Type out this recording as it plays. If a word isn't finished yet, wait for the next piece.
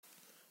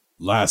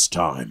Last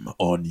time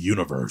on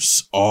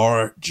Universe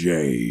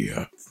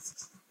RJ.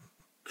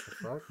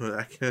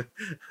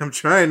 I'm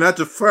trying not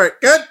to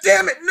fart. God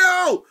damn it,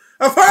 no!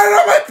 I farted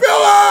on my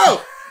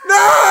pillow!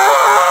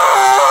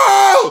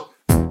 No!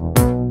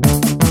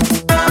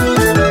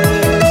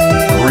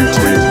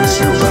 Greetings,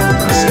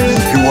 humans.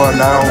 You are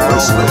now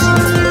listening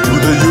to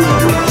the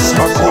universe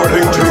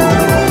according to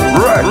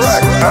Rex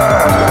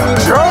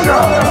and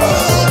Jonas.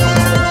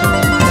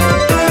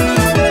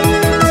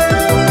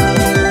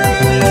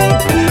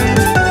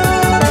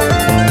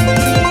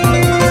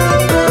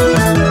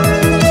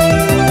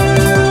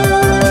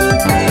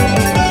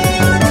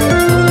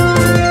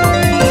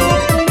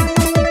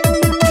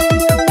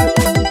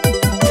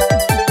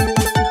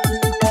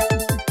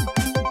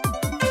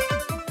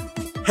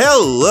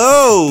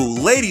 Hello,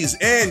 ladies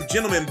and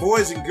gentlemen,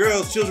 boys and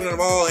girls, children of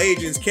all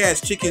ages,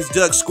 cats, chickens,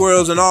 ducks,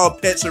 squirrels, and all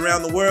pets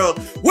around the world.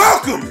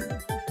 Welcome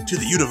to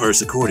the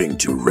universe according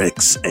to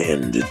Rex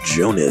and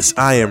Jonas.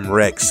 I am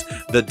Rex,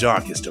 the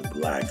darkest of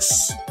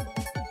blacks.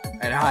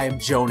 And I am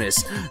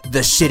Jonas, the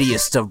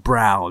shittiest of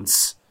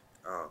browns.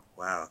 Oh,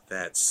 wow,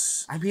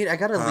 that's... I mean, I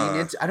gotta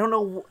lean into... I don't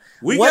know...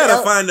 We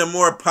gotta find a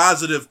more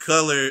positive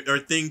color or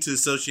thing to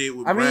associate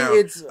with brown. I mean,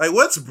 it's... Like,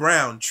 what's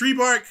brown? Tree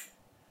bark?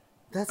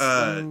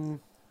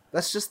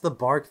 That's just the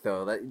bark,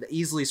 though. That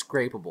easily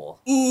scrapable.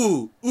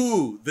 Ooh,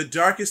 the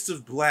darkest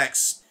of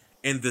blacks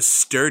and the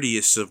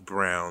sturdiest of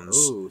browns.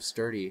 Ooh,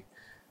 sturdy,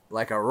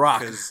 like a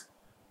rock.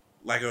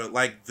 Like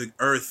the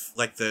earth,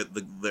 like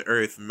the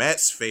earth.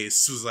 Matt's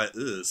face was like,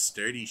 ugh,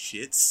 sturdy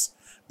shits.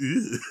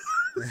 Ugh.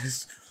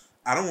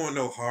 I don't want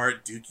no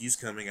hard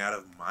dookies coming out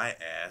of my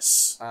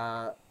ass.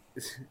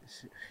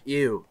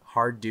 Ew,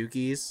 hard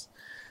dookies.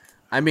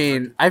 I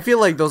mean, I feel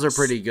like those are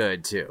pretty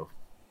good too.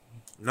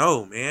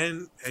 No,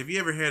 man. Have you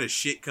ever had a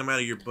shit come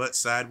out of your butt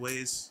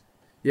sideways?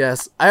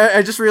 Yes.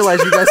 I just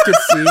realized you guys could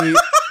see...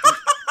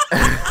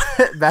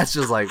 That's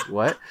just like,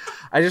 what?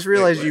 I just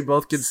realized you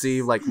both can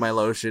see, like, my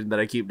lotion that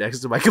I keep next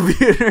to my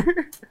computer.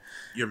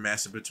 Your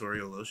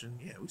masturbatory lotion?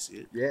 Yeah, we see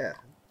it. Yeah.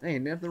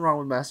 Ain't nothing wrong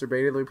with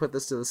masturbating. Let me put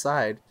this to the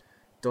side.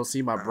 Don't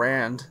see my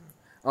brand.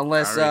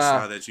 Unless, I already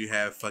saw that you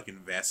have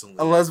fucking Vaseline.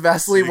 Unless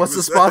Vaseline wants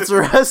to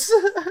sponsor us.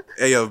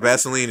 Hey, yo,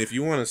 Vaseline, if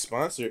you want to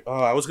sponsor...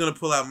 Oh, I was going to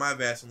pull out my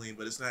Vaseline,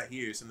 but it's not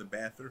here. It's in the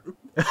bathroom.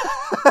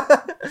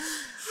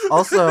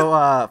 Also,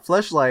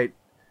 Fleshlight,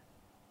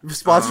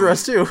 sponsor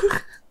us too.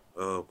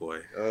 Oh,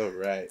 boy. All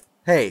right.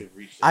 Hey,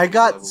 I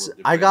got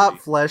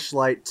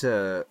Fleshlight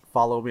to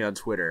follow me on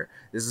Twitter.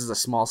 This is a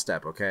small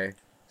step, okay?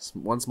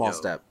 One small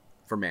step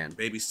for man.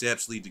 Baby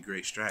steps lead to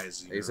great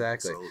strides.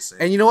 Exactly.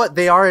 And you know what?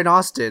 They are in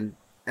Austin.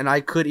 And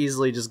I could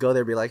easily just go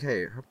there and be like,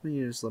 hey, how come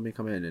you just let me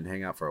come in and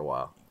hang out for a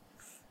while?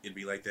 It'd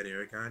be like that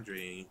Eric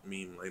Andre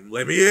meme, like,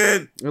 let me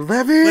in!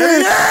 Let me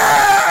in!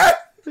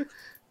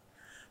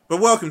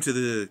 But welcome to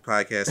the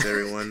podcast,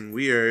 everyone.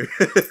 We are...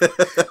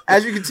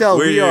 As you can tell,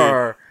 we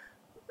are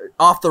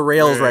off the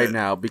rails right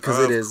now because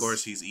it is... Of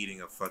course he's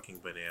eating a fucking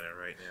banana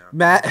right now.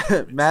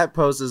 Matt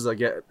poses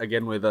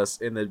again with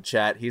us in the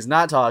chat. He's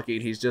not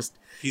talking, he's just...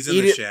 He's in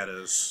the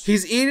shadows.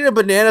 He's eating a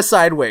banana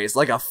sideways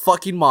like a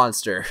fucking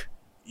monster.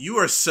 You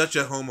are such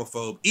a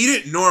homophobe. Eat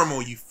it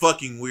normal, you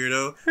fucking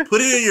weirdo.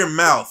 Put it in your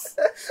mouth.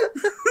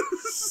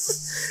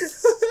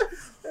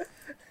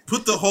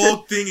 Put the whole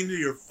thing into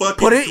your fucking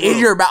Put it throat. in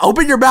your mouth.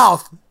 Open your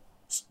mouth.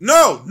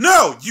 No.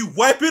 You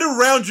wipe it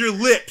around your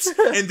lips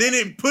and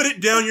then put it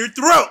down your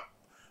throat.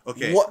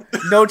 Okay.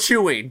 No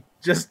chewing.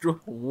 Just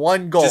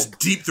one gulp. Just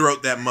deep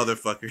throat that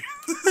motherfucker.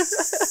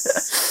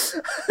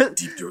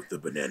 Deep throat the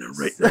banana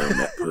right now in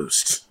that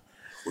post.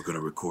 We're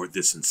gonna record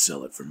this and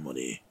sell it for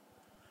money.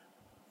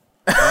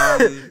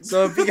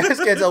 So if you guys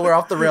can't tell, we're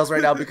off the rails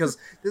right now because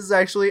this is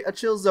actually a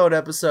Chill Zone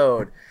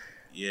episode.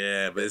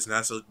 Yeah, but it's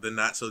not so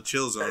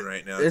chill zone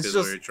right now because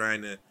we're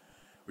trying to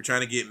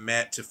get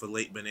Matt to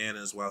fillet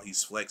bananas while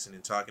he's flexing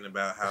and talking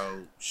about how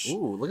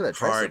look at that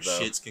hard tricep,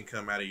 shits can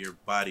come out of your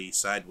body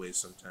sideways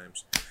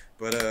sometimes.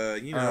 But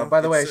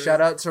by the way,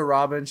 shout out to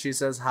Robin. She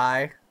says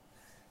hi.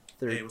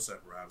 Hey, what's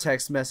up, Robin?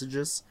 Text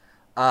messages.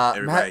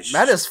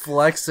 Matt is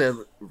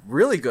flexing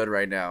really good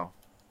right now.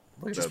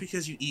 Just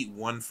because you eat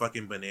one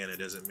fucking banana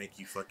doesn't make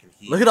you fucking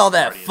heat. Look at all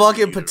that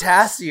fucking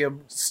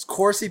potassium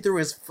coursing through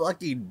his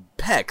fucking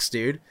pecs,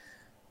 dude.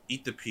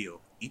 Eat the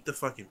peel. Eat the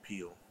fucking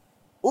peel.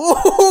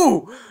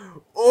 Ooh!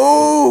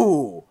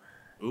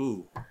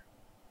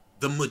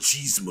 The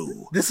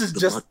machismo. This is the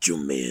just macho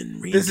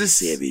man, Randy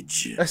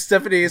Savage.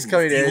 Stephanie is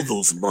coming in. Feel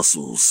those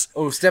muscles.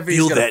 Oh,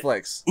 Stephanie's gonna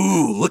flex.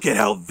 Ooh, look at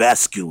how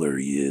vascular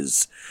he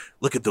is.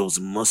 Look at those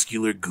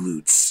muscular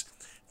glutes.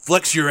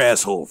 Flex your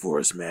asshole for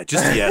us, Matt.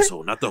 Just the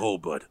asshole, not the whole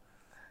butt.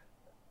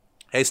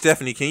 Hey,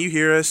 Stephanie, can you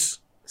hear us?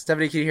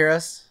 Stephanie, can you hear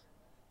us?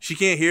 She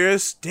can't hear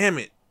us? Damn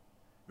it.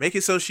 Make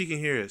it so she can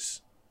hear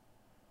us.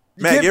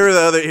 Matt, give her the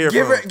other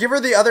earphone. Give her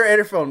the other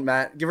earphone,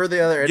 Matt. Give her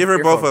the other earphone. Give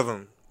her both of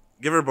them.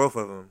 Give her both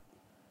of them.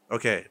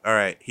 Okay, all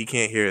right. He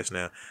can't hear us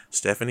now.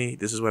 Stephanie,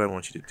 this is what I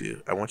want you to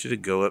do. I want you to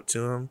go up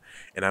to him,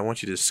 and I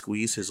want you to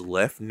squeeze his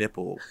left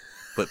nipple,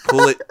 but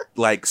pull it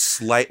like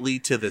slightly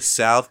to the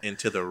south and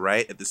to the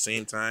right at the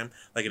same time,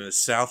 like in a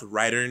south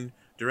right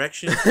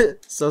direction.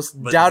 So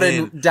But down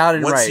then, and down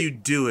and once right. you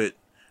do it,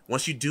 I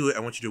want you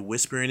to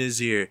whisper in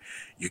his ear,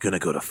 "You're gonna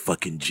go to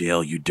fucking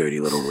jail, you dirty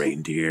little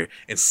reindeer,"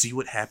 and see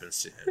what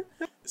happens to him.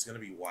 It's gonna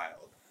be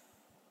wild.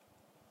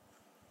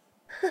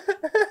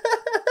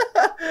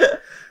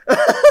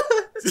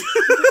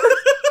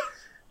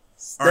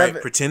 All right,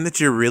 pretend that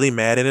you're really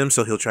mad at him,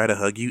 so he'll try to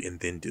hug you, and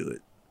then do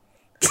it.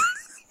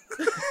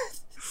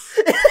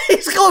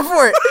 He's going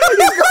for it.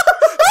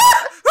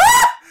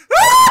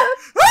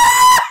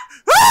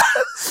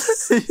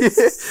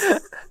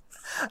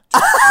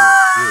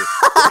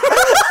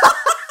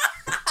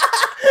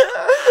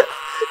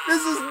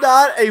 This is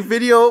not a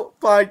video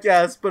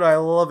podcast, but I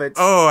love it.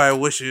 Oh, I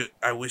wish it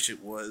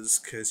was,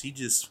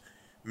 because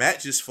Matt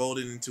just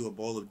folded into a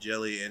bowl of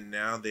jelly, and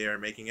now they are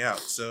making out.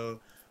 So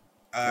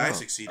I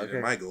succeeded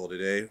in my goal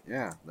today.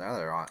 Yeah, now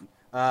they're on.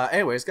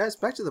 Anyways, guys,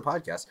 back to the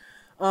podcast.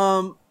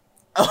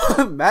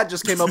 Matt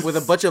just came up with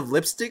a bunch of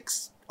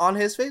lipsticks on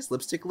his face.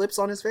 Lipstick lips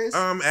on his face.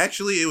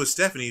 Actually, it was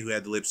Stephanie who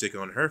had the lipstick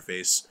on her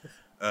face.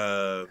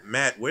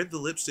 Matt, where'd the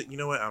lipstick? You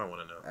know what? I don't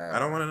want to know. I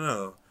don't want to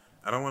know.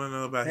 I don't want to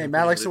know about him. Hey,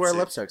 Matt likes to wear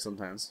lipstick. lipstick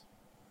sometimes.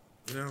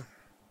 You know,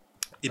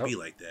 it'd be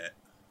like that.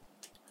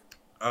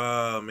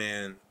 Oh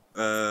man.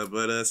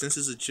 But since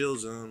it's a chill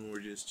zone,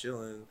 we're just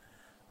chilling.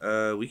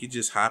 We could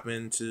just hop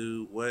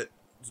into what's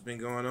been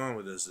going on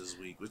with us this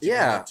week. What you been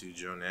up to,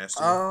 Joe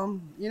Nasty?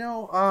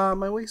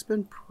 My week's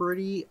been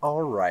pretty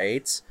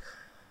alright.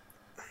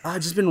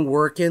 I've just been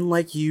working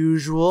like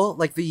usual.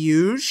 Like the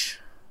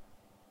usual.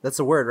 That's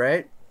a word,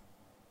 right?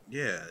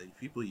 Yeah,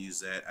 people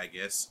use that, I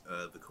guess.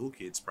 The cool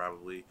kids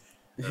probably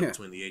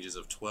between the ages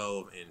of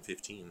 12 and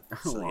 15.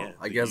 So, Well, yeah,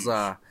 I guess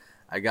I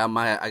got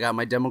my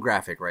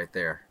demographic right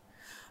there.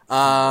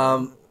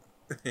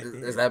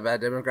 Is that a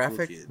bad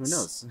demographic? Cool Who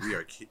knows?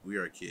 We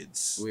are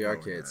kids. We are No,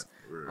 we're kids.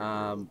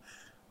 not. We're-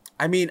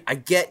 I mean,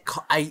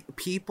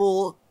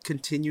 people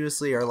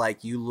continuously are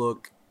like, you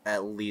look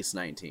at least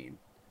 19.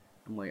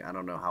 I'm like, I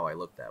don't know how I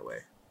look that way.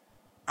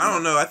 I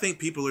don't know. I think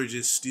people are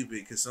just stupid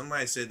because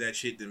somebody said that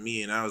shit to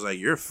me, and I was like,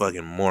 "You're a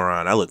fucking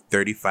moron." I look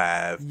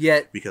 35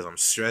 Yet because I'm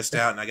stressed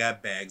out and I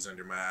got bags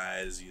under my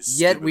eyes. You Yet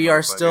stupid we are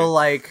motherfucker. still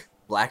like,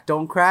 black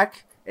don't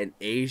crack and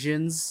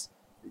Asians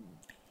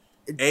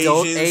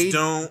don't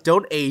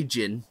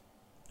Asian.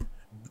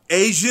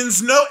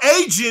 Asians no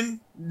Asian.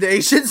 The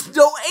Asians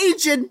no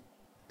Asian.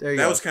 There you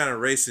That go. was kind of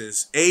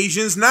racist.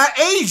 Asians not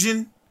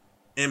Asian,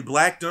 and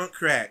black don't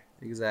crack.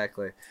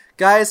 Exactly.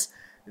 Guys,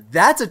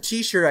 that's a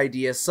t-shirt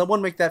idea. Someone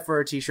make that for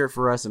a t-shirt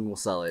for us and we'll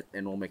sell it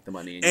and we'll make the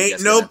money. And you Ain't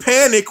guys no get it.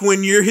 panic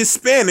when you're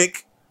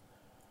Hispanic.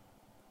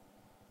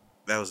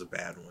 That was a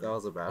bad one. That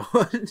was a bad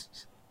one.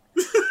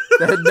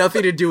 That had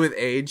nothing to do with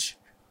age.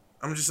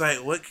 I'm just like,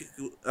 what?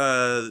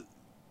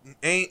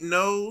 Ain't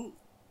no.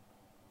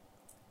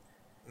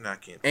 No, I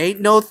can't. Ain't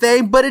no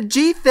thing but a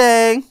G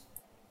thing.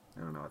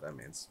 I don't know what that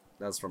means.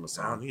 That's from a I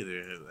song. don't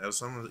either. That was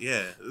some.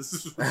 Yeah.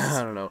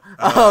 I don't know.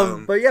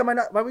 Um, But yeah,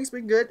 my week's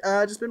been good.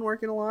 Just been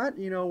working a lot.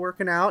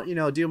 Working out.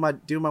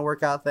 Doing my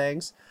workout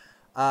things.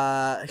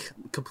 I'm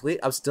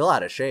still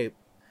out of shape.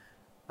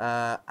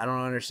 I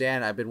don't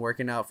understand. I've been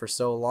working out for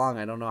so long.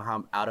 I don't know how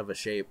I'm out of a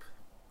shape.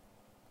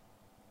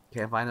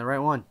 Can't find the right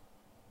one.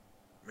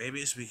 Maybe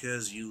it's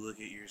because you look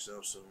at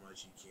yourself so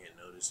much you can't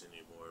notice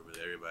anymore, but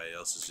everybody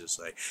else is just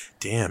like,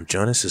 "Damn,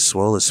 Jonas is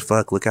swole as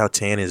fuck. Look how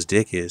tan his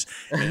dick is."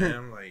 And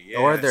I'm like, "Yeah."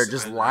 Or they're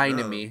just lying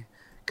to me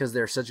because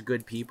they're such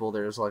good people.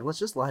 They're just like, let's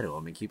just lie to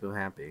them and keep them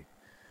happy.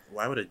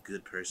 Why would a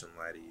good person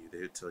lie to you? They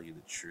would tell you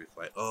the truth.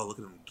 Like, "Oh, look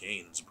at them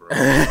gains, bro."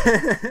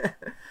 I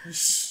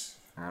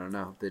don't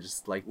know. They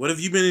just like. What have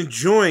you been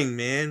enjoying,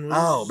 man?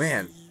 Oh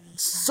man,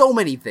 so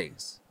many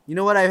things. You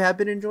know what I have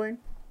been enjoying?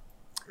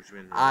 What you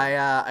been doing?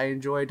 I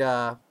enjoyed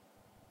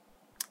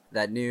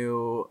that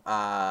new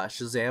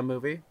Shazam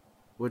movie,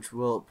 which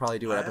we'll probably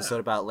do an episode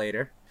about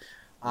later.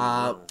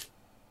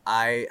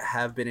 I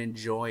have been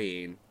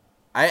enjoying.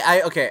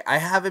 I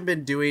haven't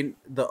been doing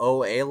the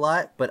OA a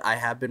lot, but I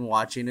have been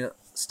watching it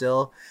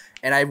still,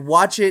 and I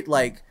watch it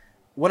like.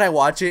 When I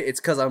watch it, it's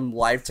because I'm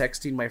live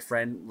texting my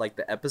friend like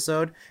the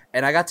episode,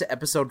 and I got to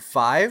episode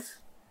 5,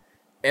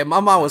 and my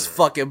mom was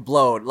fucking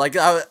blown. Like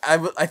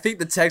I think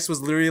the text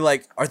was literally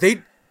like, "Are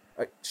they?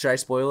 Should I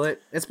spoil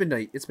it? It's been 2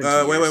 wait. years.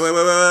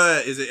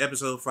 Is it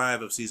episode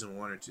 5 of season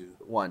 1 or 2?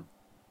 1.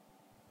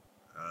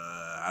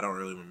 I don't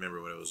really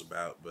remember what it was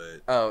about,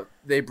 but Oh,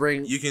 they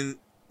bring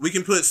we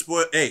can put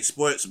spoiler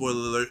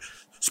alert.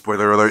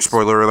 Spoiler alert.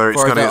 Spoiler alert.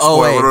 for It's the gonna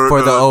OA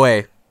for the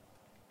OA.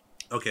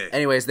 Okay.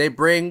 Anyways, they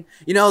bring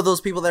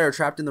those people that are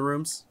trapped in the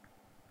rooms.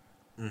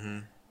 Mm-hmm.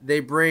 They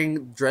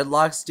bring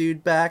Dreadlocks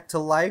dude back to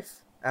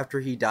life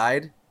after he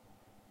died.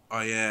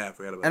 Oh yeah, I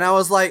forgot about And that. I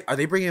was like, are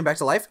they bringing him back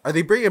to life? Are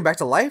they bringing him back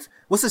to life?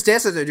 What's the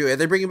stance that they're doing? Are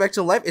they bringing him back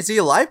to life? Is he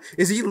alive?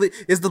 Is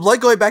the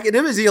blood going back in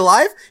him? Is he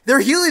alive?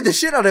 They're healing the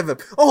shit out of him.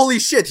 Oh, holy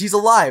shit, he's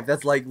alive.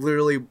 That's like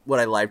literally what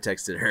I live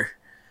texted her.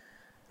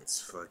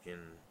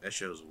 That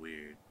show's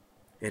weird.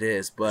 It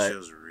is, That but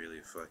show's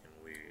really fucking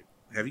weird.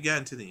 Have you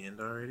gotten to the end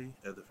already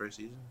of the first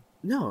season?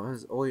 no, it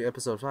was only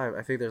episode 5.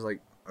 I think there's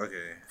like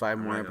Okay. 5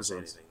 I'm more not gonna say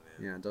episodes. anything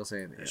then. Yeah, don't say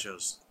anything. That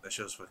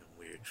show's fucking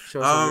weird.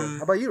 How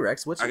about you,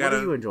 Rex? What gotta-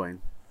 are you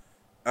enjoying?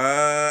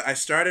 I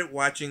started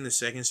watching the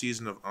second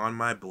season of On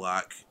My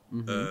Block,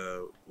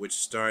 Mhm. which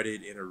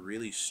started in a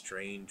really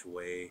strange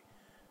way.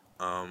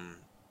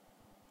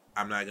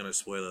 I'm not gonna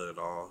spoil it at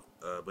all,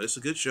 but it's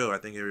a good show. I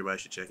think everybody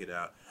should check it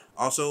out.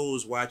 Also,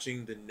 was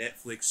watching the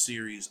Netflix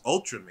series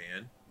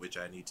Ultraman, which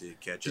I need to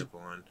catch up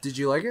on. Did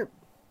you like it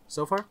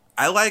so far?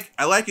 I like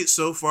it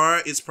so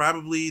far. It's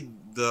probably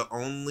the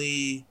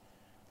only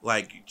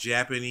like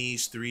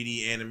Japanese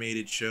 3D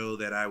animated show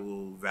that I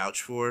will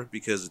vouch for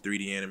because the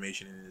 3D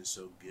animation in it is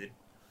so good.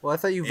 Well, I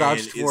thought you And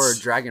vouched for it's-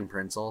 Dragon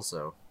Prince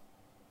also.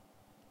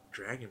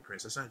 Dragon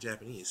Prince, that's not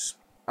Japanese.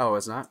 Oh,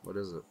 it's not? What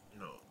is it?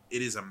 No,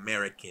 it is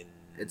American.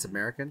 It's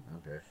American?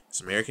 Okay. It's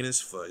American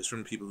as fuck. It's from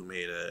the people who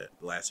made The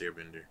Last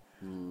Airbender.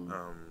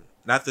 Mm.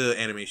 Not the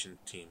animation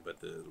team, but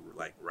the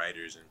like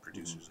writers and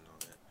producers and all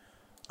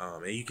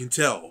that. And you can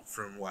tell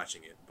from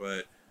watching it.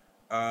 But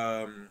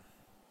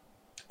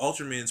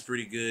Ultraman's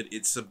pretty good.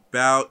 It's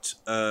about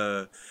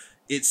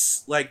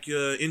it's like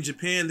in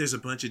Japan there's a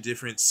bunch of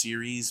different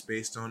series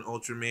based on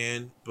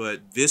Ultraman,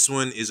 but this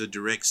one is a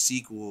direct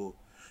sequel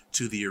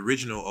to the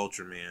original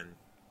Ultraman,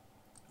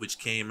 which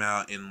came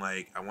out in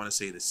like I want to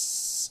say the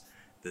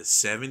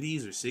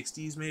 70s or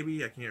 60s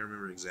maybe. I can't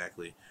remember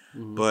exactly.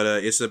 Mhm. But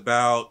it's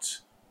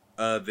about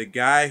the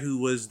guy who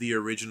was the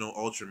original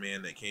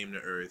Ultraman that came to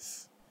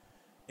Earth,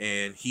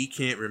 and he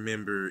can't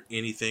remember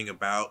anything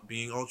about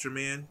being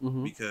Ultraman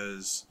Mhm.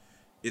 because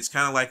it's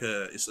kind of like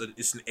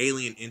it's an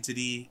alien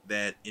entity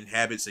that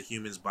inhabits a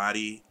human's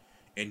body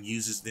and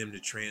uses them to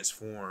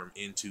transform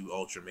into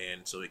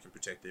Ultraman so it can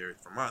protect the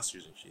Earth from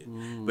monsters and shit.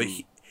 Mm. But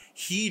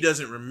he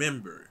doesn't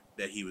remember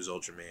that he was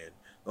Ultraman.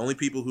 The only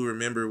people who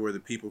remember were the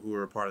people who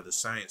were a part of the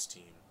science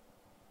team.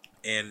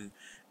 And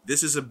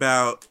this is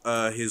about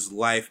his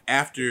life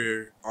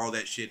after all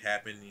that shit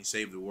happened. He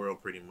saved the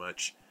world pretty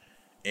much.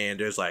 And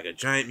there's like a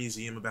giant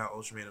museum about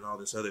Ultraman and all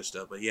this other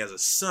stuff. But he has a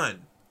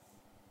son.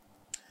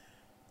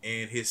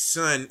 And his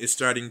son is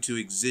starting to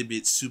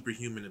exhibit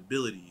superhuman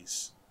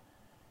abilities.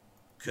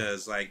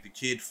 Because like the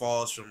kid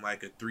falls from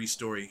like a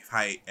 3-story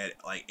height at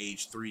like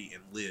age 3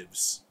 and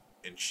lives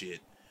and shit.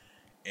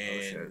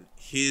 And shit.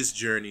 his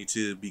journey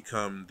to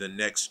become the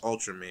next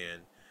Ultraman.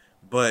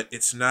 But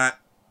it's not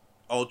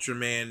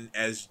Ultraman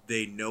as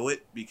they know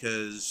it,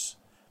 because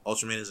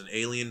Ultraman is an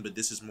alien, but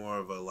this is more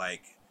of a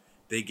like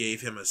they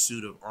gave him a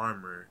suit of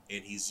armor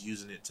and he's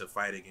using it to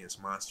fight against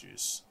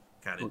monsters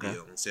kind of Okay.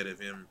 deal, instead of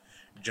him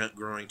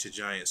growing to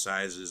giant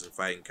sizes and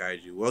fighting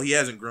kaiju. Well, he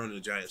hasn't grown to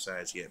giant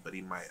size yet, but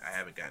he might. I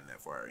haven't gotten that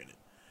far in it.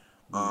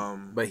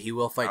 But he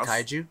will fight I'll-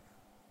 kaiju?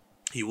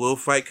 He will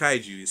fight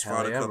kaiju. He's Hell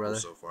fought a yeah, couple brother.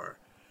 so far,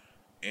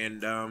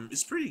 and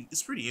it's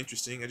pretty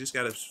interesting. I just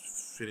gotta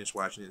finish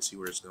watching it and see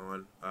where it's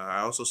going. I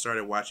also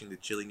started watching the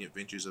Chilling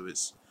Adventures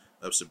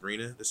of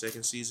Sabrina, the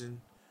second season,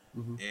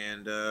 Mhm.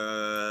 and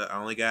I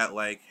only got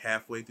like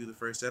halfway through the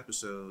first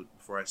episode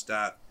before I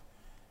stopped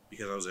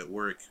because I was at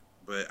work.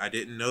 But I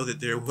didn't know that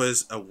there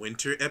was a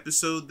winter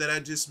episode that I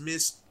just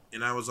missed,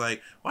 and I was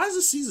like, "Why is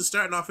the season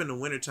starting off in the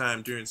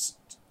wintertime during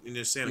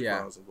there's Santa Yeah.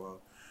 Claus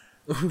involved?"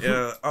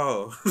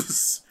 Oh,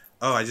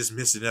 I just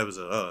missed an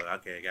episode. Oh,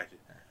 okay, I got you.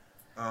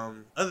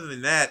 Other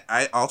than that,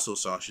 I also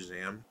saw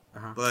Shazam.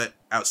 Uh-huh. But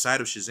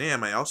outside of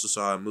Shazam, I also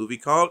saw a movie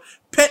called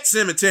Pet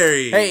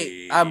Sematary.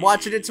 Hey, I'm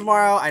watching it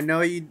tomorrow. I know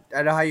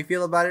how you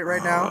feel about it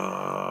right now.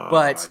 I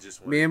But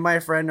just me and my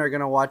friend are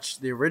gonna watch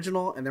the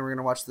original, and then we're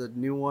gonna watch the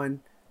new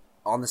one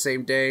on the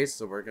same day.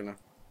 So we're gonna.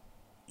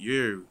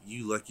 you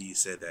lucky you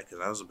said that,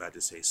 because I was about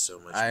to say so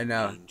much I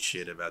know. mean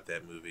shit about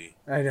that movie.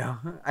 I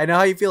know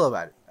how you feel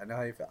about it. I know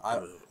how you feel.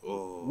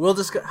 Oh. We'll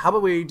discuss. How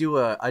about we do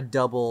a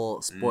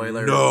double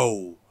spoiler?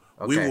 No.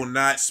 We Okay. will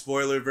not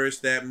spoiler verse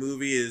that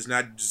movie. It is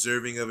not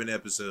deserving of an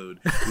episode.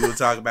 We will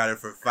talk about it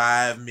for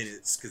 5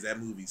 minutes because that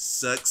movie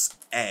sucks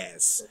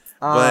ass.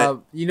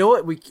 But You know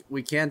what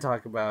we can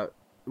talk about?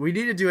 We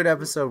need to do an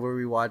episode where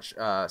we watch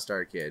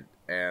Star Kid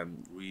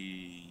and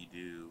we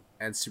do.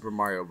 Super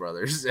Mario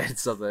Brothers and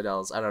something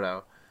else. I don't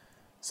know.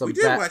 We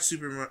did watch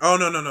Super Mario. Oh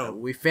no.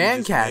 We fan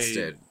just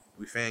casted.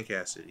 We fan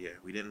casted. Yeah,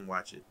 we didn't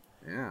watch it.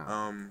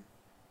 Yeah.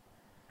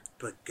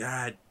 But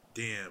god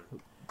damn, But-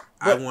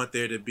 I want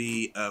there to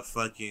be a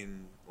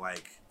fucking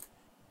like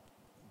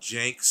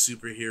jank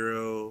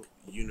superhero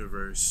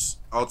universe.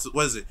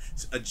 What is it?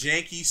 A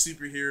janky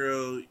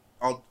superhero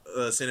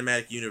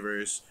cinematic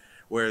universe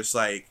where it's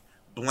like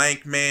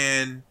Blank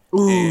Man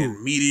Ooh.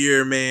 and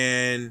Meteor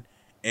Man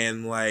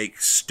and like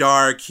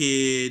Star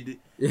Kid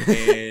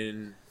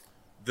and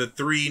the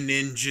Three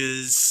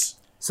Ninjas.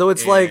 So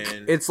it's and-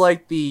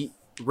 like the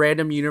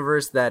random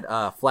universe that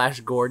Flash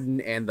Gordon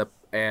and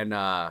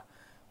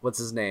what's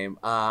his name?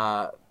 Who's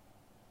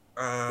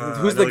I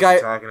the know what guy?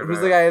 you're talking Who's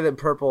about. the guy in the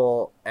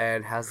purple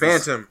and has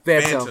this- Phantom.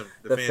 Phantom.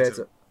 The The Phantom.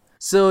 Phantom.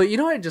 So you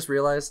know what I just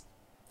realized?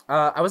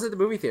 I was at the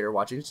movie theater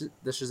watching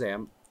the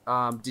Shazam.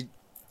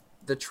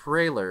 the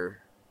trailer.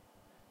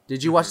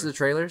 Did you watch the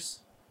trailers?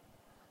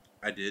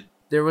 I did.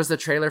 There was the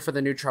trailer for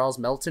the new Charles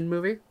Melton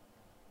movie.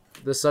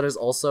 The Sun is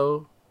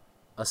also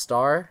a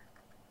star.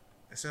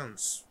 That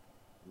sounds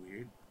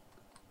weird.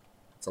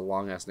 It's a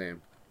long ass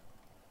name.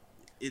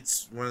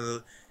 It's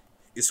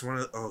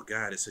oh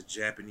god, it's a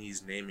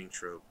Japanese naming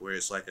trope where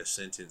it's like a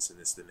sentence and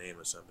it's the name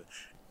of something.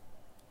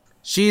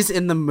 She's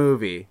in the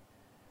movie.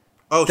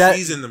 Oh,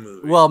 she's in the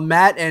movie. Well,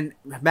 Matt and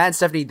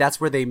Stephanie, that's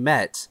where they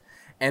met.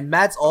 And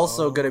Matt's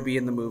also gonna be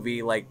in the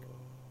movie, like,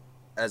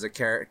 as a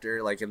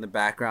character, like in the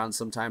background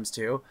sometimes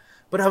too.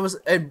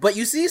 But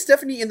you see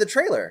Stephanie in the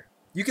trailer.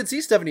 You can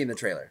see Stephanie in the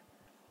trailer.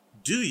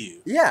 Do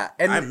you? Yeah,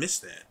 and I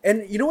missed that.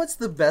 And you know what's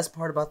the best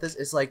part about this?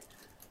 It's like,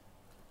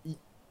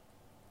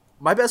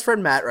 my best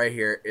friend Matt right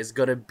here is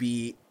gonna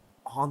be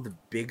on the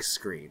big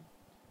screen.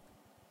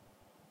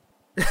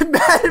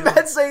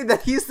 Matt's saying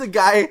that he's the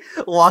guy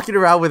walking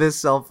around with his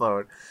cell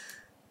phone,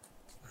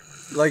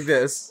 like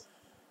this.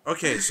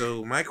 Okay,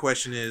 so my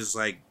question is,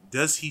 like,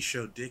 does he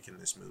show dick in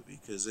this movie?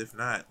 Because if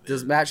not, then...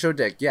 Does Matt show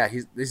dick? Yeah,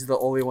 this is the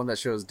only one that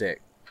shows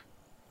dick.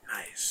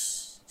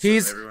 Nice.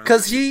 He's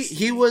because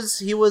he was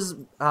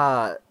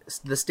the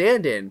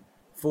stand-in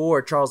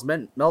for Charles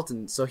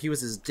Melton, so he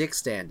was his dick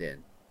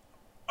stand-in.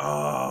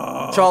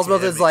 Oh, Charles okay,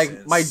 Melton's like,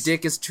 sense. My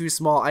dick is too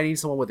small. I need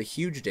someone with a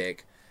huge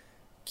dick.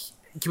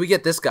 Can we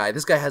get this guy?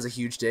 This guy has a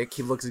huge dick.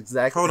 He looks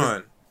exactly... Hold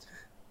on.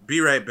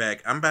 Be right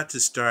back. I'm about to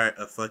start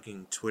a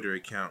fucking Twitter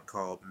account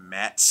called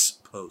Matt's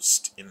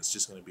Post, and it's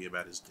just going to be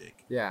about his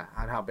dick. Yeah,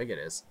 and how big it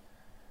is.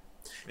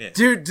 Yeah.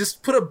 Dude,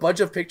 just put a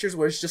bunch of pictures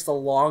where it's just a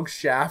long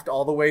shaft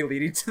all the way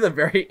leading to the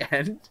very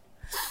end.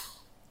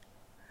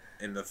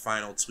 And the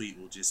final tweet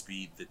will just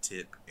be the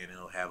tip, and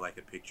it'll have like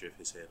a picture of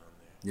his head on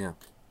there. Yeah.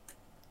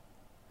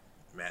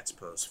 Matt's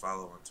Post.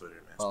 Follow on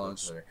Twitter. Follow on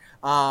Twitter.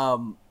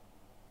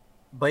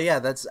 But yeah,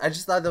 I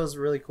just thought that was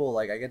really cool.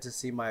 Like, I get to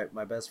see my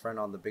best friend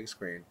on the big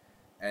screen,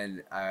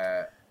 and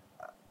I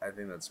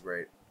think that's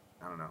great.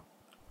 I don't know.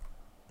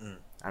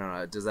 I don't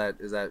know. Is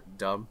that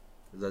dumb?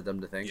 Is that dumb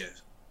to think?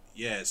 Yes.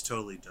 Yeah, it's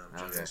totally dumb,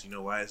 Jonas. Okay. You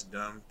know why it's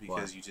dumb?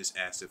 Because Why? you just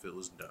asked if it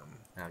was dumb.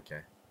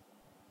 Okay.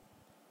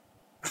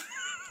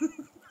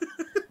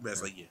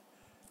 That's like, yeah.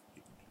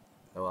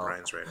 Well,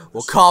 Brian's right on this.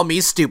 Well, call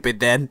me stupid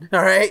then.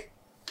 All right.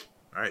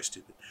 All right,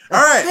 stupid. All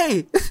right.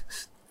 Hey.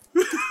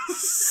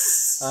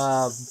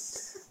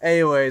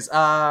 Anyways,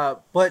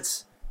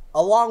 but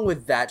along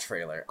with that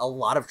trailer, a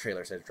lot of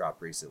trailers have dropped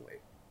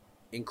recently,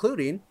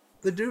 including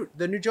the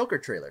new Joker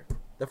trailer,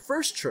 the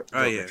first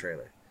Joker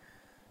trailer.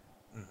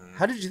 Mm-hmm.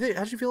 How did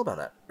you feel about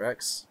that,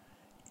 Rex?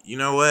 You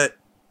know what?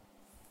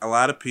 A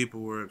lot of people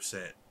were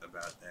upset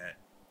about that.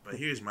 But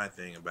here's my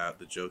thing about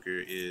the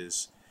Joker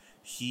is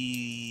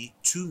he,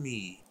 to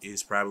me,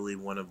 is probably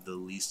one of the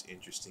least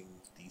interesting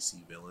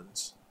DC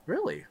villains.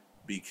 Really?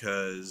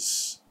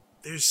 Because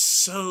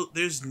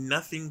there's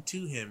nothing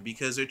to him,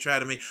 because they're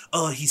trying to make,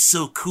 he's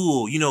so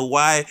cool. You know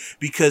why?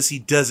 Because he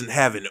doesn't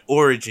have an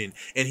origin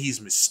and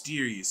he's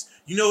mysterious.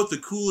 You know what the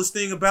coolest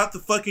thing about the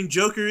fucking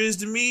Joker is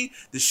to me?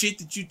 The shit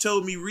that you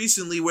told me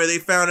recently where they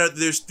found out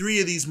there's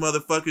 3 of these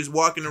motherfuckers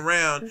walking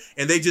around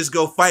and they just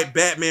go fight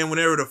Batman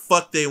whenever the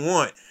fuck they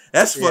want.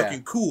 That's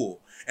fucking cool.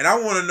 And I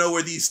want to know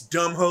where these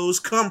dumb hoes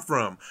come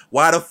from.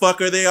 Why the fuck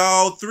are they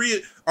all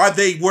 3? Are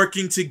they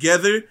working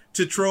together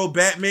to troll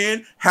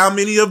Batman? How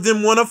many of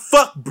them want to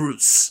fuck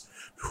Bruce?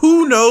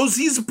 Who knows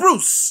he's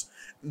Bruce?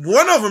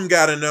 One of them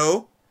got to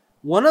know.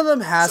 One of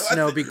them has to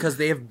know because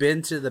they have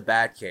been to the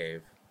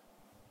Batcave.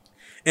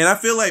 And I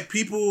feel like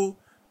people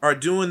are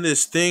doing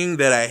this thing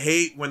that I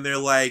hate when they're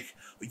like,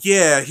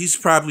 yeah, he's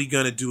probably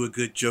going to do a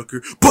good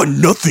Joker, but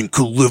nothing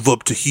could live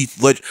up to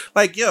Heath Ledger.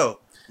 Like, yo,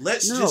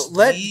 let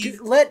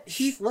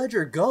Heath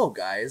Ledger go,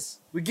 guys.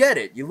 We get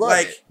it. You love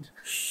it.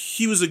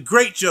 He was a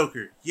great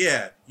Joker.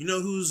 Yeah. You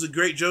know who's a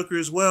great Joker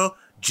as well?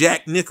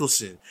 Jack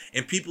Nicholson.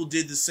 And people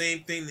did the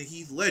same thing to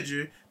Heath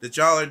Ledger that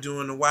y'all are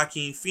doing to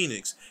Joaquin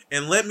Phoenix.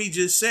 And let me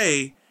just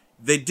say,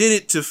 they did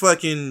it to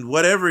fucking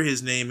whatever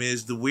his name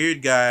is, the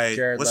weird guy.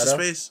 What's his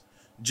face?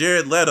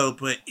 Jared Leto,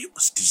 but it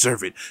was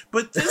deserved.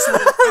 But this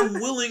one, I'm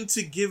willing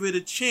to give it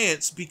a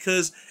chance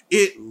because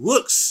it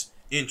looks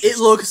interesting.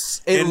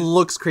 It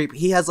looks creepy.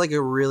 He has like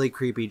a really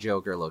creepy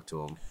Joker look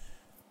to him.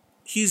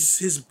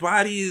 His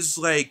body is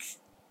like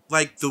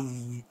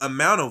the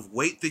amount of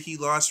weight that he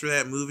lost for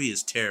that movie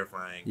is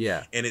terrifying.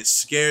 Yeah. And it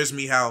scares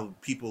me how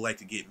people like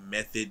to get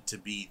method to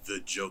be the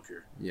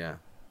Joker. Yeah.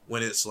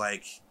 When it's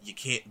like, you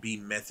can't be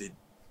method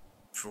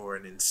for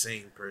an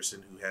insane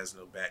person who has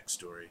no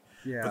backstory.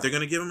 Yeah. But they're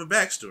gonna give him a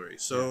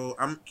backstory. So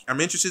yeah. I'm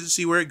interested to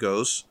see where it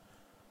goes.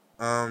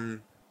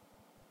 I'm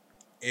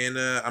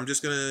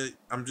just gonna,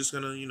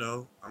 you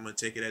know, I'm gonna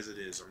take it as it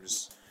is.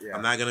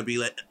 I'm not gonna be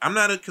like,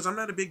 because I'm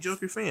not a big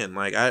Joker fan.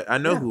 Like I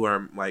know who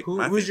are like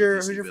who's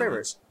your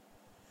favorite?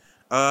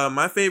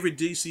 My favorite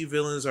DC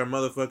villains are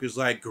motherfuckers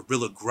like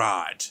Gorilla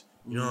Grodd.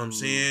 You know what I'm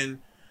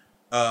saying?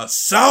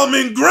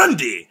 Solomon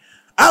Grundy.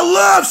 I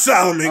love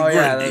Solomon Grundy.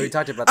 Yeah, we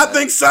talked about that. I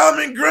think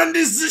Solomon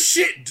Grundy's the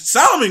shit.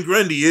 Solomon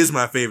Grundy is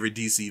my favorite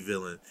DC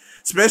villain.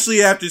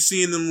 Especially after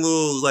seeing them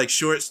little like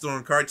shorts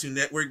on Cartoon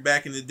Network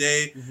back in the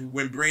day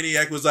when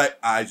Brainiac was like,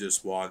 I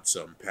just want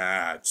some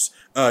pants.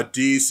 A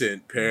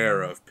decent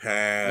pair of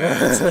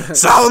pants.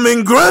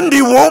 Solomon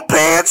Grundy want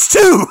pants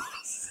too.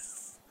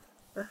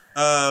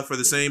 For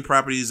the same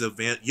properties of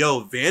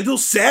Vandal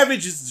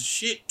Savage is the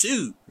shit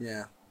too.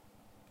 Yeah.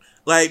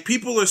 Like,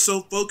 people are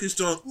so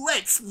focused on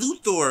Lex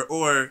Luthor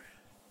or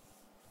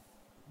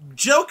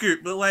Joker,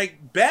 but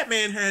like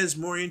Batman has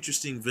more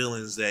interesting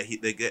villains that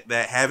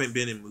haven't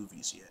been in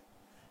movies yet.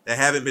 That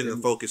haven't been the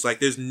focus. Like,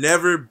 there's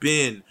never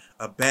been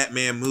a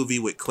Batman movie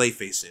with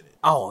Clayface in it.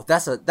 Oh,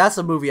 that's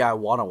a movie I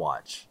want to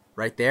watch.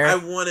 Right there. I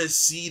want to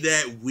see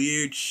that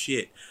weird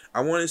shit.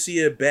 I want to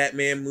see a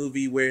Batman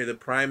movie where the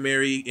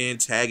primary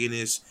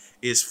antagonist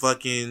is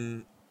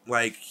fucking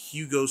like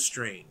Hugo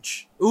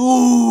Strange.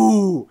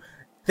 Ooh,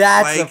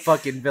 that's Like, a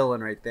fucking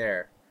villain right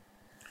there.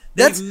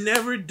 They've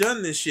never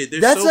done this shit.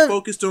 They're so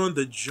focused on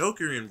the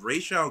Joker and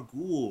Ra's al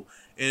Ghul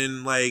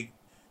and like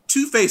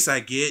Two-Face.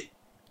 I get,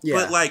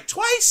 but like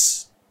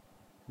twice.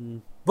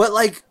 But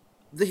like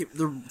the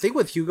thing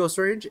with Hugo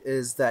Strange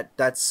is that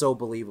that's so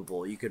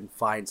believable. You can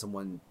find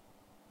someone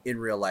in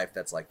real life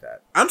that's like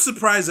that. I'm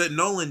surprised that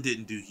Nolan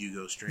didn't do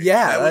Hugo Strange.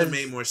 Yeah, that would have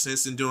made more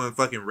sense than doing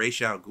fucking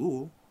Ra's al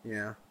Ghul.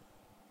 Yeah,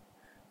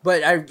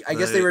 but I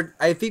guess they were.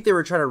 I think they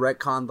were trying to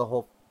retcon the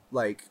whole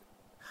like.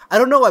 I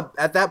don't know.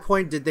 At that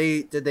point, did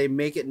they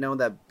make it known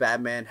that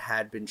Batman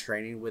had been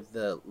training with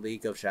the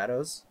League of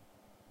Shadows?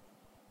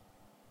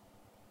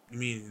 You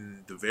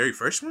mean the very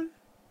first one?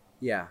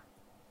 Yeah.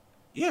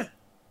 Yeah.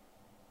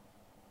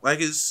 Like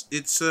it's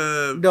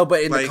no,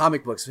 but in like, the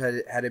comic books,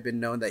 had it been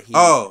known that he?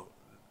 Oh,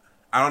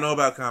 I don't know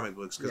about comic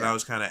books because Yeah. I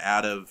was kind of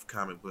out of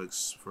comic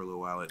books for a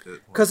little while at that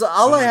point. Because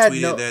all I had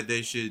tweeted that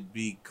they should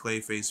be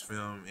Clayface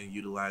film and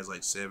utilize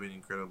like 7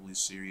 incredibly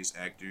serious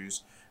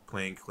actors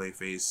playing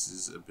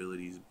Clayface's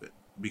abilities, but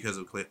because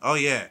of Clay. Oh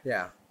yeah,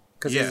 Yeah,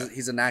 because Yeah.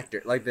 he's an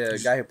actor. Like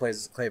the guy who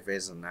plays Clayface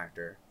is an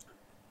actor.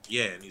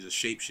 yeah, and he's a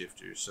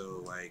shapeshifter.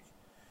 So like,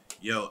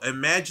 yo,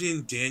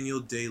 imagine Daniel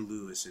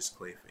Day-Lewis as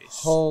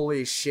Clayface.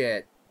 Holy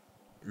shit!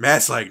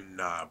 Matt's like,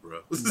 nah,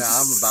 bro.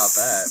 Nah, I'm about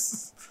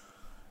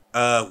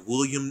that.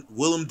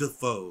 Willem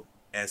Dafoe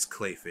as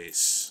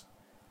Clayface.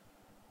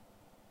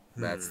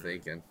 That's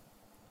thinking.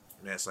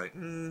 Matt's like,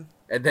 And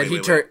then Wait, he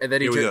wait, turned. wait. And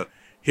then he Here we turned. go.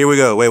 Here we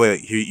go.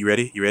 Wait. You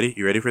ready?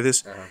 You ready for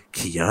this? Uh-huh.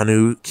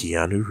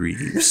 Keanu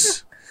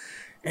Reeves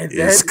And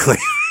then, is Clay.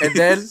 and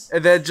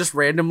then just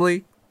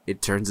randomly,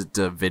 it turns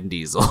into Vin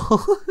Diesel.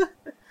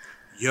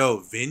 Yo,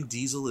 Vin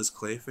Diesel is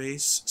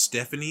Clayface.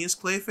 Stephanie is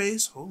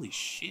Clayface. Holy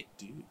shit,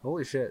 dude.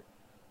 Holy shit!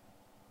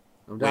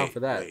 I'm down for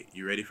that. Wait,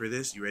 you ready for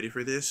this? You ready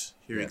for this?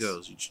 Here Yes. he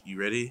goes. You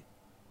ready?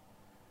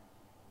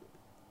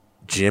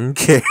 Jim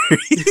Carrey.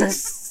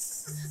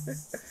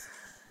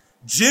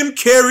 Jim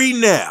Carrey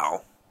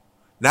now.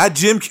 Not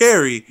Jim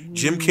Carrey.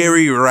 Jim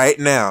Carrey right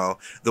now.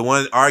 The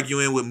one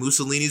arguing with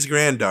Mussolini's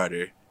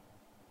granddaughter.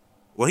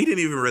 Well, he didn't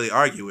even really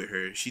argue with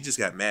her. She just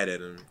got mad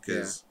at him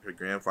because her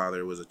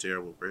grandfather was a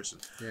terrible person.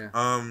 Yeah.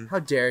 Um, How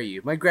dare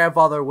you? My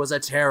grandfather was a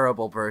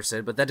terrible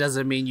person, but that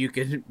doesn't mean you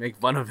can make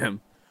fun of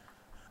him.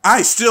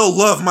 I still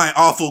love my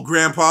awful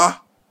grandpa.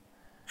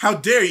 How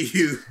dare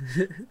you?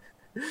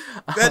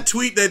 That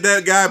tweet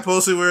that guy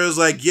posted where it was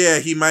like, yeah,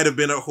 he might have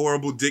been a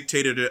horrible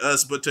dictator to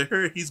us, but to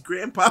her, he's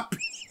grandpa.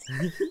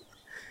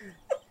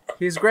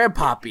 He's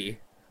grandpappy.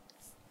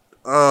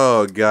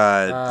 Oh,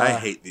 God. I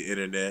hate the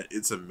internet.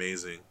 It's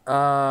amazing.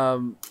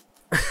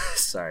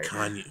 Sorry.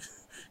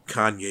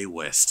 Kanye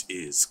West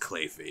is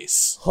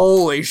Clayface.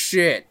 Holy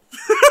shit.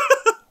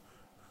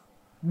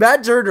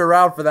 Matt turned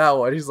around for that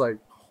one. He's like,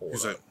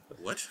 He's like,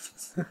 what?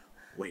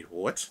 Wait,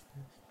 what?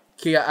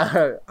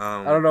 I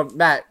don't know,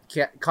 Matt.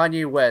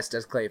 Kanye West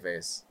as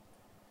Clayface.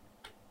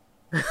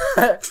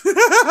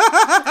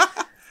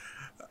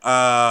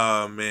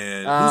 Oh,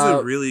 man. Who's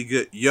a really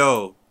good...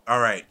 Yo, all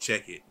right,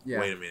 check it. Yeah.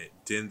 Wait a minute.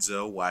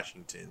 Denzel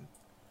Washington.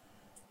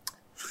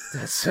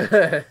 That's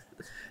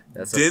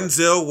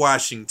Denzel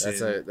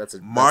Washington. that's a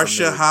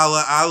Marsha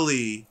Hala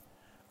Ali.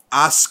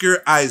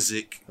 Oscar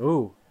Isaac.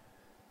 Ooh.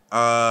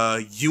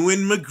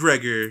 Ewan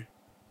McGregor.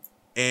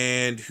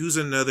 And who's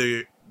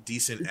another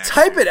decent actor?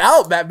 Type it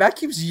out, Matt. Matt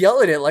keeps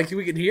yelling it like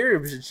we can hear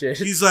him and shit.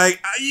 He's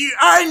like,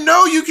 I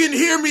know you can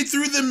hear me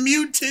through the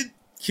muted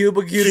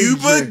Cuba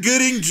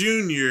Gooding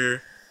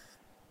Jr.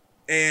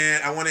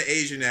 And I want an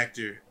Asian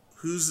actor.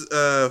 Who's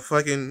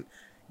fucking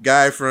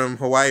guy from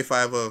Hawaii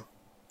Five-0?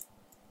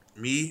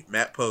 Me,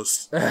 Matt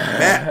Post.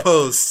 Matt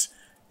Post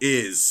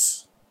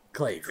is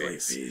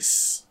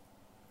Clayface.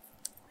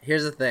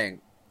 Here's the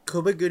thing.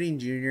 Cuba Gooding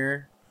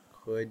Jr.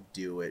 could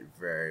do it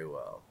very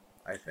well,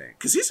 I think.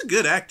 Because he's a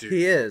good actor.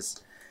 He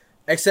is.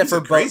 Except He's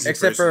a crazy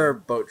for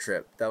person. Boat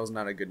Trip. That was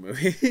not a good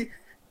movie.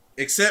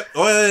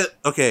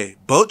 Okay,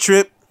 Boat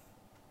Trip,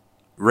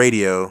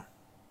 Radio.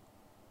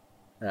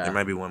 Yeah. There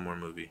might be one more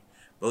movie.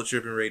 Boat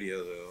Trip and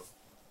Radio, though.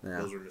 Yeah.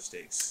 Those were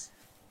mistakes.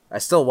 I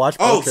still watch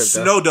Boat Oh, Trip,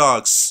 though. Snow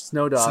Dogs.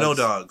 Snow Dogs. Snow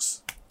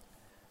Dogs.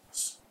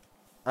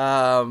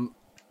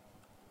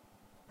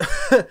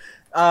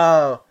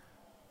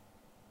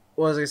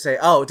 What was I gonna say?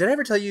 Oh, did I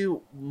ever tell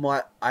you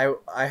what I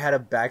had a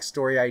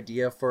backstory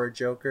idea for a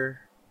Joker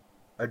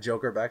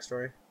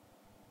backstory?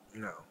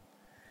 No.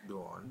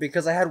 Go on.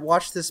 Because I had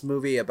watched this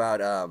movie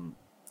about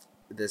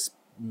this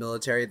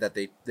military that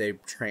they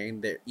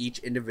trained each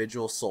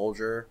individual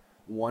soldier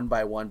one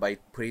by one by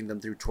putting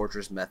them through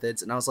torturous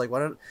methods, and I was like,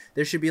 why don't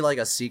there should be like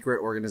a secret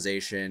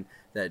organization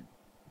that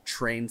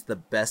trains the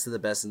best of the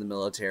best in the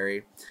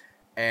military.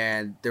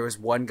 And there was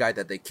one guy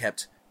that they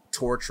kept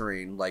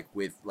torturing,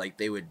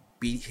 they would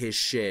beat his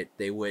shit,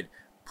 they would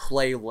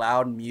play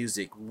loud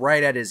music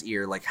right at his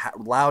ear, like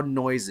loud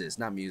noises,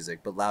 not music,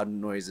 but loud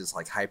noises,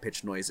 like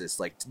high-pitched noises,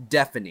 like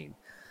deafening.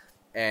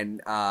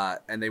 And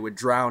they would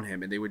drown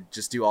him, and they would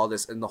just do all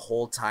this, and the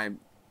whole time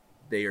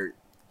they are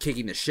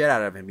kicking the shit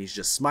out of him, he's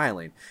just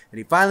smiling. And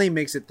he finally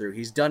makes it through.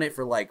 He's done it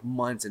for like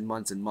months and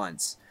months and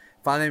months.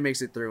 Finally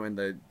makes it through, and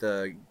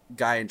the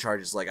guy in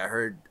charge is like, I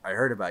heard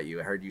about you.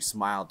 I heard you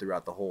smiled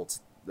throughout the whole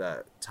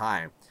the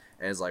time.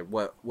 And it's like,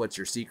 what's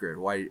your secret?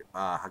 Why?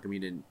 How come you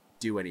didn't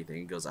do anything?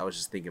 He goes, I was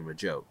just thinking of a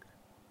joke.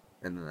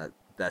 And then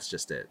that's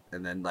just it.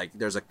 And then like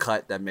there's a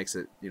cut that makes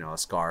it, a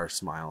scar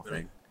smile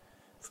thing.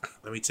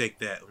 Let me take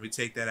that. Let me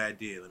take that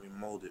idea. Let me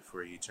mold it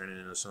for you. Turn it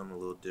into something a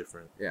little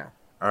different. Yeah.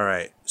 All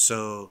right.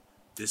 So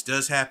this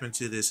does happen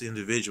to this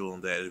individual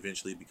that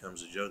eventually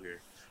becomes a Joker.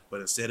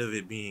 But instead of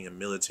it being a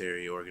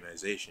military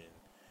organization,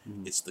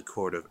 it's the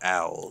Court of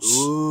Owls.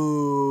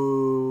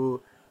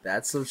 Ooh,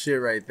 that's some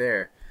shit right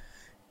there.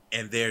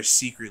 And they're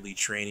secretly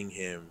training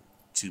him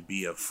to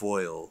be a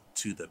foil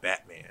to the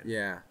Batman.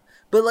 Yeah.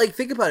 But, like,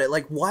 think about it.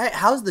 Like,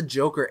 how's the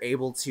Joker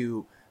able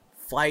to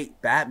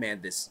fight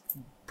Batman, this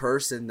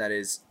person that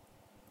is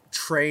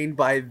trained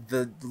by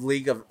the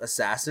League of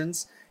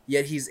Assassins,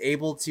 yet he's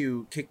able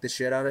to kick the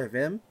shit out of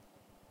him?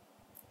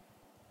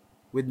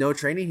 With no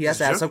training, he has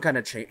to have some kind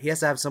of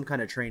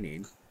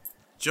training.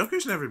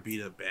 Joker's never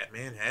beat up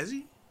Batman, has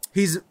he?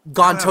 He's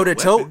gone toe to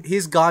toe.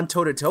 He's gone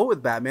toe to toe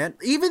with Batman.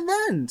 Even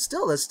then,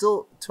 that's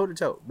still toe to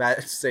toe.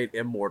 Bat say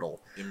immortal.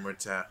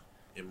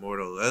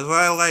 Immortal. That's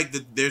why I like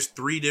that. There's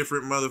 3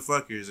 different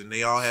motherfuckers, and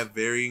they all have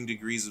varying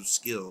degrees of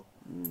skill.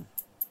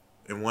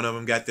 And one of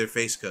them got their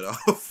face cut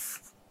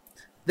off.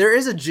 There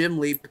is a Jim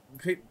Lee.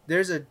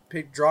 There's a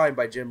drawing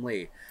by Jim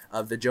Lee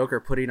of the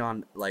Joker putting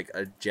on like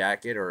a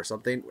jacket or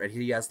something, and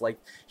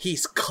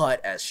he's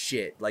cut as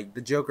shit. Like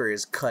the Joker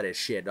is cut as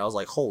shit. And I was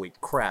like, holy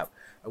crap!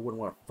 I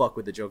wouldn't want to fuck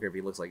with the Joker if he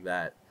looks like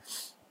that.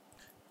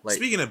 Like,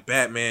 speaking of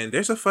Batman,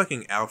 there's a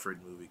fucking Alfred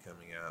movie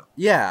coming out.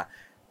 Yeah.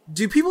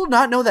 Do people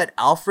not know that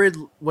Alfred,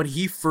 when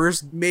he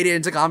first made it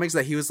into comics,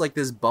 that he was like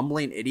this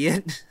bumbling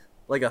idiot,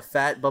 like a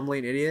fat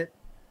bumbling idiot?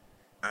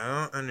 I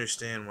don't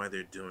understand why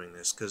they're doing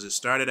this, because it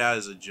started out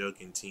as a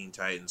joke in Teen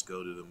Titans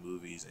Go to the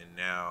Movies, and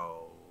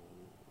now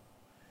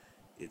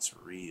it's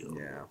real.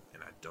 Yeah.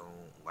 And I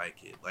don't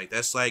like it. Like,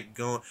 that's like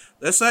going,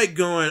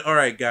 all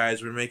right,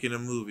 guys, we're making a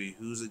movie.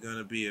 Who's it going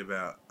to be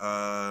about?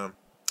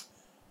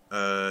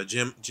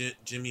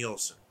 Jimmy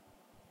Olsen.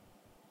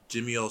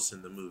 Jimmy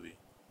Olsen, the movie.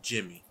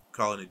 Jimmy.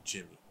 Calling it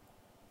Jimmy.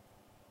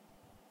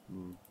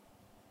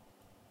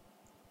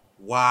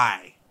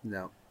 Why?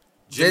 No.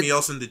 Jimmy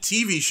Olsen, the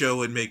TV show,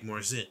 would make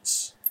more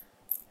sense.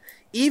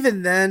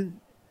 Even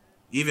then.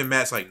 Even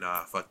Matt's like,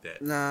 nah, fuck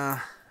that. Nah.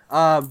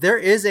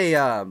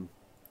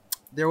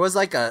 There was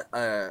like a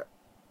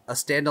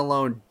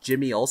standalone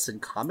Jimmy Olsen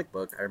comic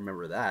book. I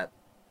remember that.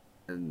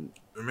 And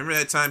remember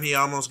that time he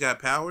almost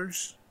got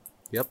powers?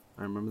 Yep,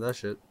 I remember that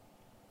shit.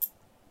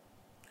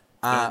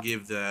 Don't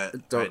give them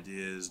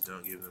ideas.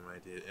 Don't give them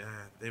ideas.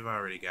 They've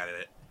already got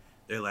it.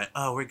 They're like,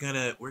 oh, we're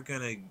gonna.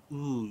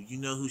 Ooh, you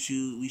know we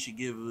should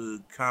give a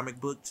comic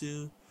book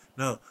to?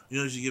 No, you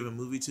know who we should give a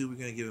movie to? We're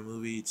gonna give a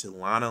movie to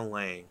Lana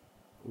Lang.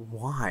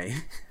 Why?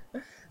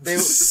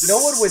 No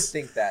one would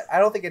think that. I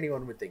don't think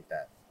anyone would think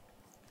that.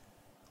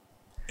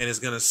 And it's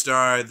gonna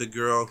star the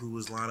girl who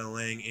was Lana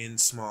Lang in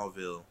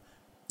Smallville.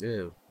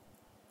 Ew.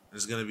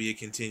 It's gonna be a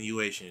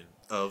continuation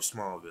of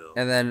Smallville.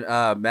 And then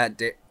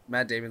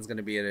Matt Damon's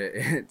gonna be in it.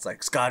 It's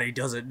like Scotty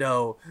doesn't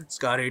know.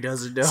 Scotty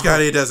doesn't know.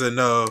 Scotty doesn't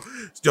know.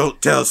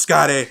 Don't tell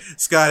Scotty.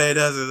 Scotty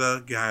doesn't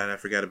know. God, I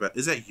forgot about.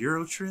 Is that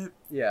Eurotrip?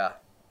 Yeah.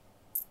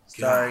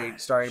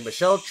 Starring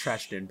Michelle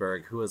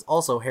Trachtenberg, who is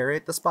also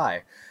Harriet the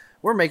Spy.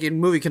 We're making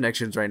movie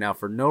connections right now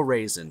for no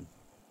reason.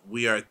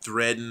 We are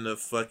threading the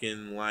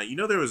fucking line. You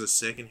know there was a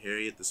second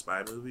Harriet the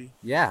Spy movie?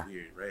 Yeah.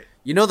 Weird, right?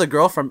 You know the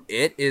girl from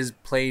It is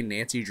playing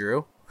Nancy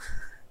Drew?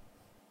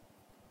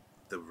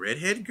 The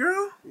redhead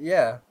girl?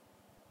 Yeah.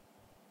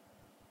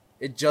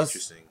 It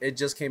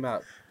just came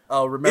out.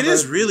 Oh, remember? It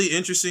is really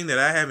interesting that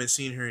I haven't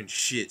seen her in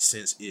shit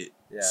since It.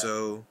 Yeah.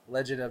 So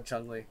Legend of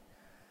Chun-Li.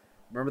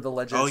 Remember the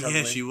Legend of Chun-Li? Oh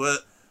yeah, she was.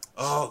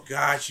 Oh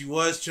god, she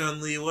was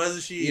Chun-Li,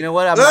 wasn't she? You know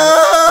what?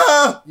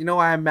 You know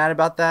why I'm mad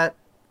about that?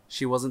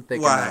 She wasn't thick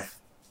enough.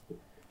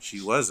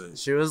 She wasn't.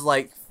 She was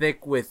like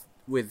thick with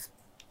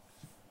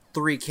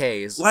 3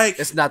 Ks. Like,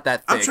 it's not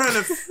that thick. I'm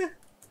trying to.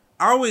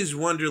 I always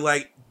wonder,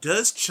 like,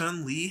 does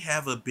Chun-Li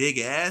have a big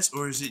ass,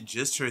 or is it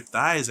just her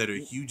thighs that are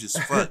huge as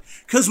fuck?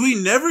 Because we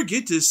never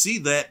get to see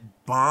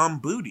that bomb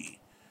booty.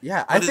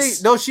 Yeah, But I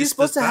think no. She's it's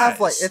supposed the to have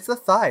like thighs. it's the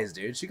thighs,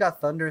 dude. She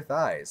got thunder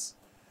thighs.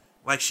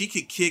 Like, she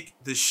could kick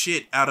the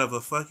shit out of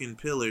a fucking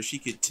pillar. She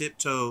could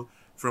tiptoe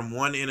from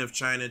one end of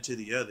China to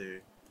the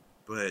other.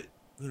 But,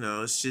 you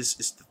know, it's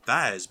the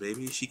thighs,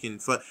 baby. She can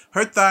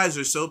her thighs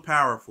are so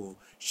powerful.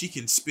 She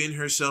can spin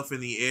herself in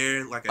the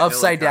air like a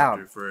Upside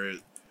helicopter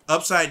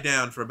upside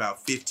down for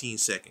about 15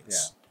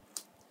 seconds.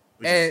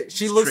 Yeah. And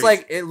she looks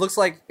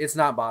like it's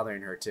not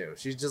bothering her too.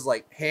 She's just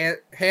like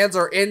hands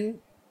are in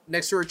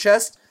next to her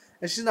chest,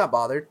 and she's not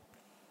bothered.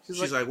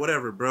 She's like,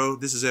 whatever, bro.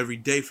 This is every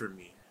day for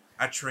me.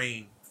 I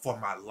train for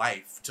my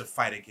life to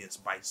fight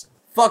against Bison.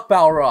 Fuck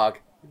Balrog.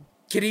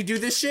 Can he do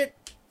this shit?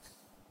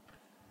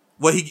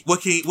 What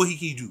can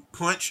he do?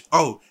 Punch?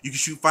 Oh, you can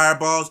shoot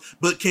fireballs,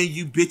 but can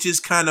you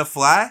bitches kind of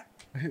fly?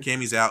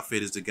 Cammy's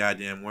outfit is the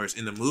goddamn worst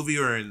in the movie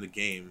or in the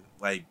game.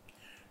 Like,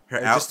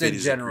 her outfit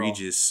is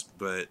egregious,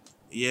 but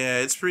yeah,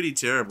 it's pretty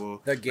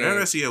terrible. The game.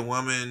 Whenever I see a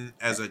woman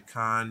at a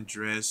con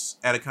dressed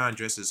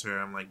as her,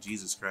 I'm like,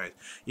 Jesus Christ.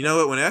 You know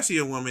what? When I see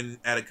a woman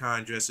at a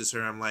con dressed as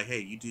her, I'm like, hey,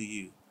 you do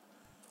you.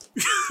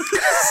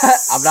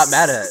 I'm not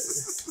mad at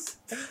it.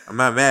 I'm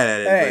not mad at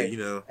it, Hey, but you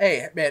know.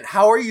 Hey, man,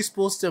 how are you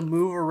supposed to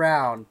move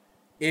around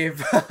if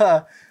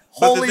the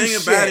holy thing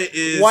shit, about it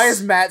is, why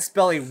is Matt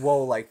spelling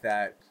whoa like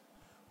that?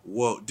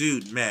 Whoa,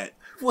 dude, Matt.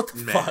 What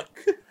the Matt. fuck?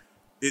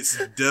 It's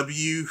it's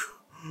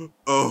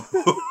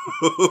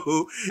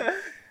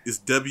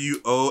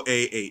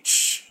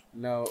WOAH.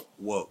 No.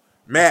 Whoa.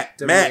 Matt.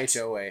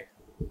 WHOA.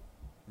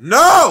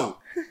 No!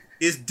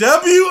 It's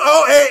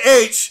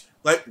WOAH.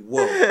 Like,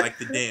 whoa. Like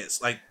the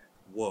dance. Like,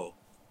 whoa.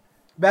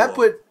 Matt Whoa.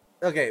 put...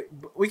 Okay,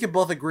 we can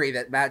both agree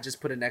that Matt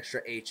just put an extra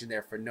H in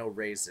there for no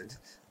reason.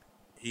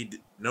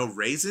 No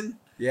raisin?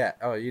 Yeah.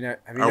 Oh, you know...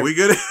 Are we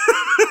good?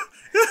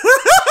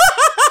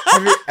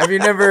 Have you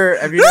never...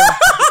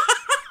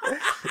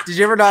 Did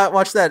you ever not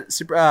watch that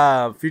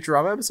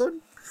Futurama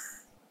episode?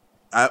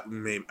 I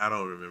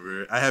don't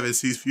remember. I haven't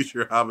seen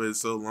Futurama in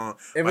so long.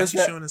 Why is he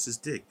showing us his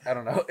dick? I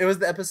don't know. It was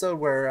the episode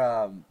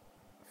where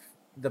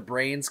the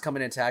brains come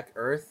and attack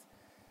Earth,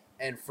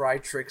 and Fry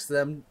tricks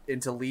them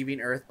into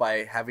leaving Earth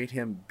by having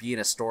him be in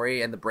a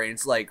story, and the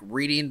brain's like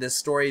reading this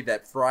story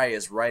that Fry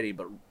is writing,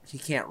 but he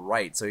can't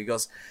write. So he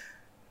goes,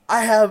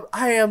 I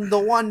am the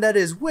one that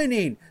is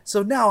winning,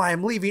 so now I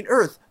am leaving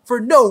Earth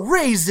for no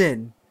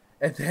reason.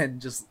 And then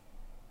just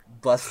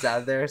busts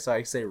out of there, so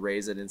I say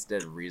raisin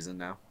instead of reason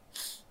now.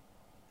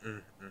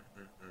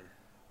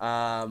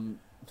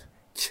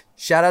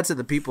 Shout out to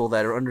the people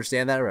that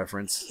understand that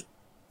reference.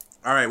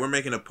 All right, we're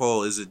making a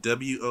poll. Is it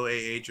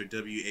WOAH or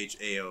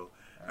WHAO? All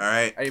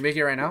right. Are you making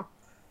it right now?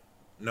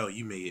 No,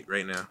 you make it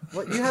right now.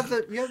 What you have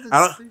the I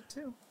don't- thing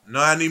too.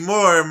 Not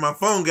anymore. My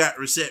phone got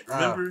reset.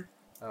 Remember?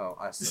 Oh,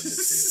 I send it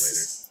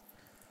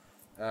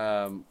to you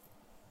later.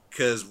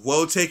 Because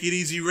Whoa, Take It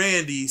Easy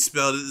Randy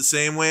spelled it the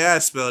same way I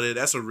spelled it.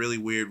 That's a really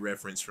weird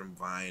reference from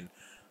Vine.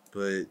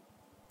 But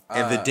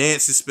and the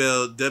dance is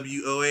spelled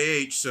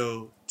WOAH,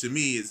 so to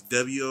me it's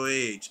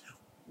WOAH.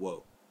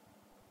 Whoa.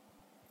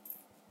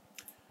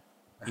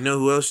 You know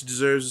who else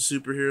deserves a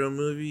superhero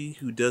movie?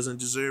 Who doesn't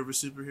deserve a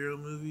superhero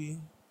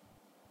movie?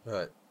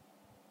 What?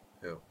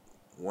 Who?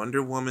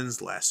 Wonder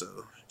Woman's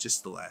lasso.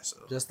 Just the lasso.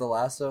 Just the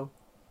lasso?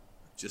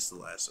 Just the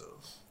lasso.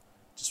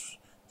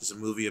 Just a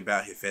movie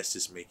about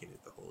Hephaestus making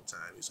it the whole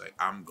time. He's like,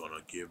 I'm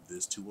gonna give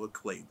this to a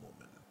clay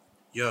woman.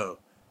 Yo,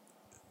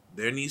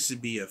 there needs to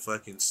be a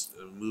fucking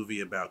movie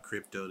about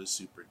Crypto the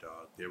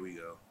Superdog. There we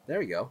go. There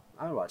we go.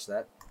 I would watch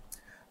that.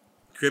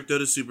 Crypto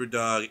the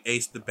Superdog,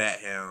 Ace the Bat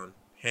Hound,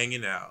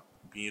 hanging out,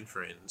 being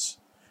friends,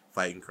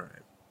 fighting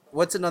crime.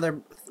 What's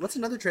another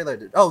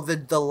trailer? Oh,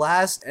 the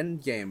last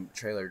Endgame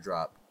trailer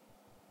dropped.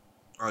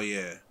 Oh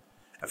yeah,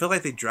 I feel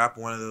like they drop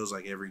one of those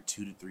like every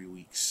 2 to 3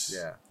 weeks.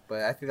 Yeah,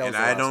 but I think that was and the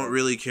I last don't one.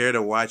 really care to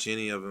watch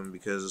any of them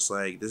because it's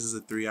like, this is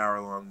a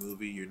 3-hour-long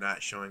movie. You're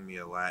not showing me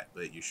a lot,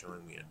 but you're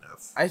showing me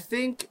enough. I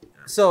think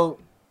so.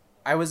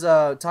 I was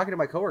talking to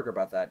my coworker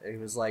about that, and he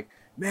was like,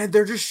 "Man,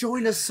 they're just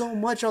showing us so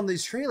much on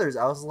these trailers."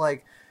 I was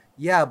like,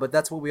 "Yeah, but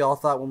that's what we all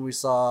thought when we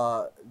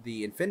saw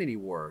the Infinity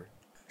War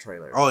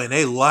trailer." Oh, and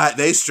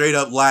they straight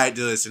up lied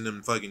to us in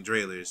them fucking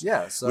trailers.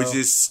 Yeah, so which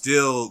is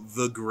still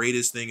the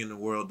greatest thing in the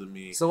world to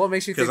me. so what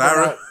makes you think 'Cause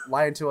they're not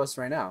lying to us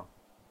right now?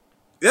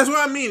 That's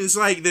what I mean. It's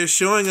like they're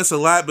showing us a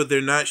lot, but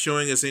they're not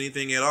showing us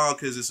anything at all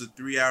because it's a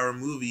 3-hour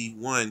movie.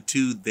 1,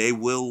 2, they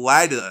will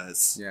lie to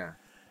us. Yeah.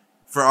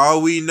 For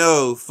all we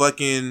know,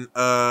 fucking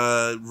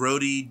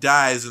Rhodey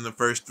dies in the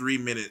first 3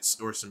 minutes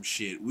or some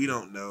shit. We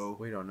don't know.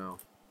 We don't know.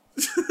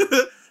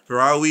 For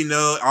all we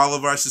know, all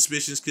of our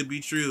suspicions could be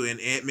true, and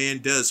Ant-Man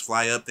does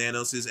fly up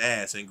Thanos'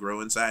 ass and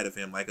grow inside of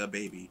him like a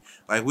baby.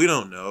 Like, we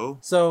don't know.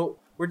 So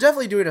we're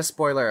definitely doing a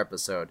spoiler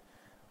episode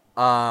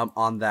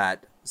on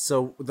that.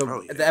 So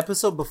the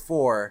episode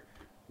before,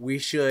 we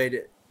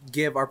should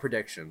give our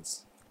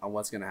predictions on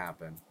what's going to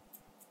happen.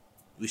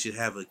 We should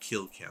have a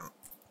kill count.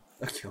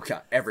 Okay, okay,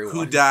 everyone.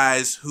 Who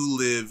dies, who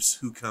lives,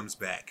 who comes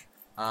back,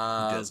 who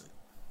doesn't.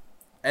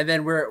 And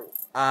then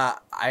I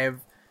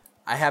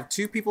have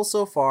 2 people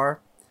so far.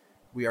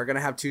 We are going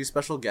to have 2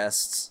 special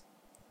guests,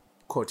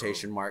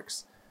 quotation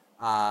marks.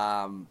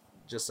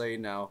 Just so you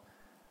know.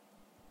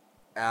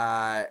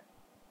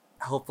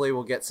 Hopefully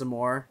we'll get some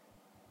more.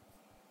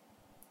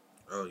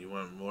 Oh, you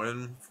want more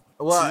than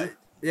Well, two?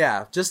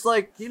 yeah, just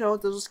like, they'll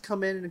just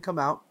come in and come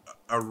out.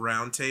 A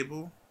round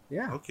table?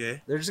 Yeah.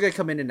 Okay. They're just going to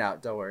come in and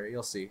out. Don't worry.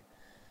 You'll see.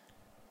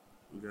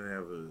 We're going to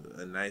have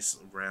a nice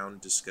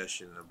round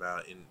discussion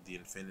about the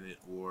Infinite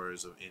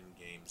Wars of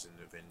Endgames and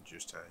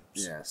Avengers times.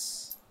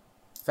 Yes.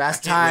 I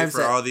Fast can't times.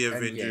 wait for all the Endgames.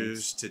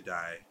 Avengers to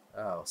die.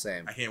 Oh,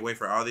 same. I can't wait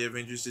for all the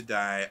Avengers to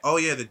die. Oh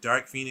yeah, the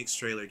Dark Phoenix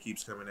trailer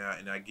keeps coming out,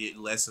 and I get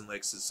less and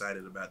less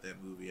excited about that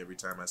movie every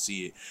time I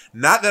see it.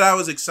 Not that I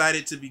was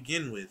excited to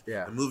begin with.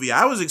 Yeah. The movie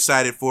I was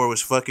excited for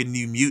was fucking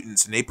New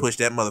Mutants, and they pushed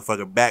that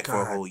motherfucker back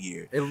for a whole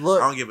year. It I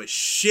look. don't give a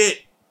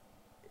shit.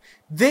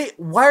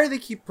 Why are they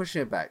keep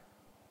pushing it back?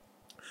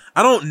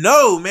 I don't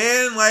know,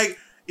 man. Like,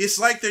 it's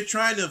like they're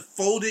trying to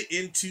fold it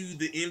into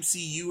the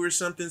MCU or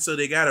something, so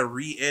they gotta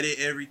re-edit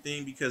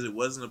everything because it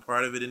wasn't a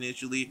part of it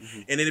initially.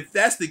 Mm-hmm. And then if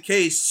that's the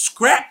case,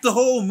 scrap the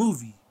whole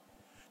movie.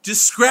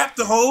 Just scrap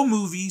the whole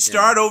movie.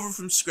 Start over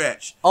from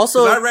scratch.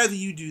 Also, 'Cause I'd rather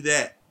you do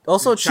that.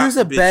 Also, than chop choose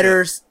the a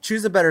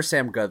bitch better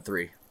Sam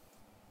Guthrie.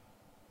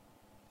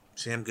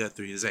 Sam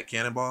Guthrie, is that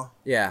Cannonball?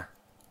 Yeah.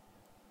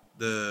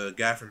 The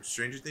guy from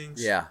Stranger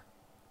Things? Yeah.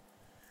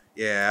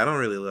 Yeah, I don't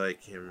really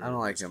like him. I don't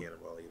like as him.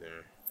 Cannonball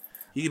either.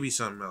 He could be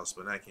something else,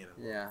 but not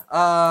Cannonball.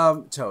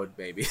 Yeah. Toad,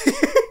 baby.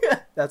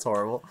 That's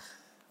horrible.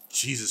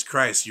 Jesus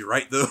Christ, you're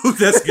right though.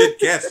 That's good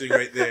casting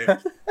right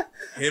there.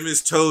 Him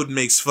as Toad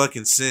makes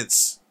fucking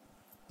sense.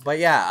 But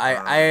yeah,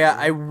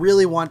 I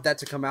really want that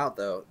to come out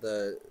though.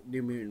 The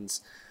New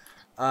Mutants.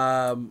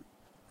 I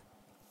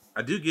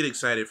do get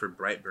excited for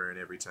Brightburn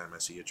every time I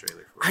see a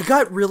trailer for it. I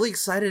got really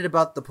excited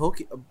about the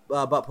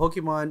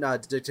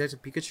Pokemon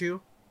Detective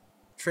Pikachu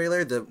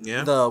trailer.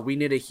 The We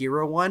Need a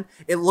Hero one.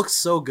 It looks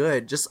so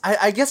good.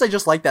 I guess I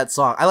just like that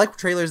song. I like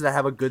trailers that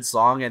have a good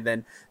song and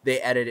then they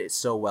edit it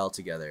so well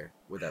together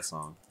with that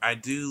song. I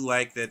do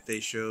like that they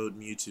showed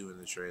Mewtwo in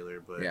the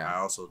trailer, but Yeah. I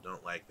also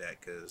don't like that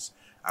because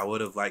I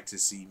would have liked to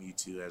see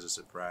Mewtwo as a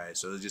surprise.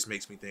 So it just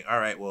makes me think, all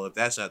right, well, if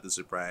that's not the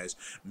surprise,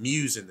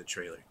 Mew's in the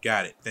trailer.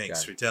 Got it.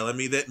 Thanks for telling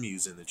me that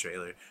Mew's in the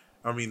trailer.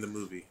 I mean, the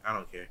movie. I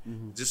don't care.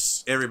 Mm-hmm.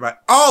 Just everybody.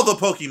 All the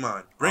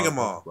Pokemon. Bring them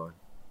all.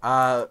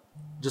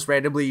 Just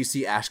randomly you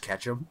see Ash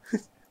Ketchum.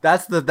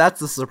 that's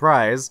the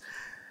surprise.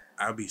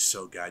 I'd be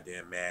so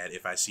goddamn mad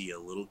if I see a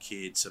little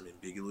kid, some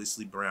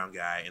ambiguously brown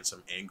guy, and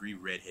some angry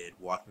redhead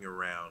walking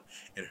around,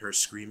 and her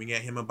screaming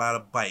at him about a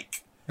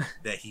bike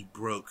that he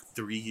broke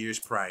 3 years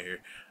prior.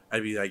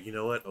 I'd be like, you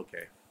know what?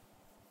 Okay.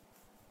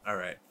 All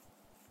right.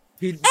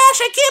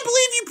 Ash, I can't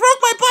believe you broke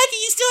my bike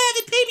and you still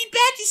haven't paid me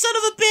back, you son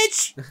of a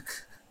bitch.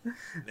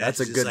 That's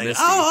a just good like,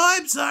 Misty. oh,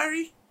 I'm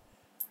sorry.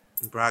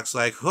 And Brock's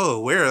like, oh,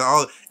 where are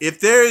all... If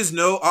there is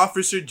no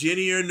Officer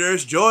Jenny or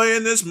Nurse Joy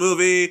in this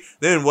movie,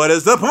 then what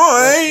is the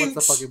point?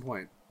 What's the fucking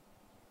point?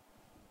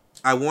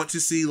 I want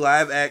to see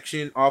live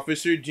action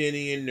Officer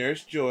Jenny and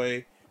Nurse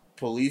Joy.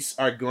 Police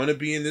are going to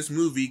be in this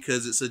movie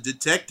because it's a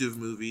detective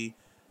movie.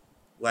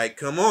 Like,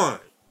 come on.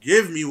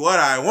 Give me what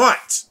I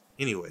want.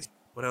 Anyway,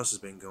 what else has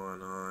been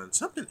going on?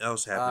 Something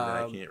else happened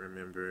that I can't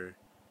remember.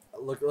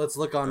 Let's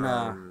look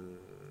on...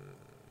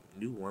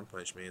 New One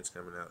Punch Man's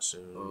coming out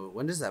soon.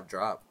 when does that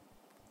drop?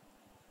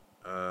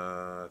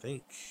 I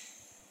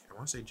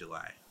want to say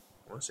July.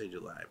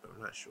 But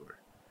I'm not sure.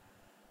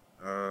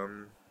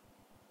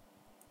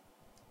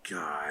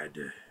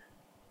 God.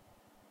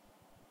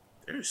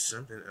 There's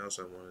something else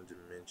I wanted to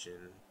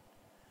mention.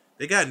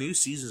 They got new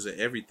seasons of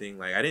everything.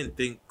 Like, I didn't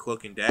think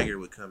Cloak and Dagger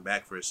would come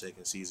back for a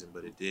second season,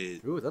 but it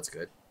did. Ooh, that's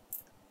good.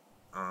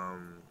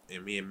 And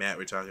me and Matt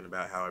were talking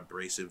about how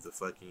abrasive the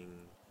fucking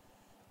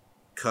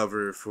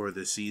cover for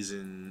the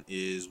season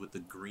is with the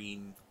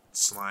green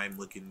slime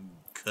looking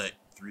cut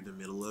through the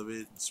middle of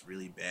it. It's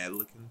really bad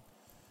looking.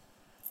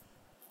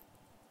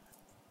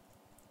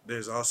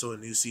 There's also a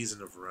new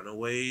season of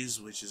Runaways,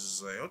 which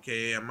is like,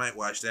 okay, I might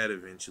watch that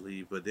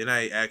eventually. But then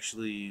I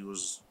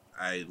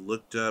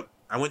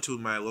went to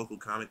my local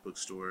comic book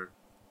store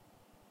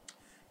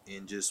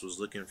and just was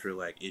looking for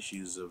like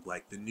issues of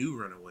like the new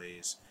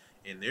Runaways.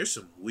 And there's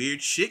some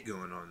weird shit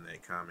going on in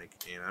that comic.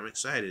 And I'm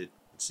excited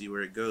to see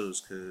where it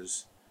goes.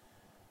 Because,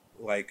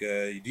 like,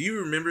 do you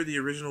remember the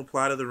original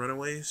plot of the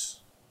Runaways?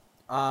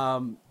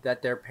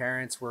 That their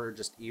parents were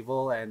just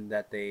evil and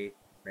that they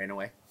ran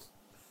away.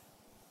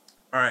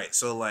 Alright,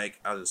 so, like,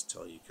 I'll just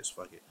tell you because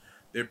fuck it.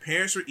 Their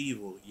parents were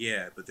evil,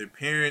 yeah. But their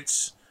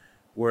parents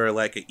were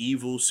like an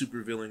evil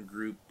supervillain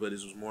group. But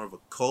it was more of a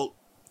cult.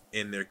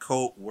 And their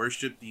cult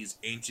worshipped these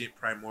ancient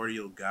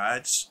primordial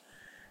gods.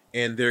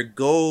 And their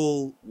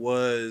goal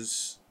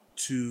was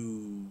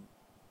to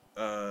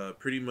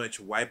pretty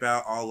much wipe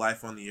out all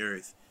life on the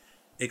earth,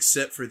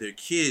 except for their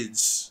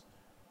kids.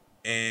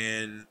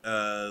 And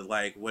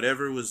like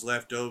whatever was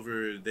left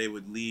over, they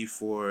would leave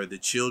for the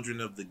children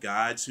of the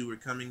gods who were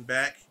coming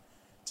back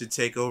to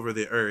take over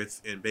the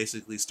earth and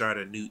basically start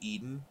a new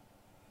Eden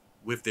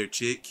with their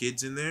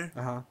kids in there.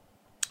 Uh-huh.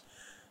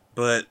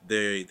 But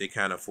they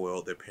kind of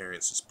foiled their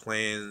parents'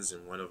 plans,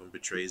 and one of them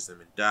betrays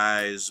them and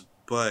dies.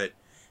 But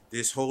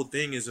this whole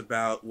thing is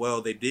about,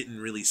 well, they didn't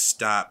really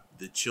stop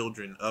the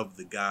children of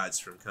the gods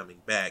from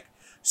coming back.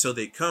 So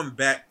they come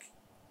back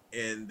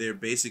and they're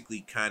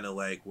basically kind of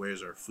like,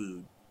 where's our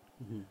food?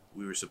 Mm-hmm.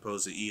 We were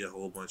supposed to eat a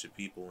whole bunch of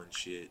people and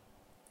shit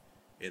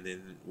and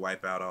then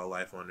wipe out all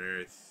life on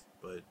Earth,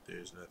 but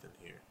there's nothing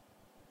here.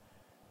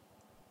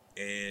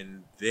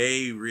 And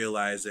they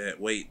realize that,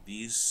 wait,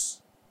 the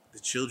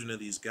children of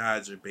these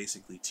gods are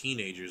basically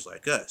teenagers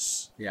like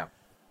us. Yeah.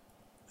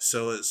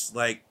 So it's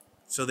like,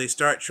 so they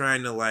start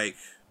trying to like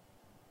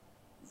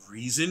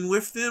reason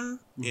with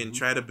them and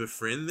try to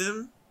befriend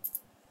them.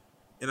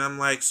 And I'm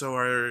like, so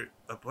are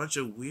a bunch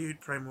of weird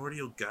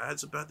primordial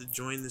gods about to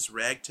join this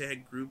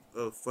ragtag group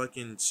of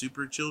fucking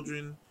super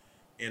children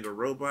and a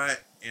robot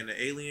and an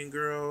alien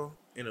girl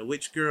and a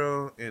witch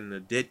girl and a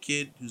dead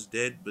kid who's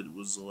dead but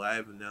was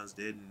alive and now is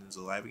dead and is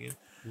alive again?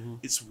 Mm-hmm.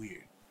 It's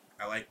weird.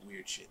 I like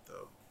weird shit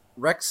though.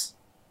 Rex,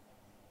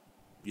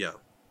 Yo.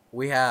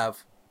 we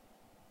have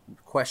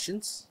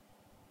questions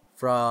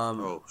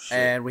from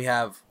and we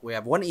have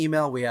one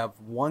email, we have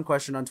one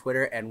question on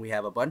Twitter, and we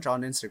have a bunch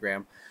on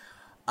Instagram.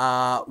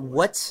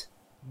 What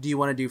do you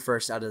want to do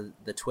first out of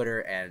the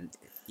Twitter and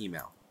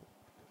email?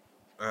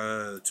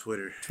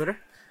 Twitter.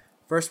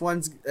 First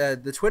one's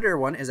the Twitter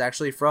one is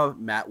actually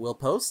from Matt Will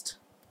Post.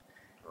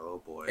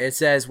 Oh boy. It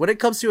says, when it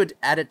comes to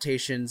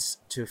adaptations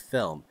to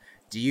film,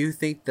 do you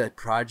think the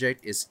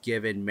project is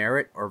given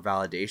merit or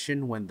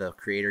validation when the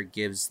creator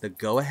gives the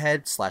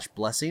go-ahead /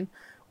 blessing?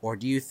 Or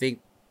do you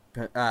think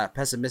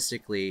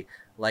pessimistically,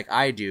 like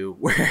I do,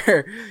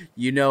 where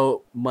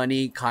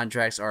money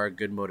contracts are a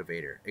good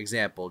motivator?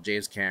 Example,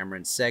 James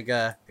Cameron,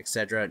 Sega,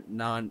 etc.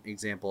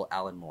 Non-example,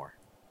 Alan Moore.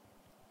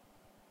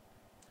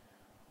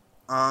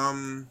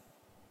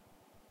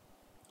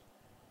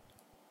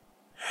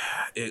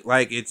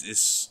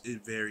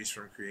 It varies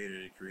from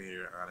creator to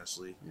creator,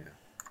 honestly. Yeah.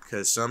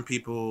 Because some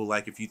people,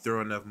 like, if you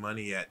throw enough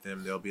money at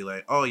them, they'll be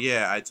like, oh,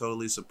 yeah, I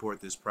totally support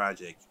this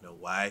project. You know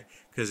why?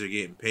 Because they're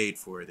getting paid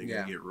for it. They're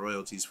going to get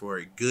royalties for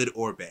it, good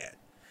or bad.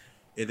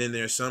 And then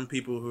there's some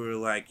people who are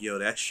like, yo,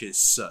 that shit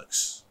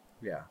sucks.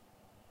 Yeah.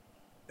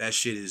 That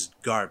shit is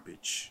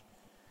garbage.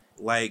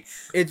 Like,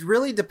 it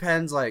really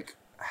depends, like,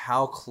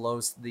 how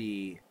close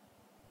the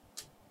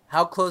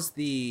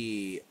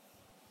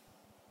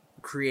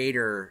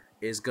creator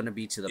is going to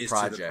be to the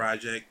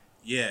project.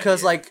 Yeah.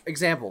 Because, like,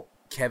 example,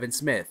 Kevin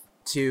Smith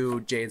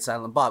to Jay and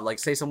Silent Bob. Like,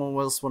 say someone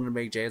else wanted to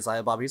make Jay and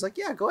Silent Bob. He's like,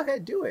 yeah, go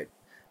ahead, do it.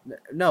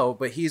 No,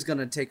 but he's going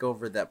to take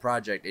over that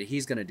project, and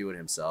he's going to do it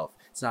himself.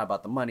 It's not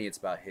about the money. It's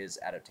about his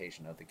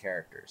adaptation of the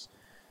characters.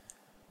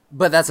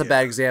 But that's a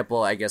bad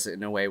example, I guess,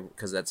 in a way,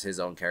 because that's his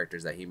own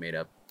characters that he made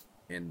up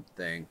in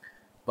thing.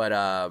 But,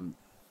 I don't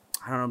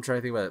know. I'm trying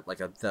to think about, like,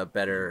 the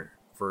better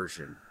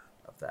version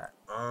of that.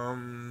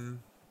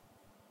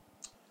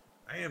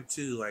 I am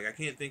too. Like, I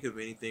can't think of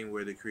anything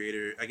where the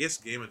creator, I guess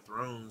Game of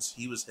Thrones,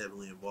 he was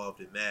heavily involved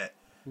in that.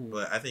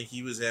 But I think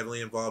he was heavily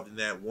involved in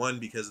that, one,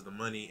 because of the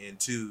money, and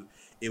two,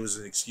 it was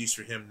an excuse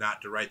for him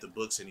not to write the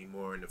books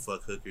anymore and to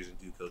fuck hookers and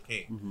do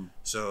cocaine. Mm-hmm.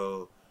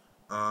 So,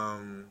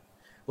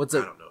 what's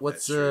a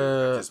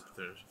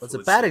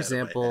bad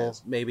example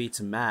maybe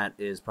to Matt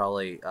is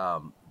probably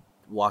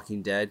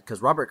Walking Dead,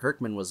 because Robert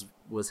Kirkman was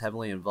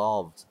heavily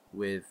involved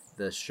with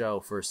the show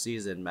first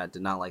season. Matt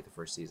did not like the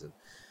first season.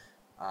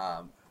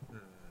 Okay.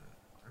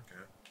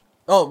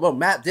 Oh, well,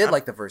 Matt did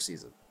like the first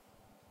season.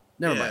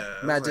 Never mind.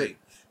 Matt did.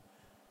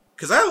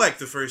 Because I liked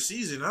the first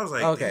season. I was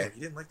like, okay, damn,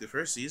 you didn't like the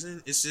first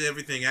season? It's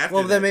everything after.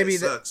 Well, then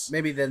that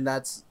maybe then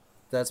that's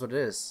what it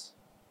is.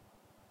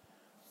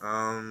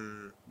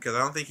 Because I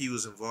don't think he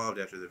was involved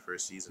after the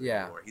first season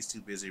anymore. He's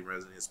too busy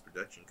running his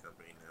production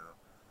company now.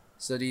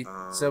 So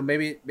so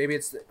maybe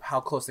it's how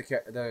close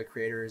the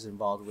creator is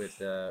involved with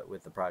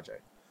the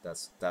project.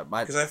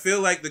 Because I feel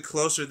like the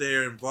closer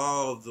they're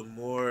involved, the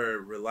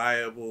more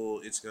reliable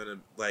it's gonna,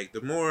 like,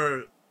 the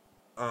more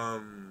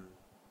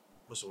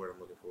what's the word I'm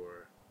looking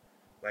for?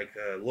 Like,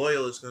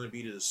 loyal it's gonna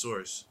be to the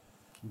source.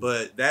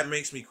 But that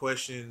makes me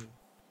question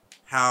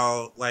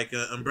how, like,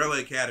 Umbrella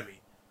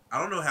Academy. I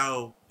don't know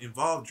how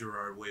involved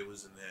Gerard Way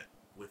was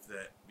with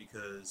that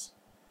because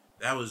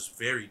that was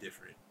very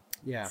different.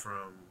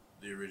 From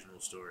the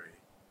original story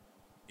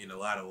in a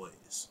lot of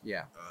ways.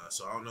 Yeah.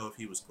 So I don't know if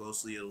he was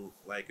closely,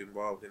 like,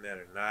 involved in that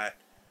or not.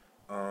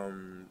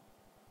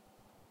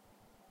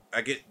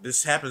 I get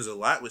this happens a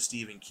lot with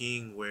Stephen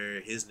King,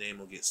 where his name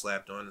will get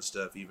slapped on and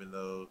stuff, even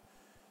though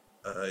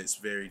it's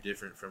very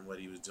different from what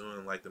he was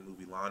doing, like the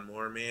movie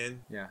Lawnmower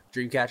Man. Yeah,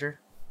 Dreamcatcher.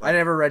 I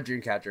never read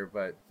Dreamcatcher,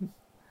 but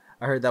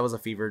I heard that was a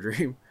fever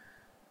dream.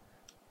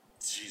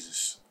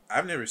 Jesus.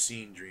 I've never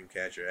seen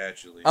Dreamcatcher,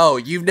 actually. Oh,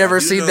 you've never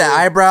seen the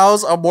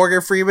eyebrows of Morgan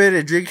Freeman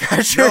in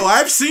Dreamcatcher? No,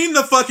 I've seen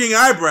the fucking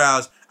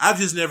eyebrows. I've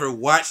just never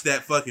watched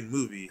that fucking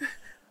movie.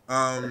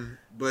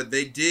 But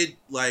they did,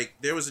 like,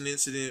 there was an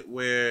incident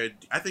where,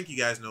 I think you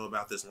guys know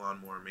about this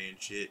Lawnmower Man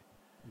shit,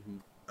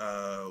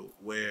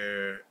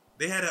 where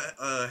they had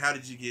a How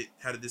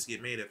Did This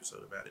Get Made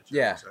episode about it.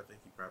 Yeah. So I think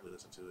you probably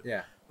listened to it.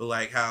 Yeah. But,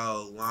 like,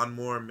 how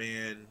Lawnmower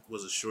Man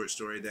was a short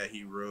story that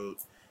he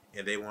wrote,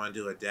 and they wanted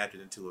to adapt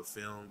it into a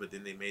film, but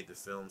then they made the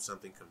film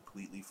something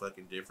completely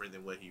fucking different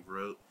than what he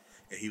wrote,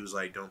 and he was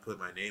like, "Don't put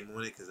my name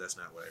on it because that's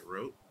not what I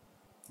wrote."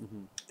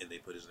 Mm-hmm. And they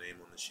put his name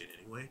on the shit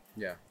anyway.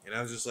 Yeah. And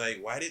I was just like,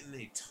 why didn't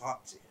they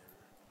talk to him?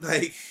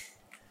 Like,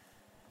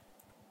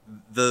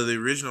 the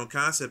original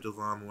concept of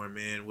Lawnmower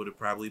Man would have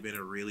probably been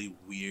a really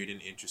weird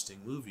and interesting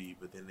movie,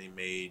 but then they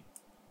made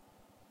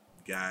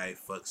Guy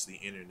Fucks the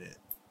Internet.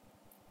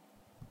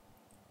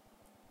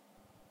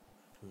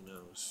 Who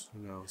knows? Who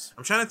knows?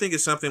 I'm trying to think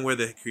of something where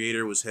the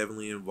creator was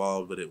heavily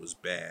involved, but it was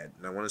bad.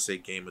 And I want to say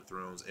Game of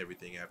Thrones,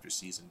 everything after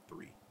season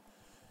 3.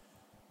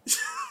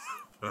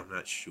 But I'm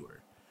not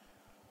sure.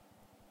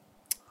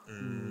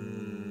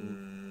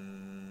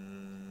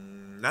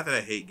 Not that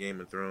I hate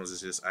Game of Thrones, it's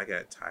just I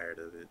got tired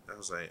of it. I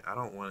was like, I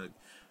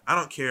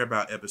don't care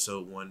about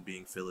episode 1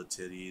 being full of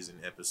titties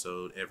and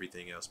episode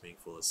everything else being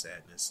full of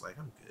sadness. Like,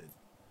 I'm good.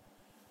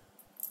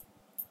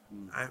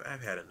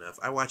 I've had enough.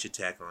 I watch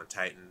Attack on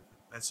Titan.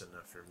 That's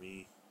enough for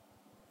me.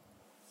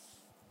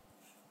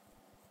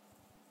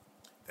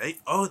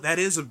 That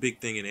is a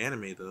big thing in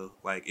anime, though.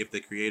 Like, if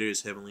the creator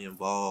is heavily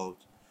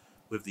involved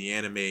with the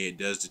anime, it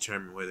does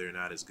determine whether or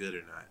not it's good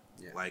or not.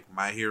 Yeah. Like,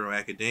 My Hero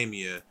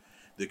Academia,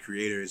 the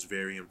creator is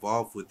very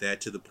involved with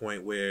that to the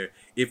point where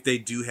if they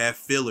do have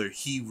filler,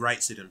 he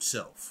writes it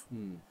himself.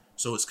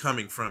 So it's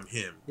coming from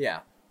him. Yeah.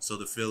 So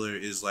the filler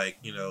is like,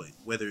 you know,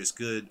 whether it's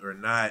good or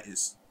not,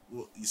 it's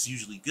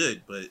usually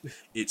good, but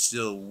it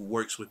still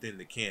works within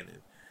the canon.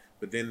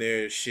 But then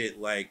there's shit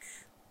like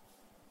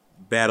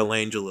Battle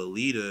Angel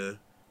Alita,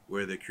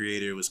 where the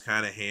creator was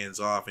kind of hands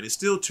off, and it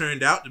still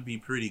turned out to be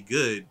pretty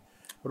good,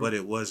 but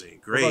it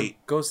wasn't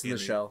great. Ghost in the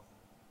Shell.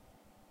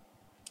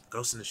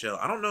 Ghost in the Shell.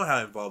 I don't know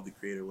how involved the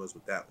creator was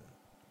with that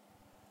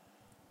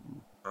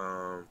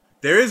one.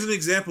 There is an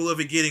example of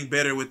it getting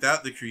better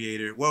without the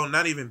creator. Well,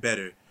 not even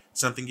better.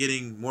 Something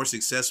getting more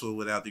successful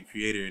without the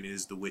creator, and it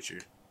is The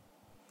Witcher.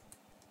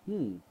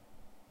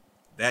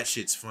 That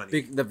shit's funny.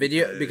 Because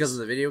of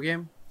the video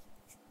game?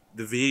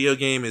 The video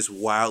game is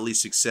wildly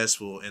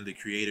successful, and the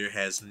creator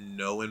has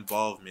no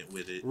involvement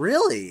with it.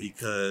 Really?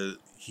 Because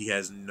he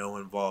has no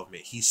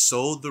involvement. He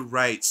sold the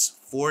rights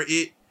for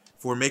it,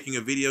 for making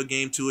a video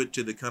game to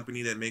the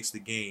company that makes the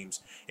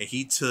games, and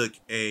he took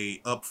a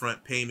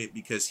upfront payment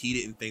because he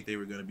didn't think they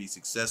were going to be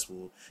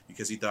successful,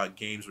 because he thought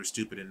games were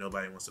stupid and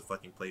nobody wants to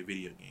fucking play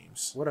video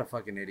games. What a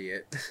fucking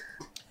idiot.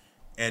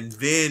 And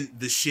then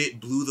the shit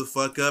blew the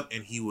fuck up,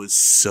 and he was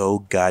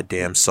so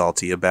goddamn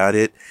salty about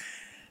it.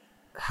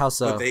 How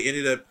so? But they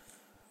ended up,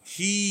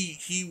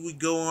 he would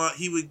go on,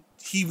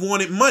 he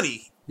wanted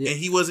money, and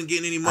he wasn't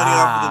getting any money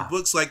off of the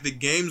books like the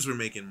games were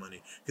making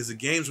money, because the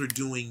games were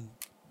doing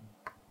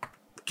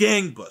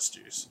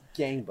gangbusters.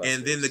 And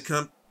then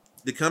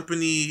the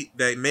company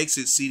that makes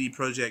it, CD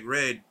Projekt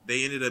Red,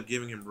 they ended up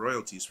giving him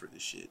royalties for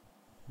this shit.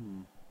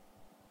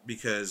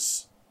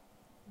 Because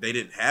they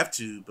didn't have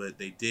to, but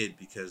they did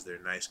because they're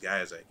nice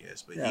guys, I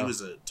guess. But he was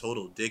a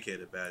total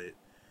dickhead about it.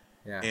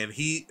 Yeah.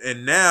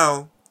 And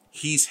now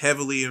he's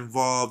heavily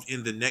involved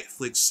in the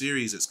Netflix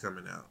series that's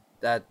coming out.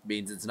 That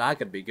means it's not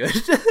going to be good.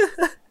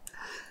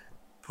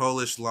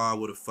 Polish law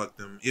would have fucked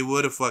them. It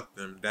would have fucked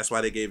them. That's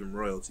why they gave him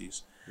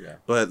royalties. Yeah.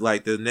 But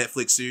like the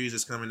Netflix series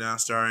that's coming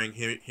out starring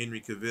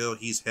Henry Cavill,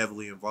 he's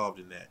heavily involved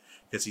in that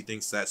because he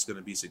thinks that's going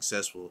to be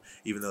successful,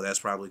 even though that's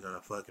probably going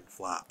to fucking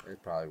flop.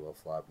 It probably will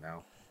flop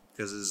now.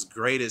 Because as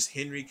great as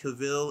Henry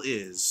Cavill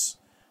is,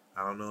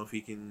 I don't know if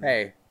he can.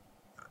 Hey,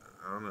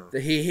 I don't know.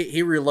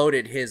 He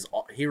reloaded his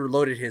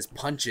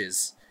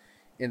punches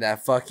in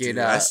that fucking.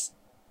 Dude,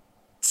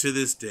 to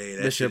this day,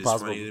 that shit is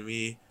Impossible. funny to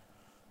me.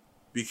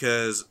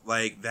 Because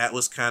like that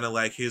was kind of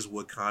like his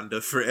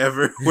Wakanda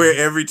Forever, where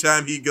every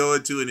time he'd go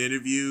into an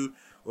interview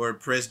or a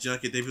press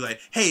junket, they'd be like,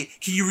 "Hey,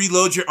 can you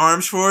reload your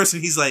arms for us?"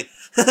 And he's like,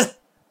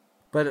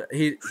 But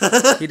he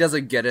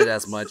doesn't get it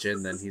as much,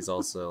 and then he's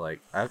also like,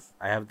 I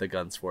have the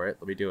guns for it.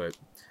 Let me do it.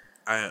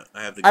 I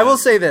have the. I will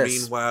guns." say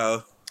this.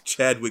 Meanwhile,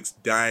 Chadwick's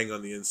dying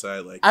on the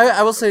inside. Like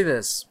I will say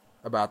this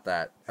about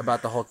the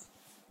whole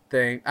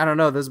thing. I don't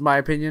know. This is my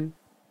opinion.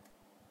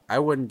 I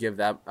wouldn't care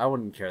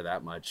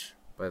that much,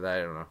 but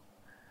I don't know.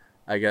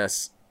 I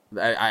guess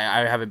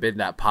I haven't been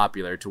that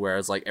popular to where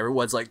it's like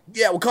everyone's like,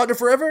 yeah, Wakanda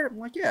Forever. I'm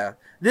like, yeah.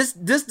 This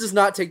does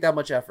not take that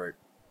much effort.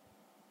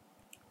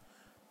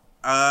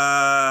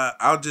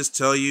 I'll just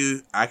tell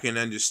you, I can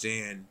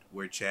understand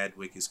where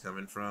Chadwick is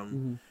coming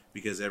from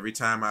because every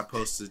time I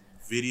post a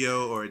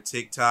video or a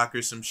TikTok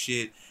or some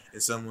shit,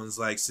 and someone's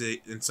like,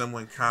 and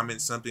someone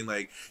comments something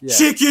like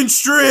chicken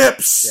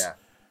strips,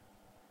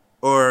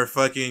 or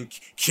fucking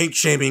kink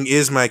shaming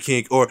is my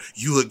kink, or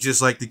you look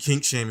just like the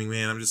kink shaming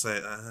man. I'm just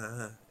like,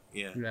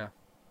 yeah.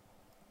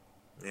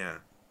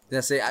 Yeah,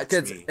 see,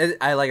 because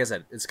I like I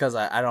said, it's because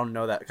I don't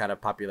know that kind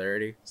of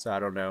popularity, so I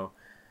don't know.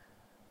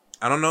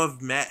 I don't know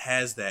if Matt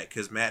has that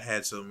because Matt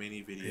had so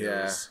many videos.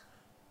 Yeah.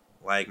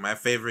 Like my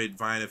favorite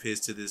Vine of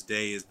his to this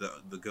day is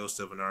the Ghost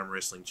of an Arm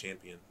Wrestling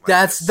Champion.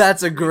 Like,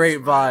 that's a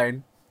great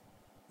Vine.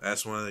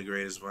 That's one of the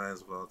greatest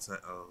Vines of all time.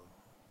 Oh.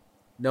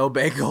 No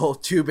bagel,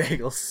 2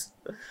 bagels.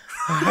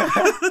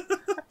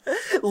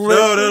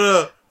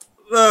 No.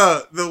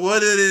 The one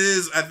that it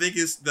is, I think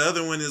it's the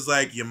other one is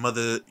like your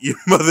mother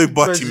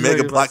bought you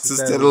Mega Bloks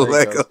instead of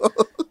Lego.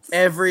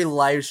 Every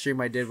live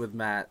stream I did with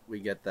Matt, we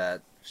get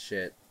that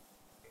shit.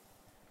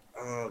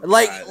 Oh,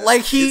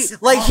 Like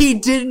he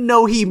didn't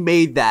know he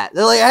made that.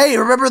 They're like, hey,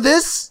 remember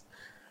this?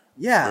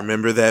 Yeah.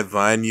 Remember that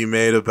Vine you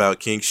made about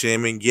kink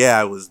shaming? Yeah,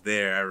 I was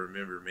there. I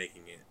remember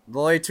making it. The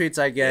only tweets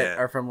I get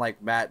are from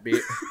like Matt.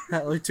 The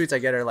only tweets I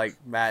get are like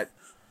Matt.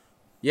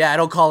 Yeah, I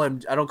don't call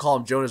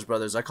him Jonas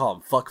Brothers. I call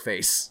him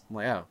Fuckface. I'm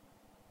like, oh,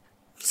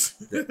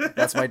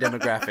 that's my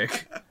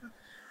demographic.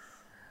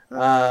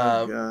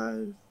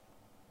 God.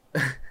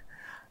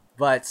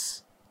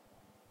 But,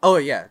 oh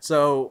yeah.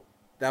 So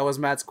that was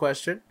Matt's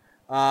question.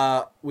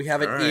 We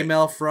have an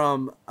email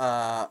from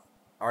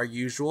our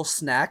usual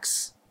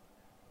Snacks.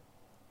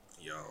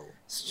 Yo,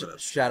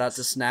 shout out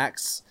to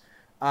Snacks.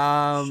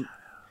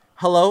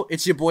 Hello,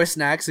 it's your boy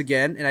Snacks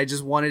again, and I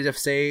just wanted to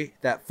say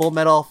that Full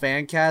Metal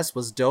Fancast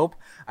was dope.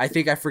 I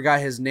think I forgot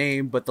his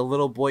name, but the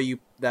little boy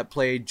that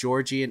played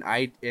Georgie in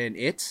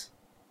It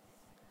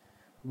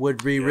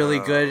would be really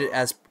good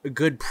as a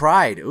good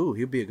Pride. Ooh,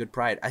 he'd be a good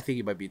Pride. I think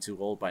he might be too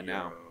old by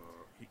now.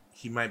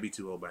 He might be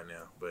too old by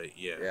now, but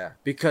yeah. Yeah,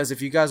 because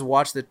if you guys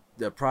watch the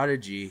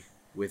Prodigy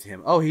with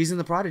him, he's in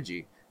the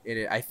Prodigy.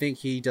 I think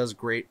he does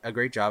a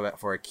great job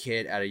for a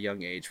kid at a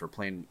young age for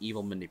playing an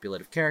evil,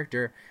 manipulative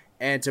character.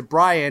 And to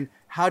Brian,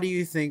 how do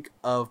you think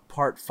of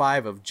part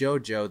 5 of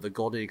JoJo, The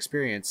Golden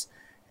Experience?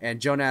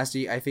 And Joe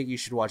Nasty, I think you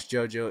should watch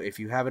JoJo. If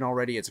you haven't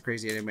already, it's a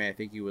crazy anime. I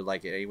think you would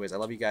like it. Anyways, I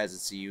love you guys and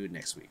see you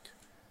next week.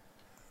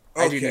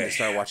 Okay. I do need to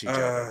start watching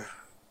JoJo.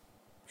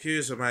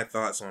 Here's my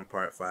thoughts on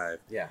part 5.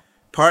 Yeah.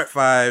 Part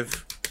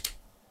 5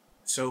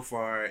 so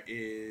far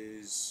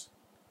is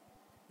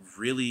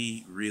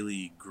really,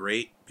 really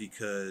great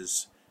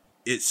because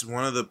it's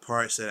one of the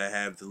parts that I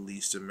have the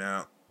least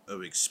amount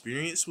of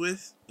experience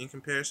with in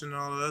comparison to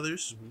all the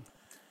others,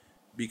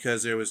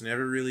 because there was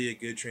never really a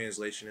good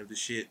translation of the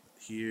shit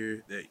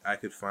here that I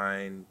could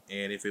find,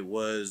 and if it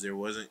was, there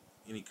wasn't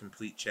any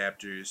complete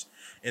chapters,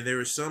 and there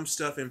was some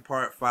stuff in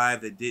part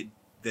 5 that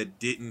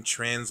didn't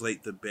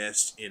translate the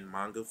best in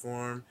manga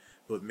form,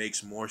 but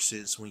makes more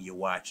sense when you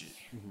watch it.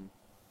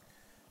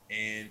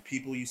 And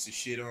people used to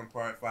shit on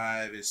part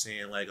 5 as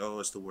saying like, oh,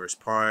 it's the worst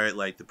part,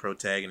 like the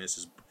protagonist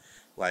is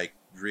like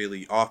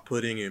really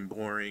off-putting and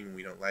boring,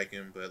 we don't like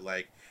him, but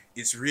like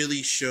it's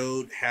really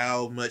showed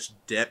how much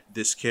depth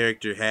this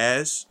character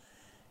has,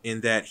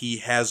 in that he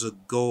has a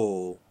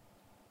goal,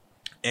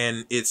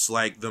 and it's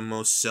like the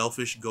most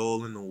selfish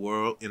goal in the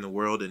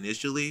world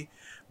initially,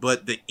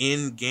 but the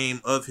end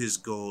game of his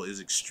goal is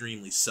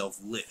extremely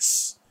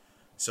selfless.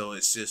 So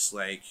it's just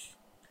like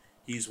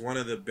he's one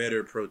of the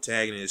better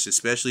protagonists,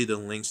 especially the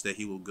lengths that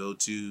he will go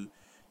to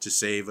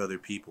save other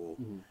people.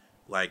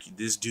 Like,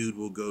 this dude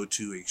will go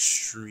to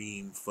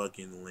extreme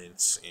fucking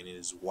lengths and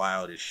is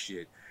wild as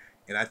shit.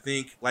 And I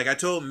think, like I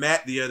told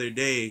Matt the other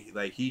day,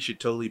 like, he should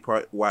totally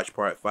watch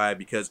part 5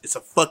 because it's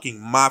a fucking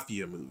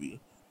mafia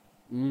movie.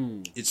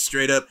 It's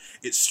straight up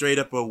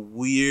a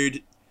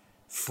weird,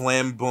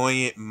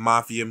 flamboyant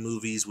mafia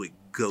movies with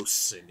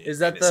ghosts in it. Is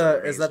that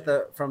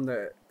the from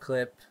the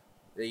clip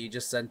that you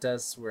just sent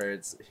us where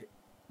it's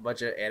a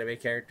bunch of anime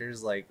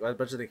characters, like a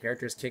bunch of the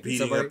characters kicking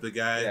beating somebody? up the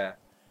guy? Yeah.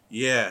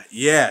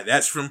 Yeah,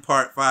 that's from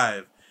part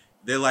 5.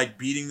 They're like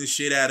beating the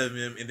shit out of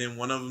him, and then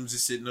one of them's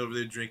just sitting over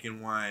there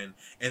drinking wine,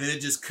 and then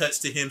it just cuts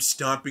to him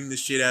stomping the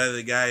shit out of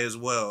the guy as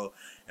well.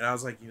 And I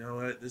was like, you know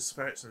what, this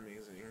part's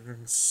amazing.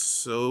 It's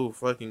so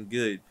fucking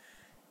good.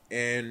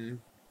 And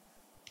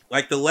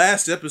like the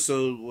last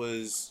episode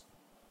was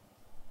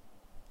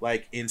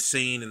like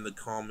insane in the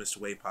calmest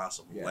way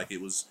possible. Like it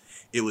was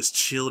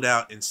chilled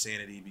out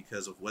insanity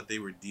because of what they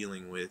were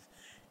dealing with,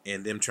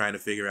 and them trying to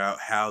figure out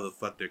how the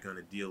fuck they're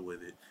gonna deal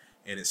with it.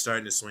 And it's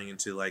starting to swing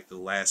into like the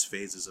last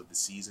phases of the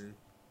season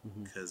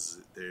because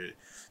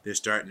they're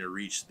starting to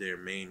reach their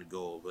main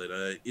goal. But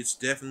it's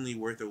definitely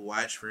worth a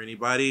watch for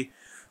anybody.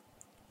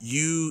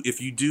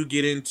 If you do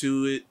get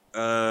into it,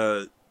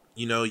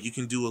 you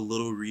can do a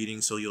little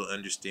reading so you'll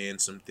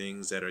understand some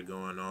things that are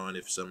going on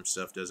if some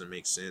stuff doesn't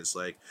make sense,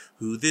 like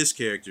who this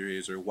character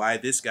is or why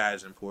this guy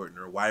is important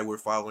or why we're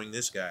following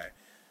this guy.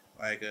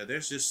 Like,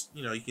 there's just,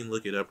 you can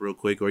look it up real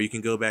quick, or you can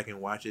go back and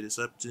watch it. It's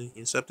up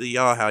to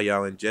y'all how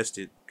y'all ingest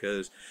it,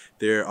 because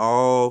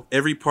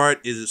every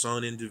part is its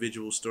own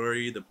individual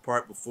story. The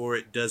part before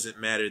it doesn't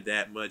matter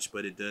that much,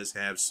 but it does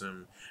have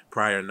some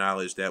prior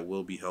knowledge that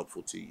will be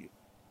helpful to you.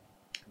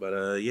 But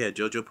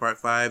JoJo Part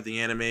 5, the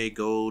anime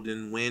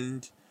Golden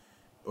Wind,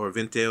 or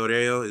Vente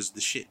Oreo, is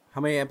the shit.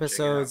 How many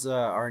episodes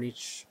are in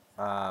each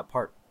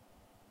part?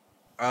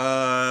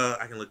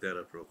 I can look that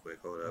up real quick.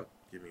 Hold up.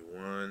 Give me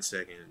 1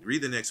 second.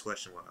 Read the next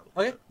question while I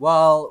look it up.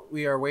 While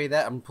we are waiting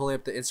that, I'm pulling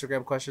up the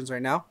Instagram questions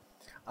right now.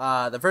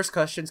 The first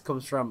question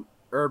comes from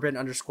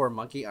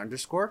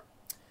urban_monkey_.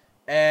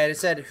 And it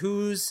said,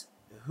 who's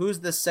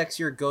the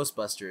sexier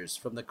Ghostbusters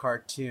from the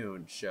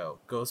cartoon show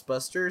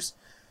Ghostbusters?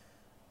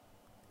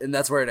 And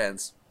that's where it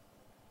ends.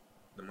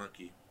 The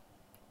monkey.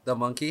 The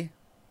monkey?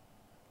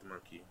 The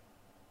monkey.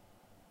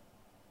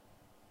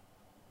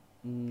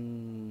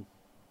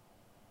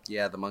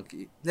 Yeah, the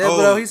monkey. Yeah, Oh,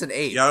 but no, he's an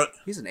ape. y'all-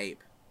 He's an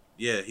ape.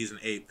 Yeah, he's an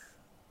ape.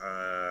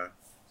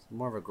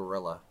 More of a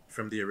gorilla.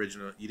 From the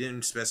original. You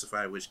didn't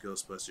specify which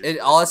Ghostbusters.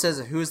 All it says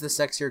is who's the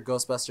sexier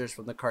Ghostbusters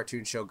from the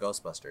cartoon show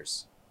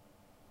Ghostbusters.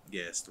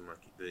 Yes, the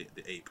monkey, the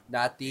ape.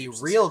 Not the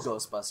Ape's real the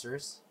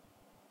Ghostbusters.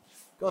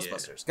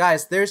 Ghostbusters.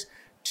 Guys, there's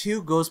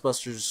 2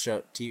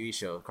 Ghostbusters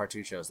TV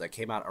cartoon shows that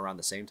came out around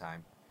the same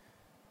time.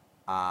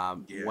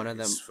 Yeah, One of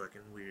them it's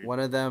fucking weird. One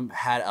of them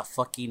had a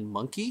fucking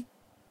monkey.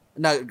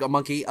 No, a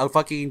monkey, a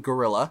fucking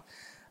gorilla.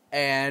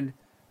 And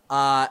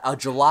a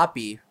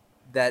jalopy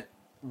that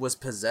was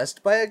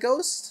possessed by a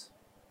ghost.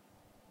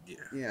 Yeah.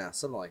 Yeah,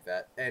 something like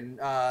that. And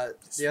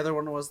the other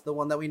one was the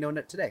one that we know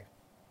today.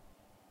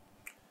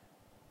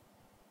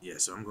 Yeah,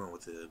 so I'm going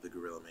with the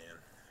Gorilla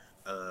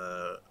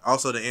Man.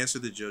 Also, to answer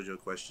the JoJo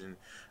question,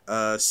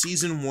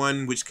 season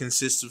 1, which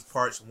consists of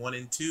parts 1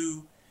 and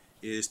 2,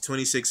 is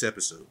 26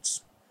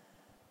 episodes.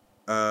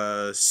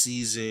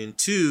 Season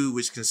 2,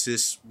 which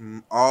consists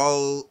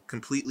all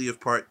completely of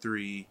part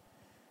 3,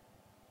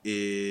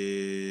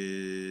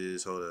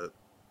 is... Hold up.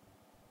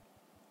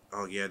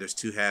 Oh, yeah, there's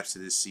 2 halves to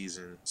this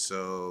season.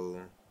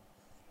 So,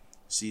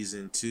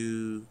 season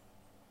 2,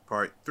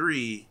 part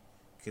 3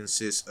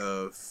 consists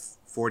of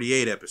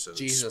 48 episodes.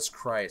 Jesus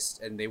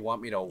Christ. And they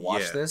want me to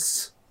watch Yeah.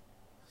 this?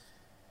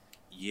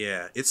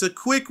 Yeah, it's a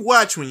quick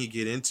watch when you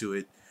get into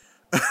it.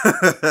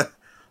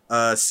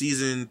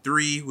 Season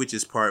 3, which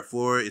is part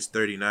 4, is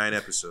 39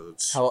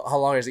 episodes. How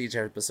long is each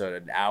episode?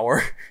 An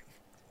hour?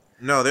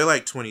 No, they're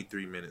like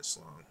 23 minutes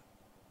long,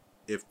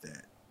 if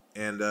that.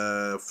 And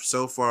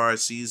so far,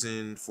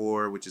 season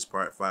 4, which is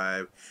part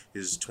 5,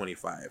 is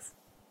 25.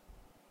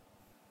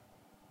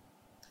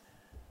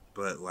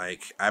 But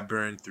like, I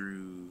burned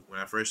through when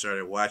I first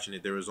started watching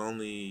it. There was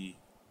only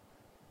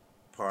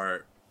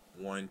part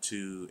 1,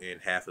 2,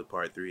 and half of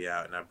part 3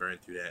 out, and I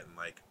burned through that in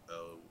like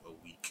a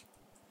week.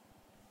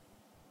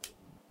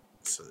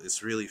 So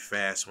it's really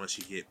fast once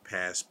you get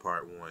past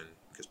part 1,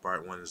 because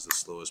part 1 is the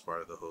slowest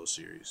part of the whole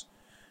series.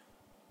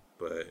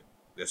 But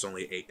that's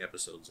only 8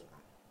 episodes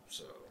long,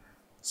 so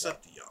it's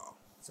up to y'all.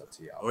 It's up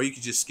to y'all. Or you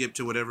could just skip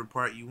to whatever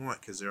part you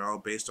want, because they're all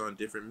based on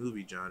different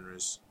movie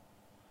genres.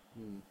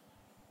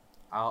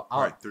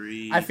 Part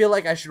 3. I feel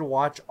like I should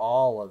watch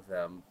all of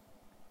them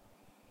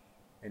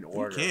in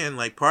order. You can.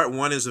 Like, part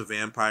 1 is a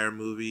vampire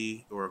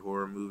movie, or a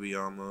horror movie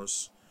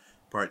almost.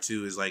 Part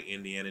 2 is like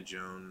Indiana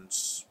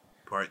Jones.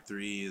 Part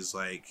 3 is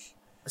like...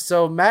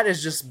 So Matt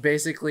is just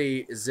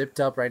basically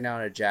zipped up right now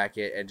in a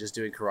jacket and just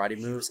doing karate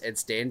moves and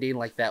standing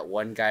like that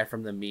one guy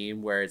from the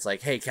meme where it's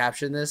like, hey,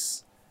 caption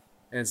this.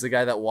 And it's the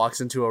guy that walks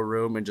into a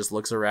room and just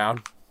looks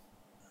around.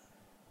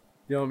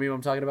 You know what meme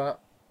I'm talking about?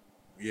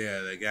 Yeah,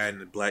 that guy in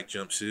the black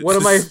jumpsuit. One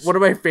of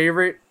my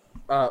favorite...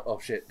 oh,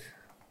 shit.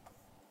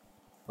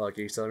 Oh,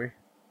 can you still hear me?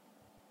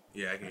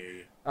 Yeah, I can hear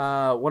you.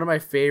 One of my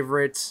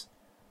favorite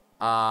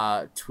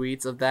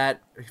tweets of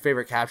that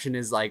favorite caption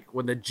is like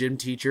when the gym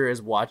teacher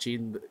is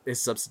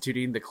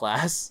substituting the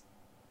class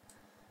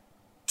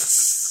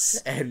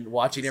and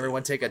watching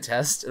everyone take a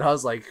test, and I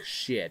was like,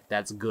 shit,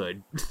 that's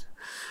good.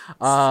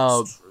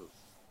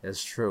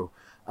 That's true.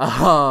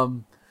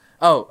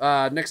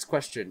 Next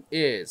question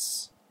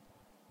is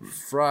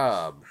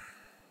from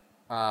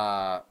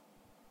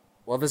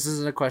well, this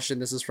isn't a question,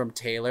 this is from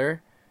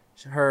Taylor.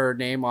 Her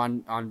name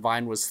on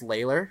Vine was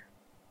Slayler.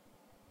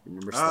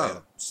 Remember Slayler?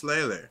 Oh,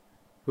 Slayer.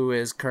 Who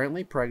is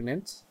currently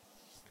pregnant.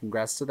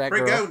 Congrats to that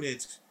girl.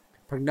 Pregnant.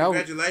 No,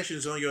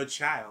 Congratulations on your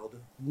child.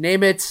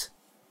 name it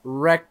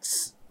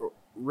Rexonus.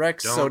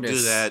 Don't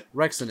do that.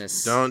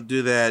 Rexonus. Don't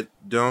do that.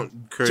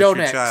 Don't curse your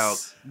child.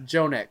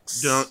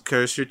 Jonex. Don't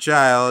curse your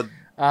child.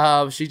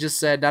 She just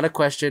said, not a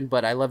question,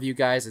 but I love you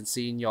guys and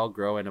seeing y'all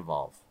grow and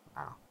evolve.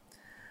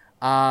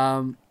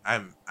 Wow.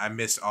 I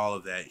missed all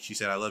of that. She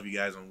said, "I love you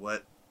guys." On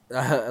what?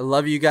 I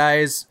love you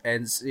guys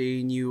and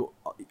seeing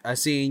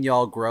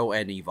y'all grow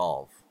and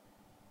evolve.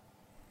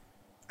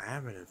 I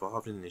haven't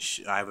evolved in this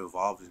shit. I've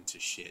evolved into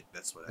shit.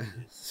 That's what I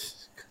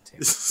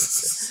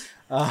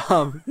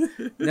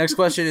did. Next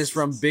question is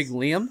from Big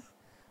Liam.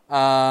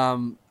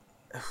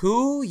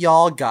 Who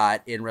y'all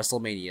got in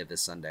WrestleMania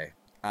this Sunday?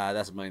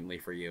 That's mainly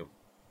for you.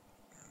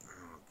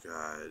 Oh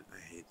God, I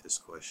hate this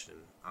question.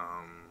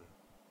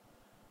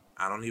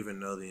 I don't even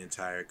know the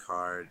entire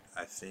card.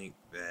 I think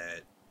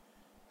that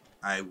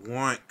I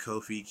want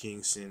Kofi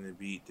Kingston to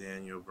beat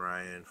Daniel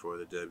Bryan for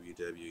the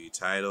WWE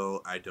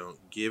title. I don't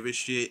give a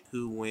shit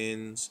who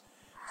wins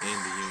in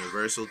the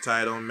Universal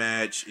title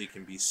match. It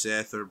can be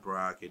Seth or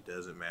Brock. It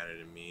doesn't matter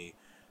to me.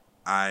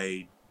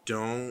 I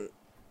don't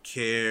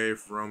care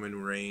if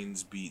Roman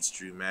Reigns beats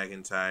Drew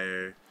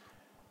McIntyre.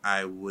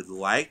 I would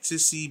like to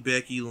see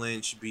Becky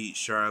Lynch beat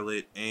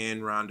Charlotte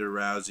and Ronda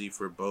Rousey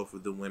for both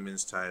of the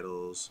women's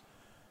titles.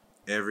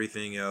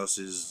 Everything else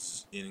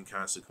is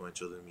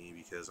inconsequential to me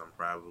because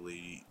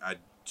I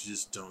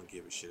just don't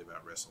give a shit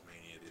about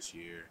WrestleMania this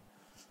year.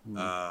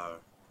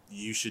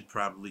 You should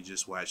probably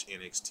just watch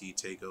NXT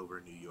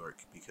TakeOver New York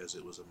because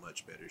it was a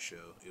much better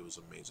show. It was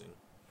amazing.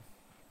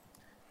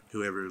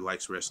 Whoever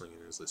likes wrestling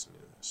and is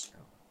listening to this.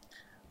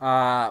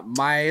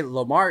 My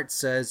Lomart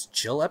says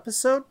chill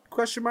episode?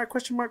 Question mark,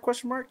 question mark,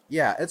 question mark.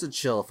 Yeah, it's a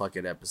chill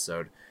fucking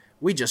episode.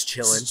 We just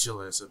chilling. It's a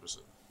chill ass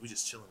episode. We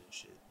just chilling and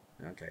shit.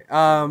 Okay.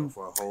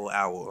 For a whole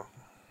hour.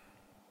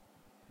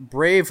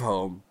 Brave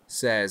Home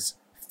says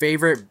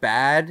favorite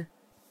bad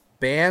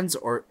bands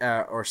or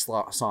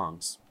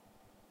songs.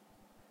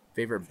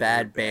 Favorite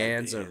bad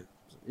bands band.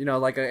 or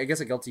like I guess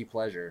a guilty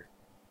pleasure.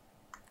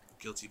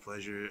 Guilty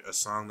pleasure, a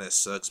song that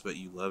sucks but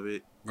you love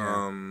it.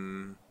 Yeah.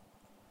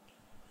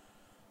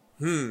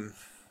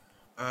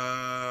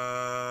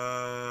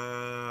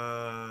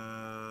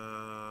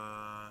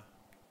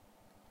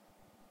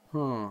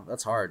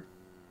 That's hard.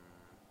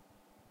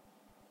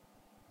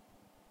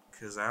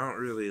 Because I don't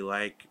really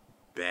like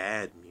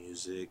bad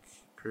music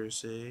per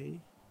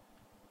se.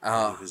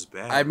 If it's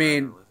bad, I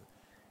mean,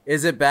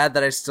 is it bad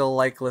that I still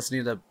like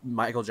listening to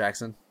Michael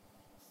Jackson?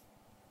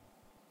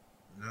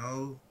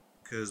 No,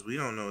 because we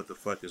don't know what the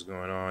fuck is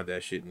going on with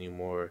that shit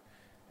anymore.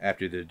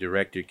 After the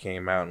director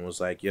came out and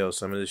was like, yo,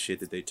 some of the shit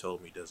that they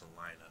told me doesn't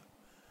line up.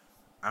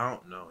 I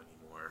don't know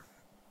anymore.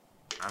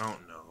 I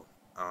don't know.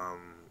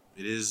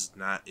 It is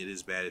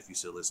bad if you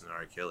still listen to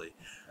R. Kelly.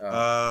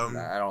 Nah,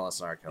 I don't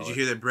listen to R. Kelly. Did you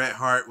hear that Bret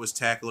Hart was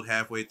tackled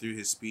halfway through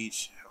his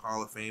speech,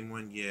 Hall of Fame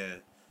one? Yeah.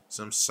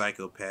 Some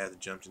psychopath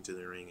jumped into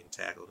the ring and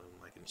tackled him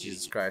like an Jesus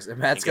idiot. Christ. And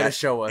Matt's got to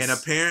show us. And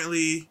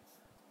apparently,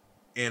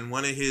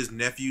 one of his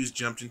nephews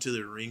jumped into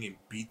the ring and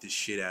beat the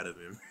shit out of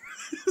him.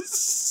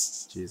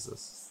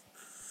 Jesus.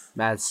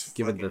 Matt's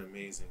given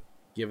amazing.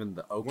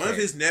 The okay. One of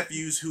his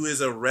nephews, who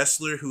is a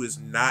wrestler who is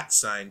not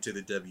signed to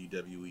the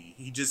WWE,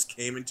 he just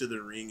came into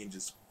the ring and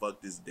just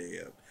fucked his day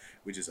up,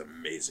 which is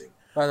amazing.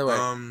 By the way,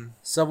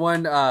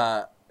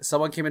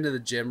 someone came into the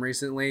gym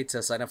recently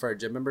to sign up for a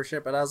gym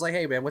membership, and I was like,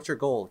 "Hey, man, what's your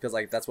goal?" Because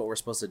that's what we're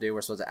supposed to do.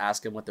 We're supposed to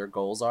ask them what their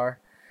goals are.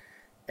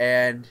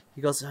 And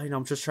he goes,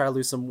 I'm just trying to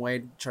lose some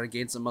weight, trying to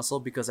gain some muscle,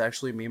 because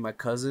actually, me and my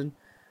cousin,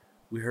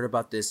 we heard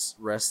about this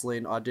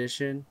wrestling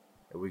audition.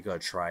 And we go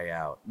try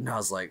out. And I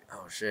was like,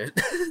 oh shit.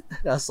 I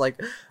was like,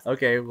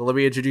 okay, well, let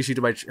me introduce you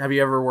to have you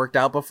ever worked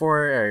out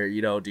before? Or, do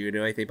you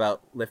know anything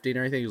about lifting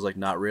or anything? He was like,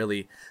 not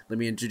really. Let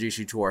me introduce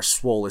you to our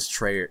swollest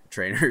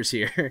trainers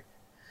here.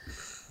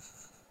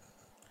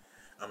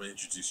 I'm going to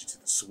introduce you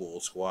to the Swole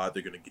Squad.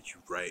 They're going to get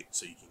you right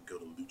so you can go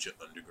to Lucha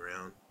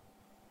Underground.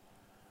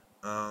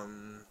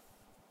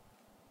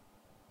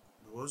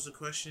 What was the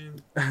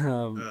question?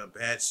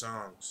 Bad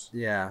songs.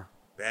 Yeah.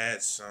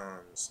 Bad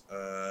songs.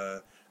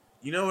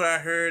 You know what I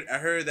heard? I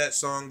heard that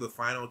song, The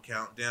Final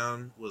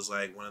Countdown, was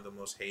like one of the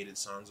most hated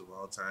songs of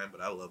all time,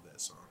 but I love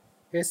that song.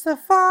 It's the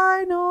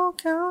final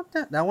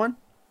countdown. That one?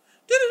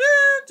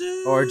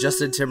 Or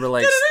Justin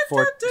Timberlake's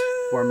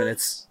 4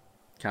 minutes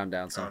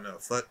countdown song. Oh, no.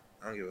 Fuck.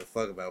 I don't give a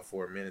fuck about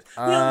 4 minutes.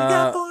 We only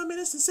got 4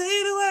 minutes to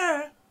say the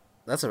word.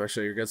 That's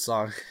actually a good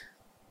song.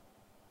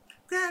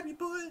 Grab your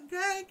boy and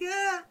grab your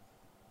girl.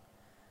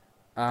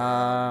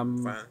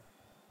 Fine.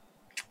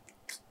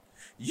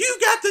 You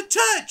got the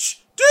touch.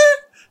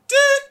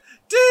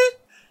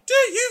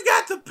 You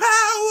got the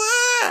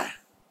power.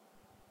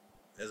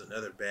 There's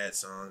another bad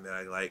song that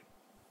I like.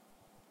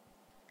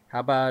 How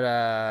about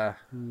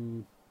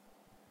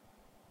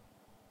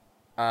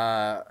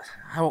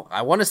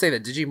I want to say the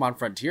Digimon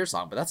Frontier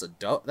song, but that's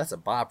a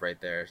bop right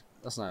there.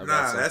 That's not a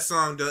bad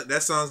song.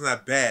 That song's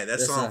not bad.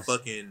 That song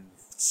fucking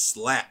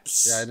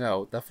slaps. Yeah, I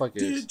know. That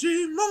fucking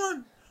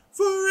Digimon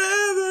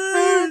forever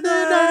and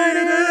the night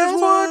is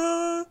one.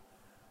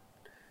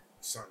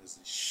 The song is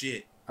the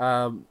shit.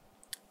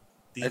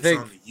 Theme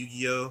song to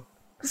Yu-Gi-Oh.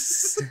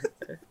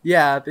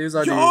 Yeah, there's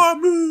on your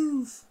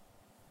move.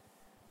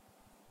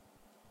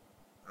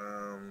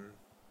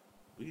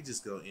 We could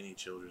just go any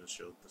children's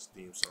show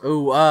theme song.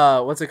 Ooh,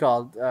 what's it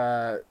called?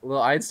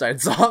 Little Einstein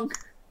song.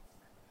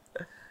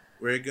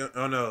 Where it go?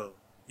 Oh no,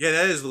 yeah,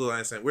 that is Little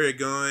Einstein. We're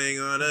going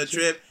on a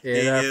trip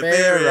in a your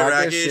favorite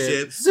rocket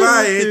ship,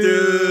 flying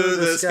through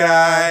the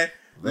sky.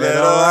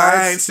 Little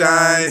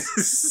Einstein.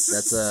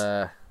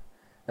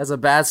 That's a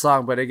bad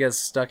song, but it gets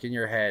stuck in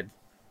your head.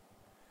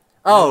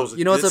 Oh,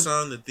 you know what's a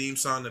song? The theme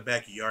song, the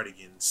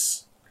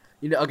Backyardigans.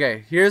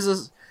 Okay, here's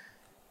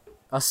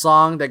a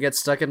song that gets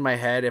stuck in my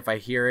head if I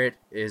hear it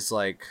is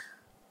like,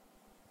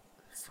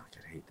 fuck,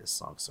 I hate this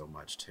song so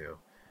much too.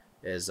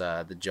 Is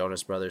the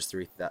Jonas Brothers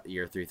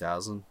Year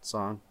 3000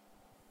 song?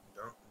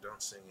 Don't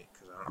sing it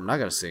because I'm not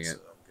gonna sing it. So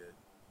I'm good.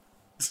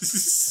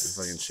 This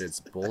fucking shit's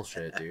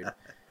bullshit, dude.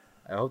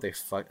 I hope they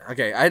fuck.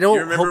 Okay, I don't.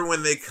 You remember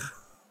when they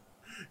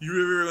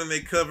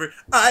cover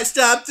 "I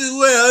Stopped the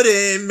World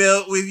and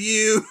Melt with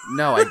You"?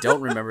 No, I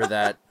don't remember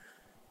that.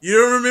 You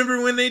don't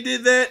remember when they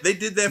did that? They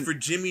did that for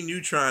Jimmy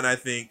Neutron, I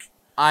think.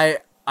 I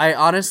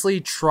honestly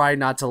try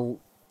not to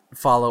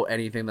follow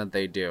anything that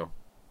they do.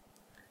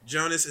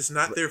 Jonas, it's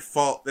not their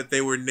fault that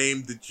they were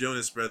named the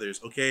Jonas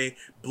Brothers, okay?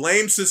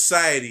 Blame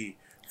society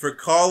for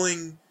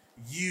calling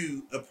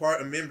you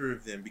a member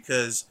of them,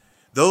 because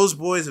those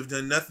boys have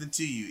done nothing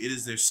to you. It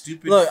is their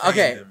stupid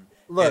fandom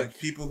and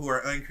people who are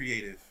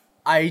uncreative.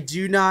 I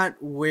do not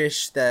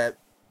wish that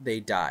they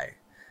die.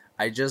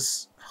 I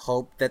just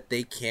hope that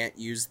they can't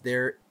use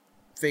their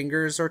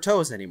fingers or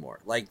toes anymore.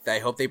 Like, I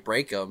hope they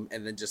break them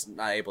and then just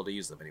not able to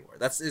use them anymore.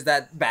 Is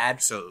that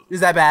bad? Is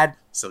that bad?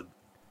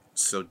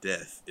 So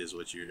death is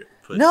what you're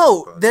putting.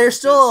 No, they're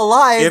still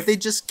alive. They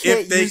just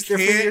can't use their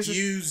fingers. If they can't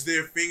use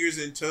their fingers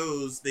and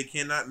toes, they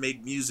cannot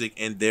make music,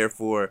 and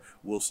therefore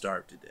will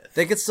starve to death.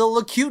 They can still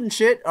look cute and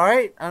shit. All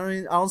right,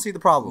 I don't see the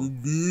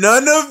problem.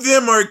 None of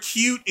them are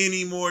cute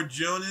anymore,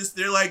 Jonas.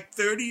 They're like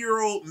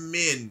 30-year-old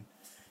men.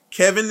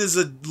 Kevin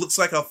looks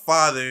like a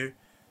father.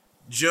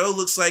 Joe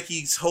looks like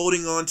he's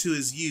holding on to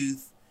his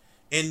youth,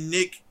 and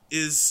Nick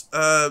is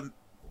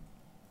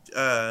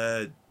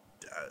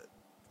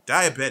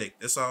diabetic.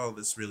 That's all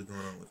that's really going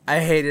on with me. I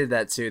hated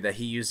that too, that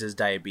he used his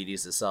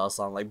diabetes to sell a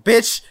song. Like,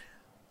 bitch,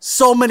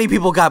 so many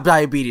people got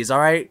diabetes, all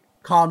right?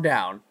 Calm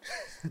down.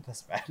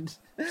 That's bad.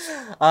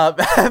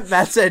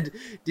 Matt said,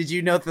 did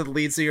you know that the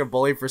lead singer of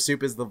Bowling for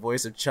Soup is the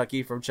voice of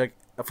Chucky for Chuck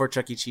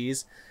E.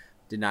 Cheese?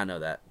 Did not know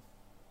that.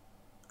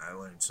 I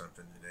learned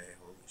something today.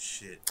 Holy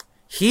shit.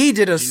 He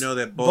did you know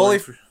that Bowling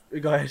for...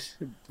 Go ahead,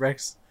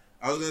 Rex.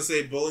 I was going to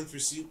say Bowling for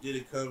Soup did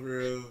a cover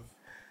of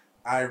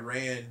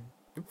Iran...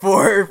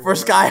 For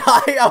Sky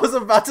High? I was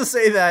about to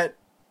say that.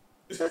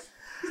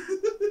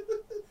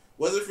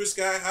 Was it for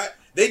Sky High?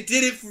 They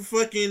did it for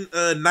fucking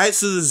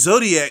Knights of the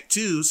Zodiac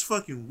too. It's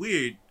fucking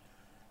weird.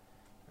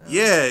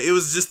 Yeah, it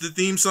was just the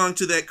theme song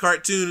to that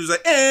cartoon. It was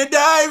like, and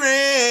I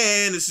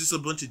ran. It's just a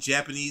bunch of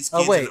Japanese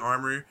kids in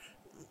armor.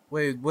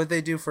 Wait, what'd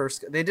they do for...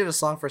 They did a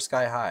song for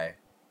Sky High.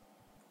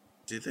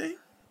 Did they?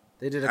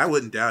 They did. I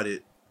wouldn't doubt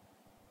it.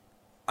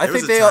 I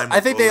think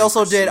they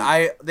also did.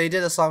 They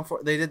did a song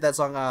for... They did that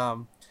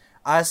song,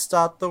 I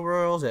stop the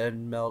world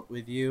and melt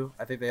with you.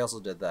 I think they also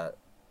did that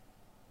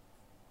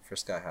for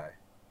Sky High.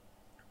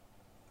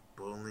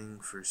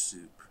 Bowling for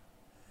Soup.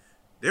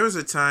 There was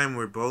a time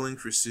where Bowling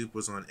for Soup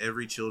was on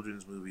every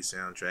children's movie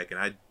soundtrack, and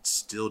I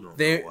still don't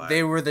know why.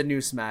 They were the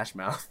new Smash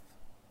Mouth.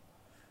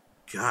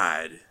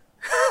 God.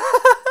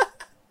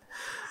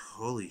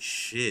 Holy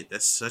shit.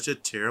 That's such a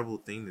terrible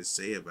thing to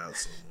say about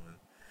someone.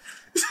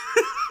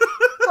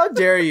 How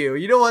dare you?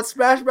 You know what?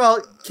 Smash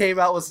Mouth came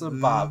out with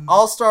some bop.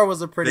 All Star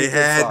was a pretty good song.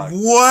 They had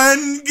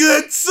one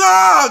good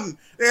song.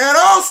 They had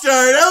All Star.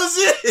 That was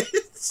it.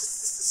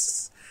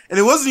 And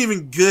it wasn't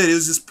even good. It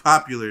was just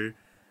popular.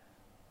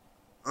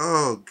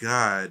 Oh,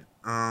 God.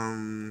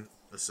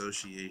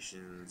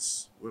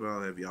 Associations. What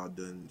all have y'all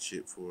done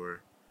shit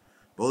for?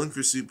 Bowling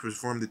for Soup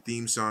performed the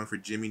theme song for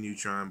Jimmy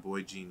Neutron,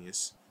 Boy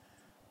Genius.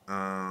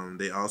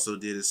 They also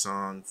did a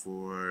song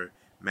for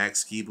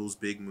Max Keeble's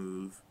Big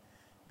Move.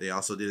 They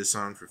also did a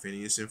song for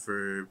Phineas and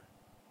Ferb.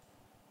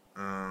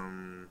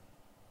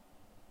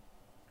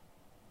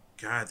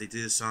 God, they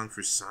did a song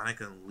for Sonic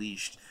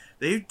Unleashed.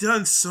 They've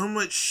done so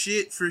much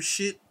shit for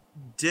shit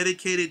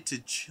dedicated to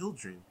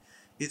children.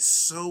 It's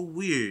so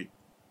weird.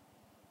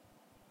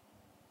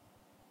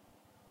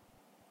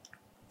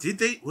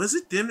 Was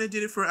it them that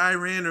did it for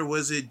Iran, or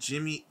was it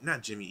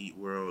not Jimmy Eat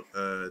World?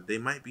 They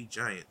Might Be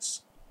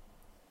Giants.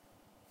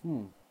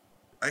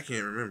 I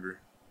can't remember.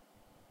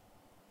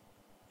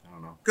 I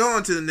don't know. Go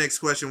on to the next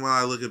question while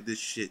I look up this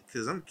shit,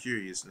 because I'm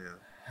curious now.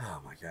 Oh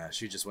my gosh,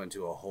 you just went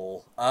to a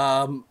hole.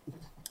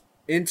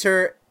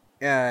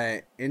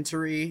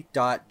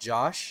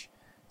 Josh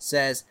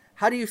says,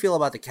 how do you feel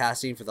about the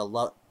casting for the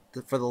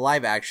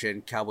live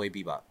action Cowboy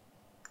Bebop?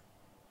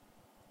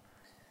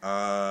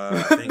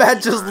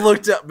 Matt just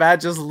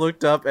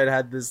looked up and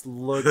had this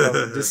look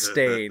of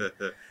disdain.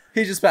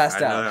 He just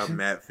passed out. I know how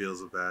Matt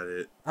feels about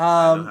it.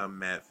 I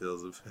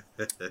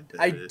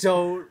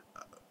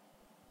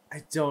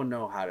don't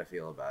know how to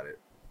feel about it.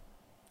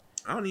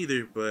 I don't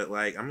either, but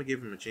like I'm gonna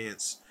give him a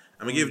chance.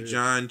 I'm gonna give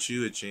John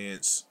Cho a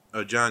chance.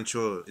 Oh, John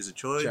Cho. Is it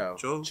Choi? Cho.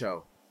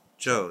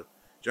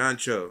 John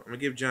Cho. I'm gonna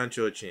give John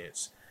Cho a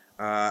chance.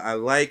 I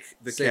like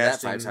the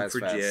casting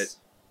for Jet.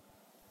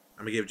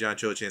 I'm gonna give John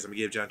Cho a chance. I'm gonna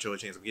give John Cho a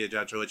chance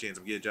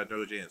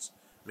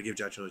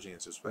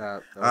as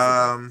well.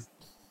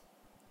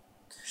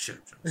 Shut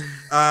up,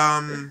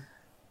 Jones.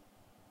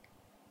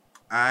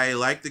 I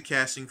like the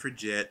casting for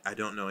Jet. I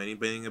don't know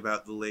anything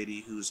about the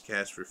lady who's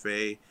cast for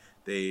Faye.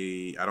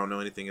 I don't know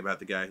anything about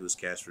the guy who's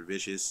cast for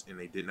Vicious, and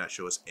they did not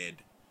show us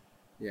Ed.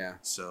 Yeah.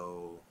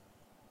 So,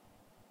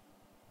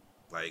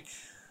 like,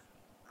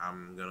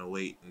 I'm gonna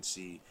wait and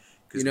see.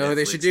 You know who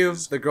they should do?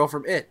 The girl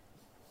from It.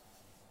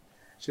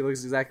 She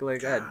looks exactly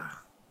like Ed.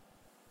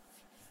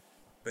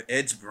 But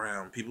Ed's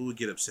brown. People would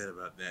get upset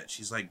about that.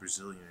 She's like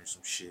Brazilian or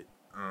some shit.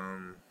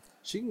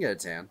 She can get a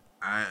tan.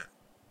 Oh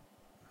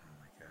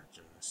my God,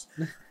 Jonas.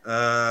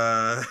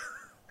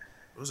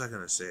 What was I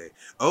gonna say?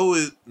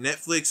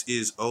 Netflix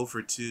is 0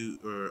 for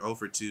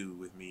 2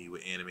 with me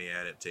with anime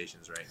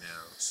adaptations right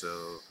now.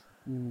 So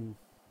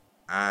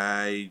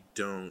I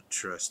don't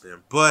trust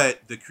them.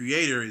 But the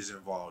creator is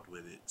involved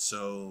with it,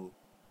 so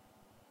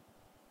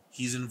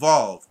he's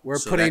involved.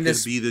 That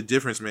could be the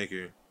difference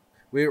maker.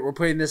 We're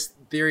putting this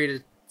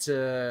theory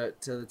to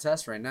the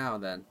test right now.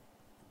 Then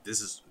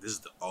this is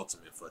the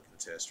ultimate fucking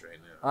test right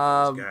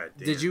now.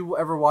 Did you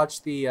ever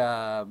watch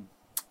the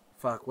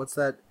what's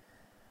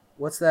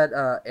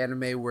that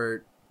anime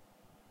where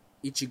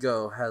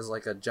Ichigo has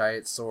like a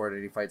giant sword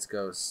and he fights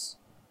ghosts.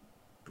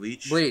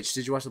 Bleach. Bleach.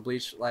 Did you watch the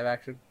Bleach live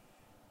action?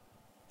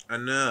 I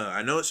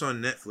know it's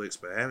on Netflix,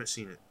 but I haven't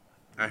seen it.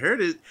 I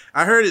heard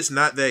it's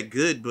not that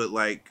good, but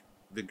like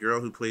the girl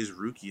who plays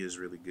Rukia is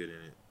really good in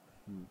it.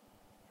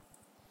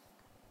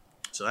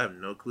 So I have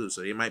no clue.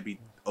 So it might be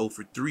 0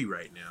 for 3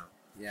 right now.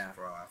 Yeah.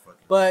 For all I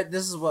fucking. But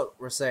this is what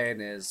we're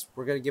saying is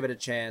we're gonna give it a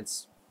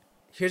chance.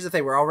 Here's the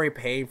thing: we're already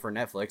paying for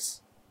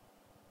Netflix,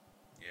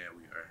 Yeah,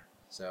 we are.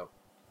 so.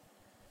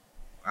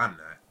 I'm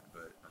not,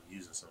 but I'm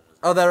using someone's.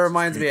 Oh, that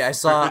reminds me. I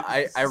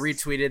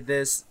retweeted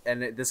this,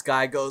 and this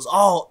guy goes,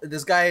 "Oh,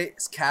 this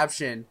guy's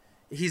caption.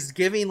 He's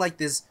giving like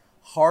this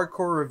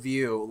hardcore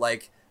review,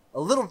 like a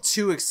little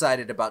too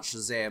excited about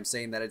Shazam,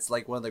 saying that it's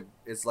like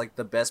it's like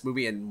the best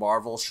movie and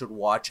Marvel should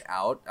watch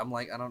out." I'm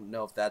like, I don't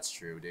know if that's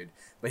true, dude.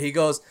 But he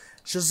goes,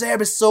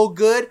 "Shazam is so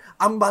good.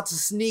 I'm about to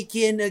sneak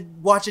in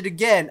and watch it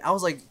again." I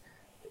was like,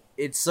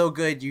 "It's so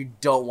good, you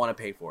don't want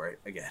to pay for it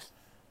again."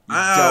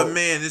 Oh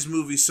man, this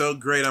movie's so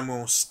great. I'm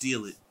gonna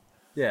steal it.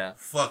 Yeah.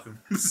 Fuck him.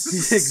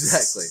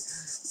 Exactly.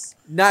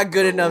 Not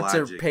good enough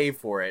to pay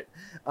for it.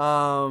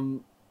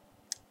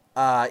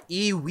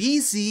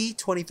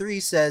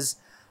 eWeezy23 says,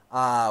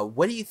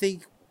 what do you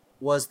think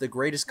was the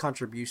greatest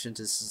contribution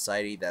to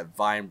society that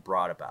Vine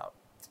brought about?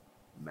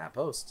 Matt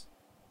Post.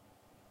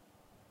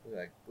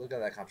 Look at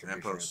that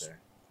contribution right there.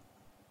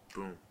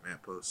 Boom,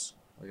 Matt Post.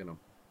 Look at him.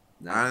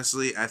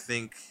 Honestly, I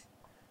think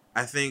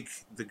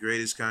the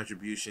greatest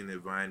contribution that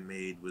Vine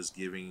made was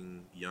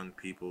giving young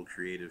people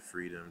creative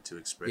freedom to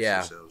express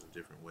themselves in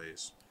different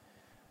ways.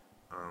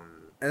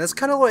 And that's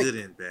kind of like good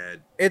and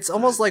bad. It's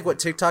almost like what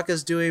TikTok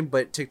is doing,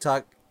 but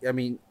TikTok, I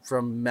mean,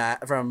 from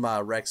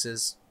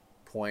Rex's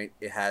point,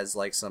 it has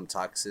like some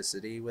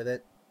toxicity with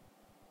it.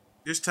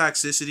 There's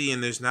toxicity,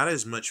 and there's not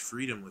as much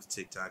freedom with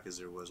TikTok as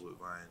there was with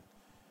Vine.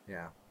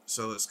 Yeah.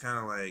 So it's kind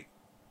of like,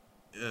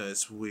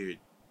 it's weird.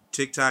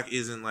 TikTok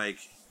isn't like.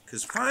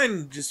 Because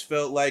Vine just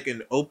felt like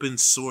an open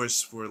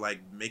source for,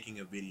 like, making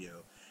a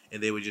video.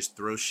 And they would just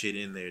throw shit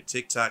in there.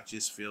 TikTok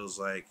just feels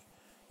like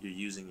you're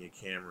using your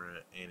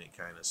camera and it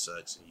kind of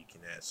sucks and you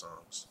can add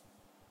songs.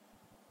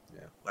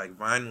 Yeah. Like,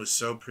 Vine was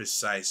so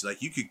precise.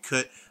 Like, you could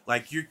cut...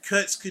 Like, your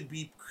cuts could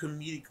be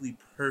comedically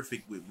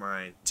perfect with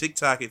Vine.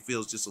 TikTok, it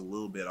feels just a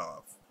little bit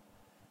off.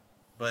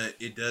 But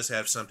it does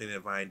have something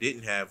that Vine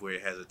didn't have where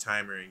it has a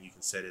timer and you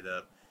can set it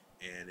up.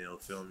 And it'll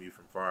film you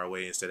from far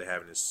away instead of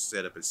having to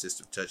set up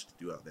assistive touch to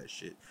do all that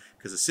shit.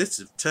 Because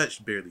assistive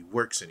touch barely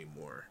works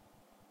anymore,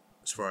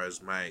 as far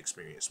as my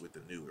experience with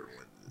the newer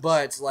ones.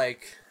 But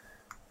like,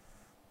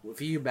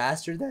 if you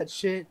mastered that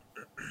shit,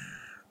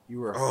 you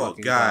were a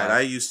fucking god.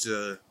 I used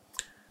to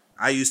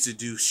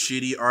do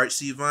shitty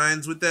artsy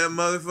Vines with that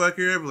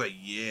motherfucker. I'd be like,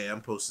 yeah,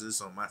 I'm posting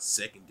this on my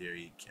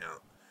secondary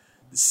account,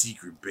 the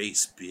secret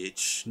base,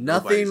 bitch.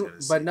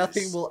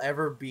 Nothing will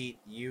ever beat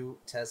you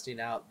testing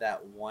out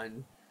that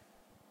one.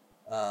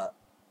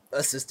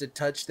 Assisted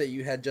touch that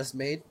you had just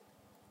made,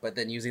 but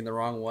then using the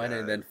wrong one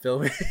and then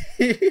filming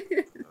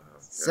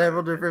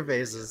several different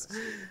faces.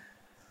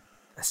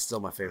 That's still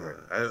my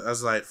favorite. I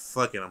was like,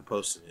 fuck it, I'm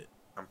posting it.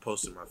 I'm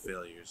posting my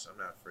failures. I'm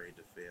not afraid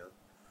to fail.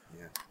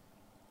 Yeah.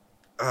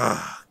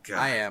 Oh, God.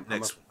 I am.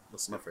 Next one.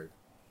 What's my favorite?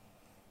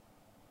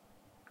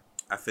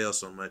 I fail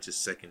so much, it's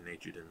second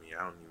nature to me.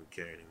 I don't even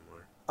care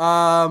anymore.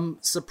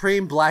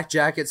 Supreme Black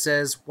Jacket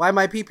says, why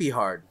my pee-pee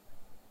hard?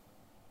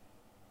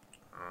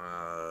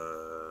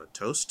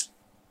 Toast?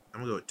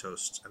 I'm gonna go with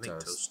toast. I think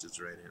toast is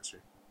the right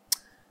answer.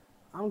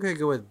 I'm gonna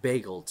go with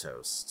bagel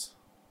toast.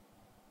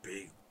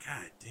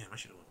 God damn, I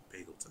should have went with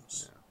bagel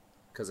toast. Yeah.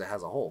 Because it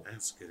has a hole.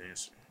 That's a good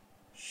answer.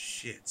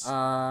 Shit.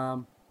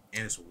 And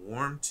it's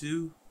warm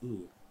too?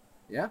 Ooh.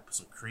 Yeah. Put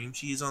some cream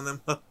cheese on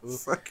them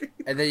motherfucker.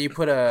 And then you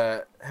put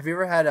have you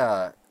ever had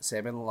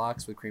salmon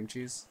lox with cream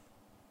cheese?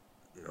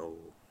 No.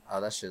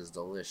 Oh, that shit is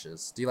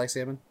delicious. Do you like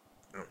salmon?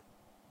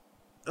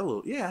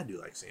 Oh, yeah, I do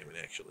like salmon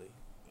actually.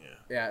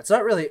 Yeah, it's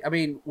not really. I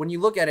mean, when you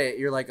look at it,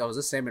 you're like, "Oh, is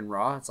this salmon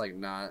raw?" It's like,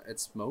 nah,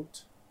 it's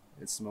smoked.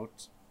 It's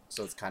smoked,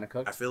 so it's kind of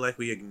cooked. I feel like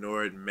we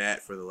ignored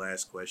Matt for the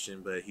last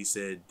question, but he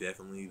said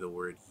definitely the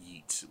word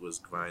yeet was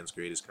Vine's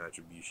greatest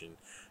contribution,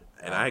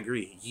 and I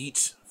agree.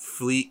 Yeet,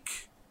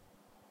 fleek,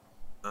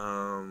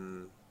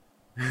 do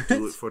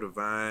it for the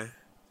Vine.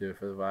 Do it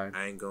for the Vine.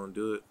 I ain't gonna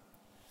do it.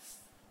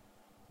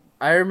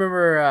 I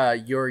remember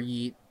your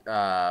yeet,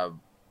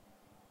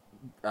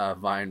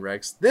 Vine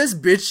Rex. This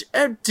bitch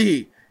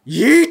empty.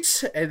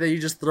 Yeet! And then you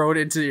just throw it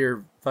into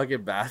your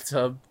fucking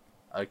bathtub,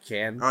 a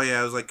can. Oh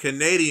yeah, I was like,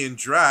 Canadian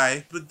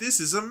Dry, but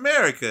this is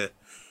America.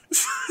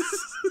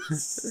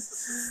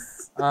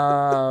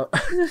 Let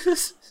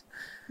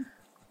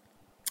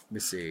me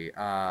see.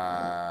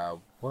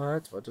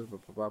 What?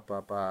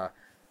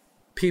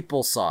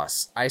 People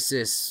sauce.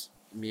 Isis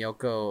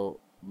Miyoko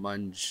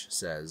Munge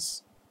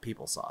says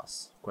people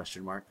sauce.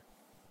 Question mark.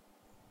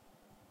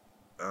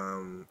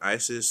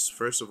 Isis,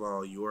 first of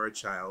all, you are a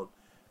child.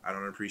 I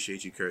don't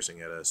appreciate you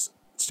cursing at us.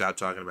 Stop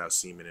talking about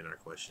semen in our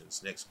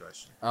questions. Next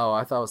question. Oh,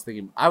 I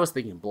was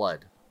thinking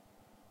blood.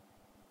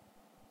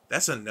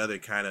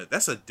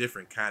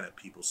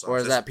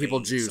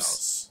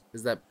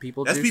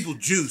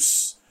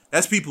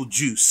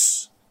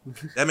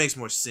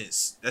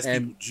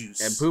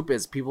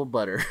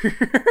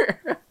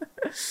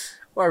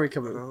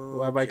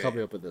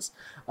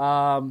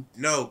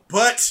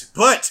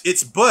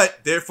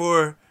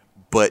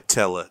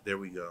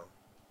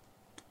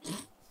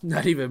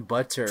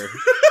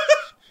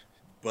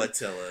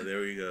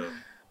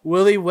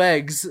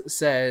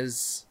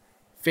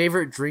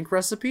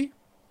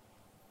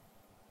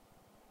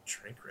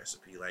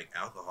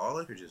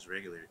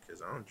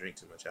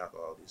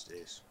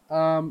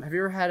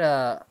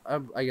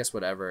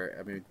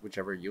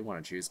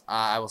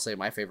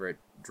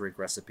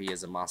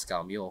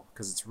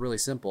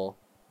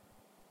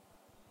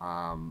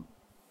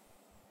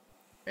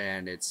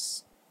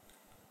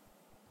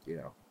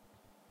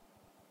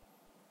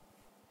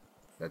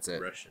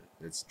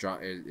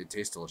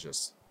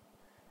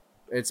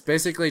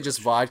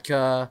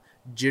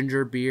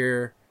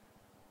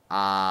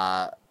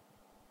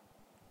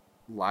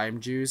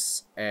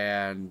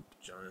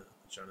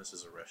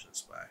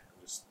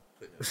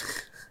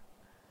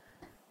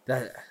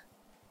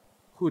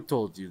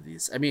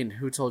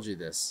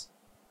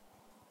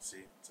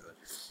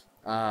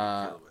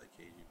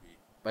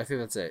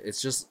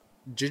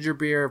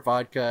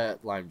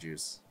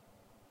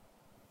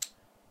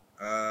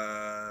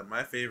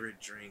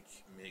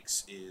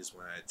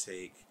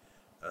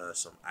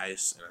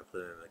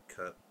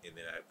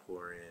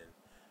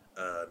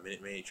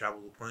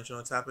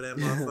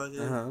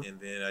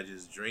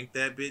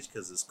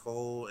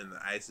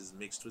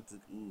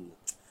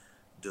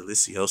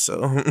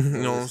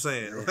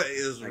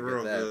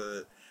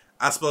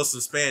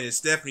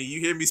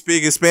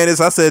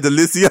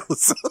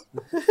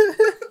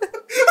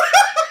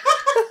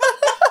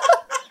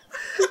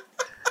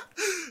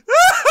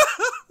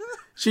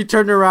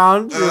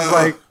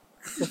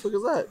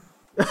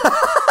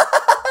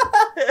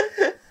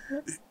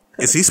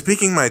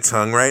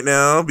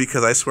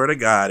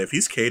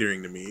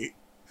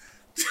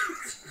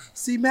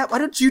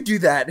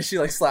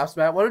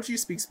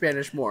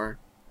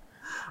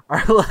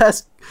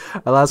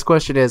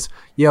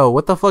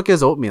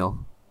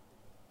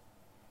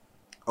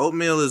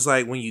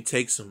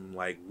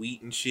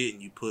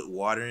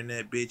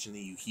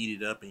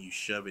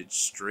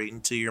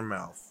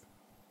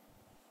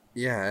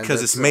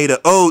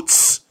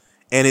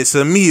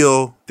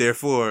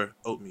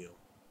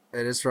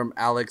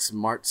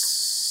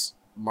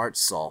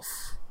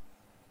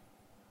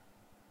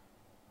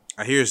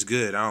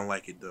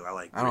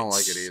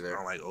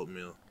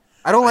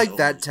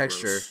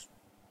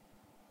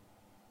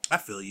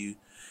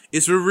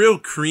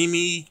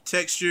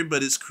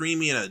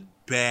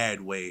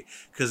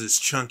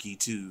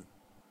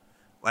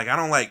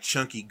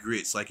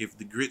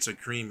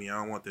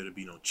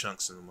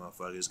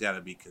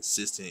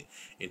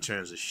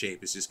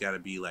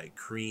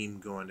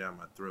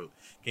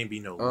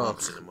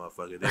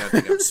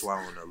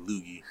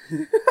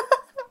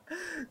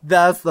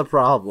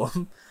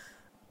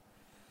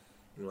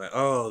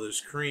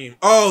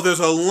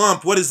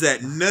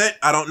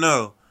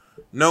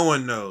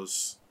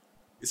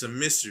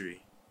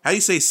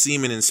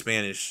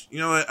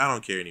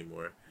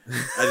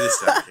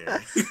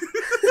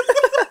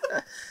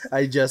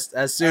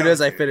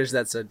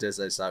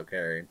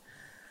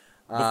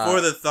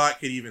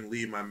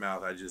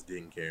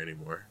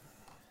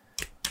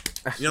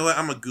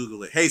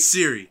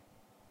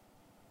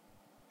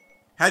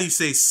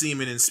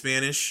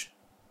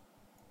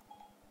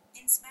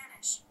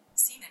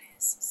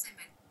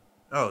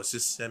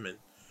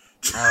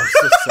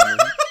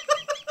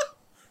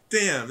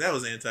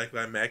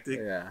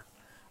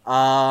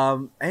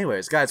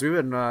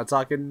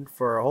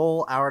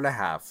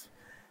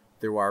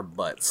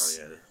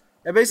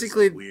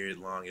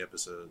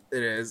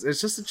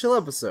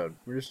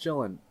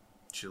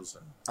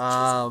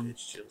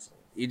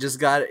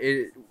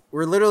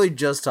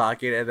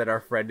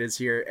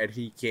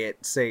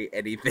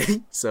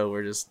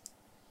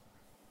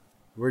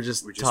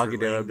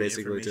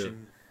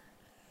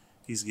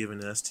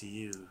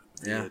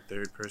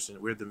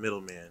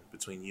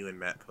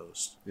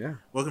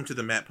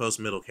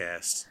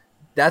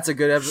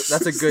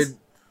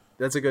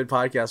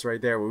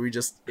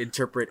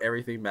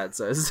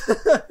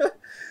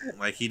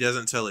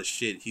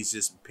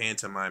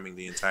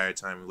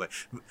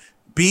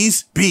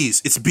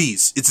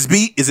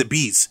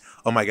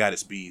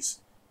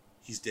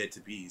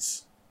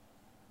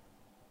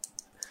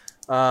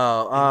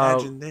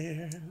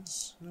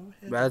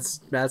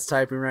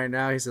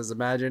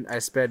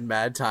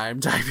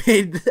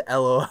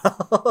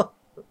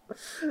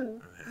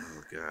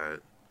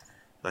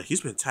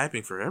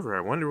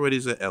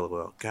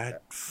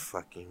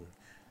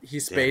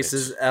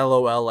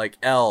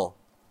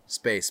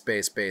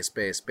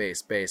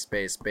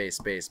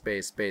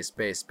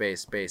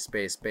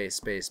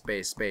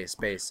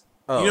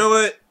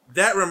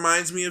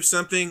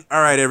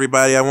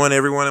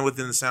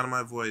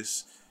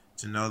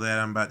 to know that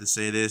I'm about to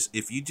say this.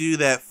 If you do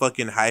that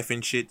fucking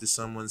hyphen shit to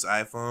someone's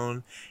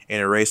iPhone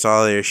and erase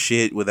all their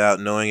shit without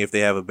knowing if they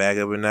have a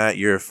backup or not,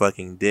 you're a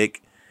fucking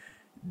dick.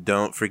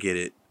 Don't forget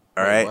it.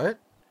 All right. What?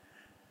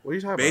 What are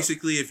you talking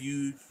Basically, if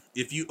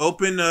you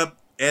open up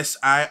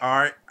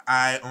SIRI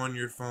on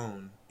your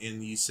phone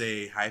and you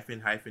say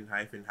hyphen hyphen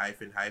hyphen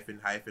hyphen hyphen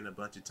hyphen a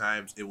bunch of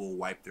times, it will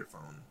wipe their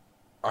phone.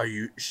 about? Are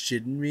you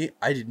shitting me?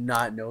 I did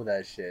not know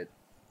that shit.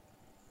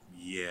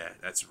 Yeah,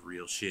 that's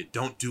real shit.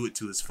 Don't do it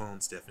to his phone,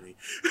 Stephanie.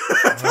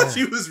 I thought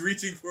she was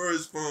reaching for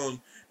his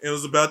phone and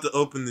was about to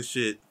open the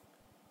shit.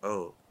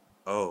 Oh,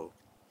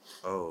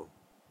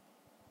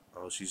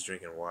 she's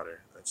drinking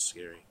water. That's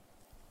scary.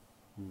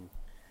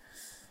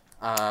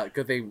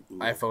 Good thing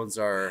iPhones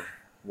are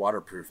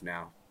waterproof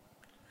now.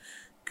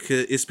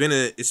 It's been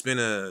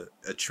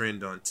a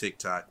trend on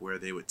TikTok where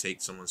they would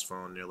take someone's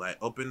phone and they're like,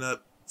 open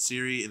up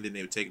Siri, and then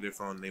they would take their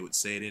phone and they would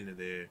say it into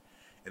there,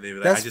 and they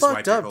would be like, That's I just wiped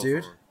fucked your up, whole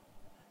dude. phone.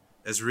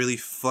 That's a really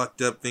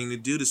fucked up thing to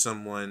do to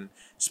someone,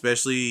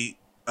 especially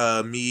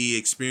me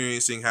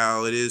experiencing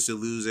how it is to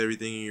lose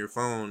everything in your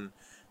phone.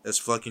 That's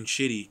fucking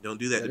shitty. Don't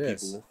do that to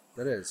people.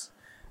 That is.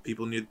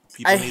 People need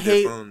I their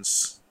hate-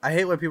 phones. I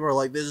hate when people are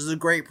like, "This is a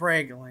great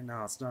prank." I'm like,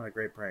 "No, it's not a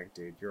great prank,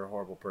 dude. You're a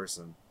horrible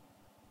person."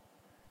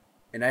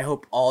 And I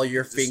hope all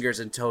your fingers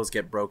and toes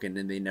get broken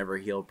and they never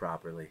heal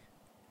properly.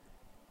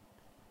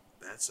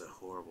 That's a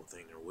horrible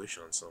thing to wish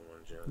on someone,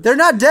 Joe. They're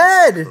not I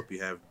dead.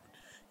 hope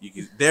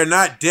they're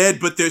not dead,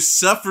 but they're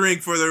suffering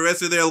for the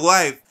rest of their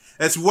life.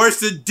 That's worse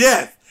than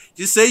death.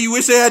 Just say you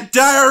wish they had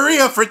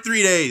diarrhea for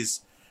 3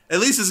 days. At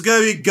least it's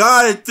gonna be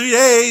gone in 3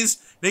 days.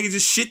 They can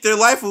just shit their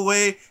life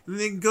away, and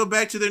they can go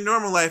back to their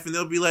normal life, and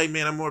they'll be like,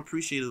 man, I'm more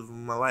appreciative of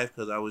my life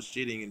because I was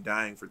shitting and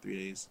dying for 3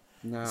 days.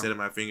 No. Instead of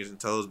my fingers and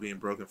toes being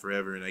broken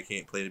forever, and I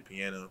can't play the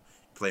piano,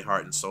 play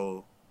Heart and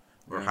Soul,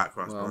 or Yeah. Hot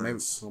Cross well,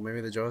 Buns. maybe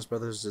the Jonas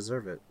Brothers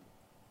deserve it.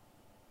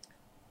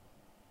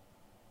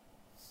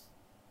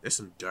 There's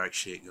some dark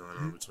shit going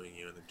on between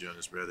you and the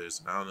Jonas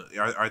Brothers. I don't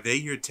know. Are they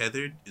your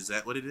tethered? Is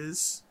that what it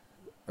is?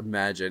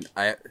 Imagine.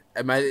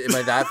 Am I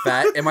that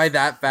fat? Am I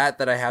that fat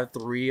that I have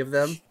 3 of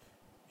them?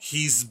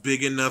 He's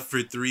big enough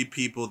for 3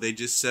 people. They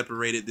just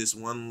separated this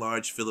one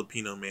large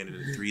Filipino man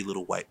into 3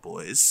 little white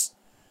boys.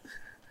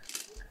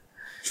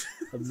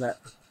 That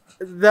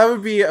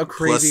would be a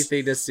crazy Plus-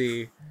 thing to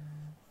see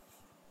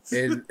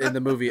in the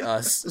movie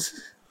Us.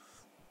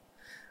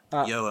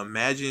 Yo,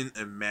 imagine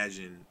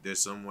there's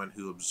someone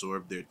who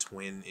absorbed their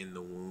twin in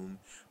the womb,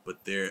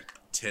 but their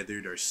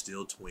tethered are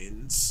still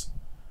twins.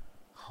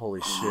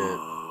 Holy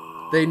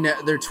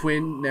shit! Their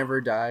twin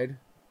never died.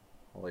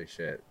 Holy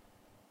shit!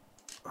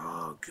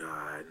 Oh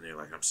god, and they're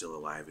like, I'm still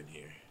alive in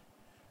here.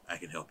 I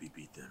can help you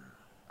beat them.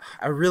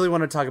 I really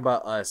want to talk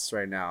about Us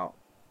right now.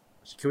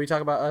 Can we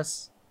talk about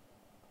Us?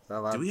 Is that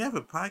allowed? Do we have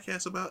a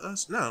podcast about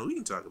us? No, we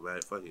can talk about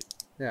it. Fuck it.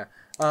 Yeah.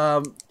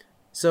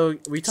 So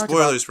we talked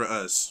Spoilers for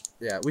us.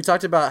 we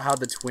talked about how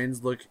the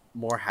twins look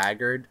more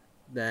haggard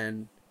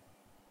than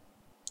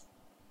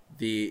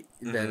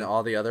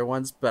all the other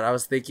ones, but I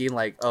was thinking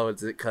like, oh,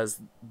 is it because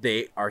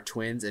they are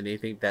twins and they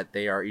think that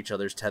they are each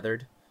other's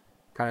tethered,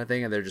 kind of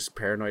thing, and they're just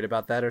paranoid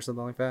about that or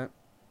something like that?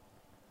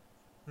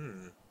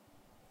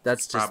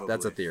 That's a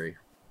Probably. theory.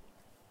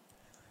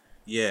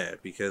 Yeah,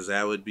 because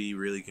that would be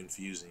really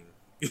confusing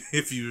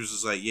if you was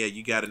just like, yeah,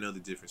 you got to know the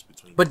difference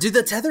between. But do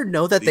the tethered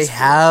know that These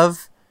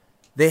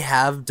they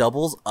have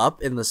doubles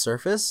up in the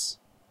surface?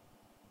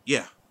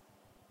 Yeah,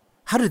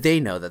 How do they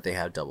know that they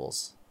have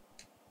doubles?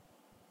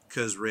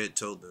 because Red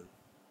told them.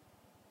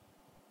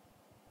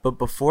 But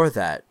before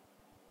that,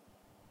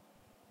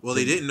 Well,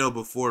 they didn't know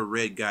before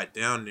Red got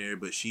down there,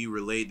 but she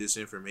relayed this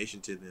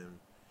information to them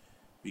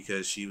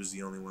because she was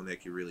the only one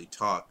that could really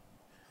talk.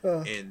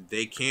 And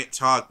they can't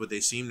talk, but they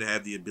seem to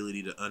have the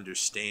ability to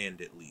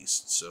understand at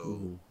least.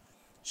 So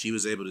she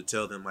was able to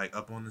tell them, like,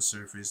 up on the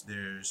surface,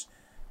 there's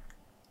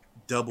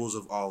doubles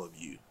of all of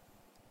you.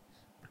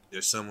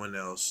 There's someone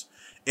else.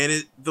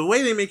 And the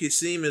way they make it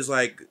seem is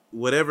like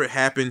whatever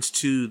happens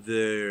to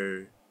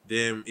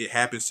them, it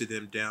happens to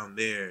them down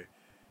there.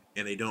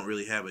 And they don't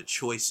really have a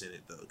choice in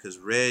it, though. Because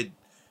Red,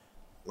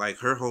 like,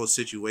 her whole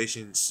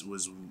situation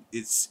was...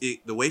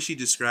 the way she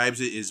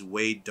describes it is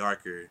way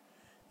darker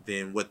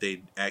than what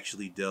they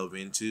actually delve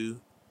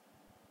into.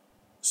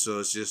 So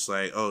it's just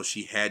like, oh,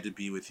 she had to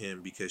be with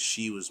him because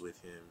she was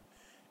with him.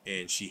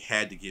 And she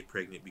had to get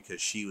pregnant because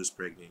she was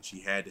pregnant.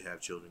 She had to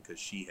have children because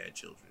she had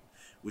children.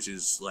 Which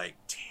is, like,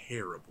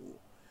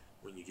 terrible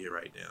when you get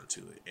right down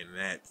to it. And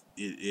that,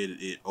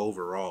 it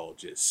overall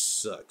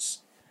just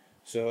sucks.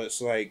 So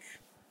it's like,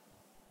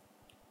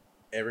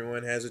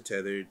 everyone has a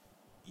tethered.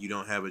 You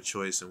don't have a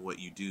choice in what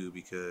you do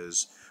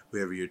because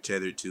whoever you're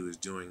tethered to is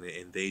doing it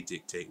and they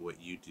dictate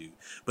what you do.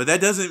 But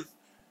that doesn't...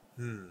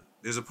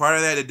 There's a part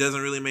of that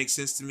doesn't really make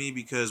sense to me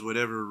because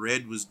whatever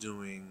Red was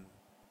doing...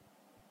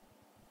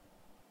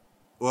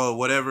 Well,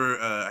 whatever...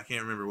 I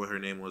can't remember what her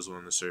name was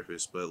on the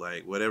surface, but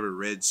like whatever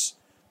Red's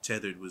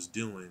tethered was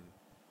doing,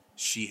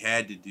 she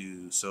had to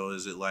do. So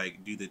is it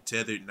like, do the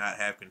tethered not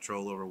have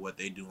control over what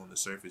they do on the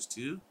surface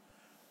too?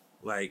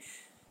 Like...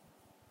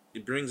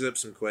 it brings up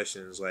some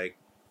questions like,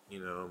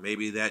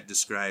 maybe that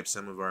describes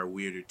some of our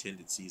weirder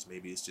tendencies.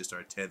 Maybe it's just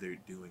our tether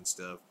doing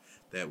stuff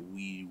that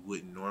we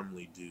wouldn't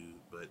normally do,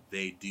 but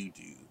they do.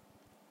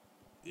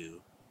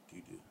 Ew,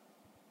 do.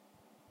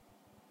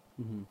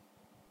 Mm-hmm.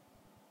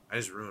 I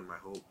just ruined my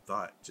whole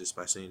thought just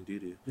by saying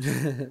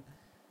doo-doo.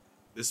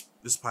 This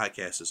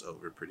podcast is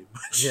over pretty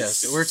much.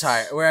 Yes, we're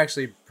tired. We're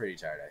actually pretty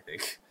tired, I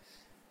think.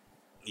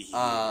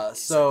 Yeah,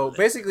 So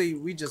basically,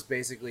 we just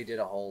did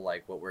a whole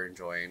like what we're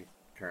enjoying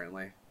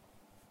currently.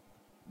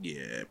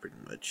 Yeah, pretty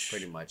much.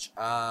 Pretty much.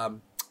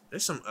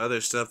 There's some other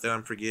stuff that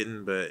I'm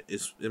forgetting, but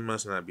it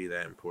must not be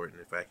that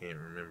important if I can't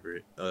remember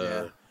it.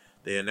 Yeah.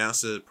 They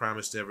announced the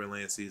Promised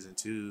Neverland season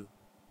 2.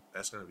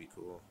 That's gonna be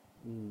cool.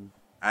 Mm.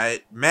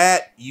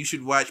 Matt, you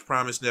should watch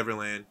Promised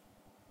Neverland.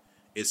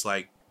 It's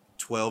like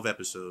 12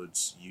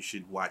 episodes. You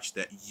should watch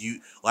that.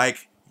 You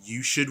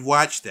should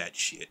watch that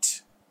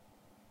shit.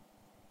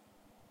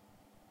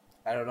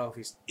 I don't know if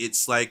he's.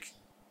 It's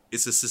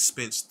a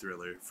suspense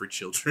thriller for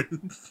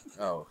children.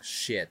 Oh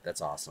shit,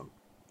 that's awesome.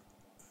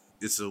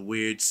 It's a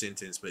weird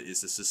sentence, but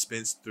it's a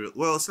suspense thriller.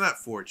 Well, it's not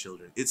for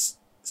children. It's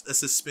a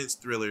suspense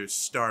thriller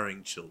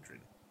starring children.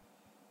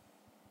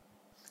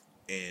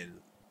 And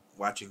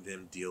watching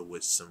them deal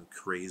with some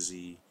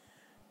crazy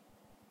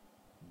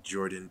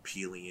Jordan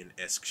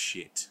Peele-esque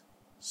shit.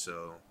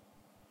 So,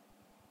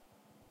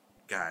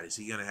 God, is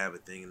he gonna have a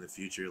thing in the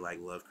future like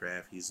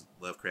Lovecraft?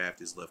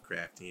 Lovecraft is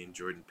Lovecraftian.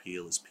 Jordan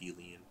Peele is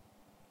Peelean.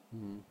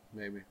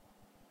 Maybe.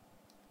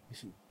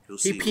 We'll He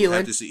see.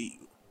 peeling.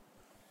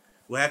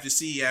 We'll have to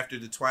see after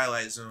the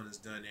Twilight Zone is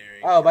done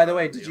airing. Oh, by the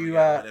way, They did only you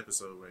got one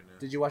episode right now?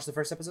 did you watch the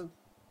first episode?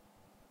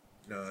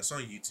 No, it's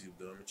on YouTube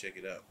though. I'm gonna check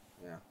it out.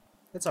 Yeah,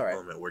 it's all right.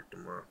 I'm at work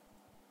tomorrow.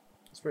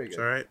 It's pretty It's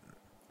good. all right.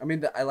 I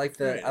mean, I like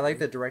Alright.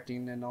 the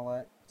directing and all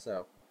that.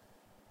 So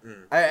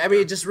Mm. I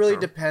mean, it just really So-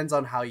 depends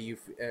on how you.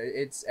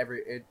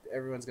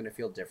 Everyone's gonna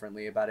feel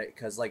differently about it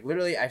because, like,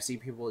 literally, I've seen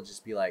people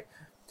just be like,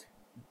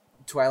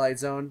 "Twilight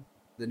Zone,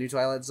 the new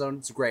Twilight Zone,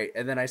 it's great,"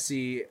 and then I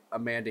see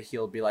Amanda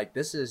Hill be like,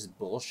 "This is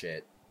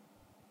bullshit.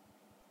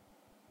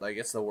 Like,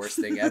 it's the worst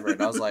thing ever,"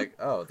 and I was like,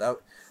 "Oh,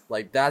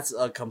 that's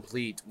a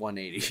complete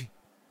 180."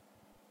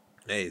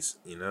 Hey,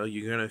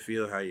 you're gonna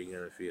feel how you're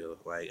gonna feel.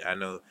 Like I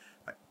know,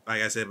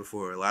 like I said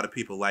before, a lot of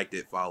people liked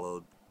It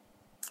Followed,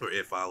 or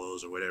It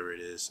Follows, or whatever it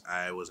is.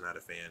 I was not a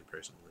fan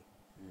personally.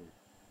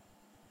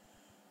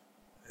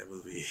 That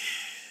movie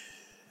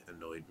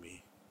annoyed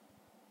me.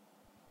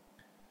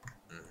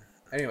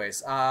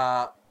 Anyways,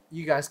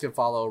 you guys can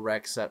follow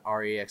Rex at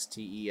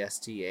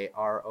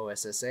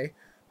REXTESTAROSSA.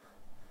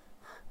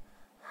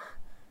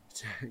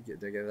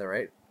 Did I get that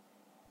right?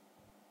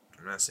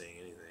 I'm not saying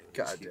anything.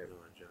 God Just keep damn. going,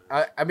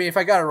 John. I mean, if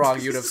I got it wrong,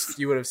 you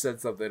would have said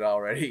something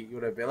already. You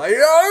would have been like,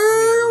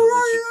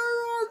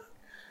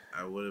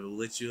 I would have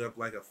lit you up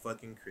like a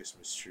fucking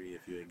Christmas tree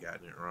if you had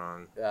gotten it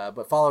wrong.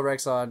 but follow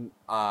Rex on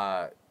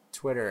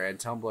Twitter and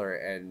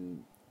Tumblr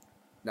and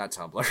not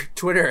Tumblr,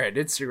 Twitter and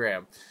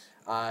Instagram.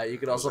 You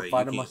can also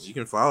find him. You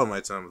can follow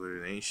my Tumblr.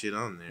 There ain't shit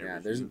on there. Yeah,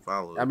 but there's. you can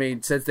follow. I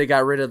mean, since they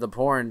got rid of the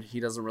porn, he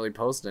doesn't really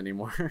post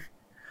anymore.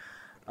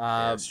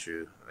 Yeah, that's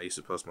true. I used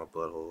to post my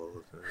butthole all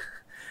the time.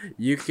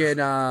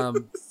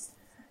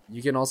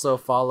 You can also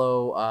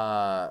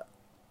follow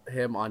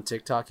him on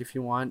TikTok if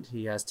you want.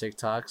 He has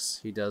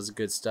TikToks. He does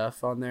good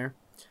stuff on there.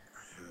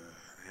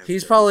 I have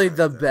He's probably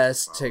the 35,000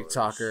 best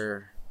followers.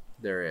 TikToker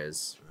there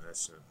is.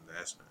 That's not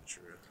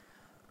true.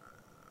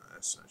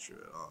 That's not true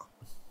at all.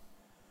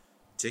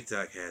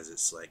 TikTok has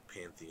its like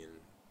pantheon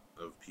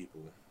of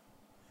people.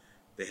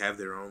 They have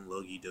their own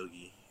Logie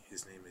Dogie.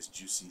 His name is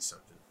Juicy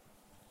something.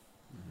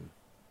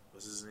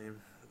 What's his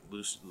name?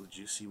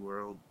 Juicy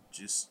World.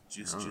 Juice Oh.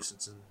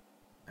 Juicington.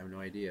 I have no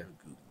idea.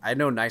 Google. I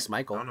know Nice I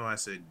Michael. don't know why I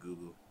said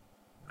Google.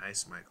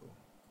 Nice Michael.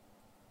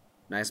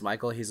 Nice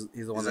Michael. He's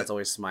the one Is that's that-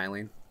 always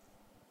smiling.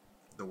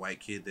 The white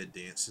kid that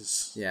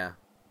dances. Yeah.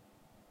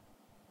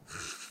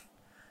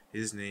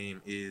 His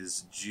name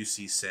is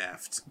Juicy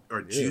Saft.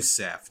 Or Ew. Juice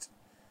Saft.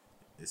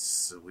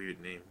 It's a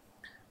weird name.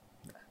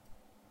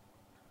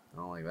 I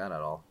don't like that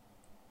at all.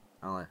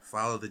 I don't like.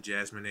 Follow the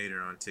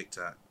Jasmineator on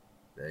TikTok.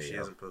 There you She go.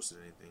 hasn't posted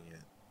anything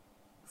yet.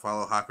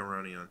 Follow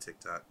Hawkaroni on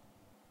TikTok.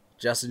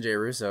 Justin J.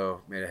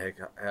 Russo made a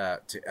hickok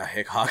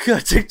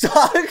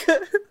TikTok.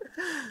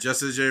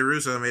 Justin J.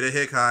 Russo made a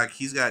hickok.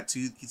 He's got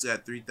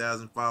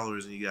 3,000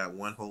 followers and you got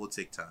one whole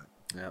TikTok.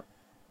 Yep.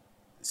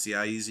 See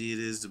how easy it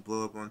is to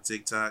blow up on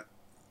TikTok?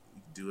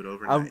 You can do it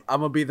overnight.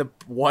 I'm gonna be the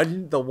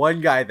one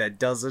guy that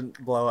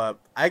doesn't blow up.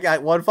 I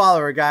got one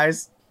follower,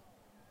 guys.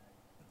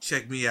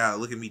 Check me out.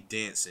 Look at me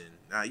dancing.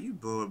 Nah, you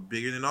blow up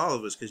bigger than all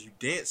of us because you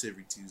dance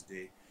every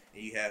Tuesday.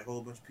 And you had a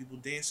whole bunch of people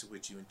dancing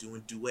with you and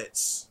doing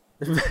duets.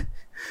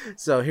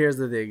 So here's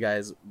the thing,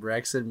 guys.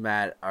 Rex and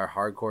Matt are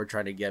hardcore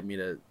trying to get me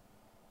to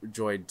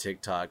join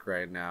TikTok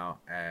right now.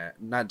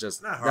 Not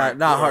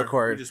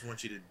hardcore. We just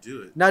want you to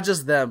do it. Not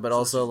just them, but Just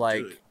also want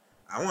you to like do it.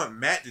 I want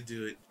Matt to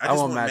do it. I I just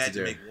want want Matt Matt to to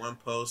do make one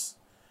post.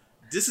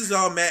 This is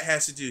all Matt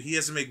has to do. He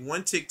has to make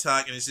one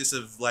TikTok, and it's just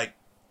a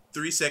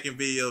 3-second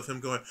video of him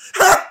going,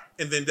 "Ha!"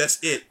 and then that's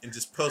it, and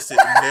just post it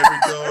and never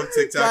go on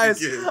TikTok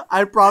Guys, again.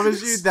 I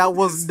promise you that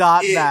was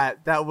not it.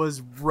 Matt. That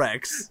was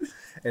Rex.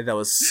 And that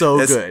was so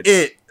That's good.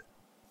 it.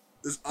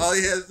 That's all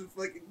he has to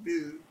fucking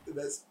do, and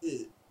that's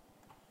it.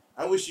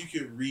 I wish you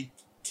could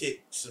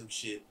re-tick some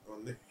shit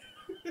on there.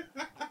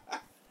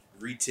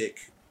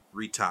 Re-tick,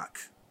 re-talk.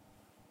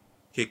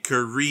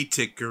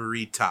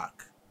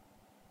 Hickory-tickory-tock.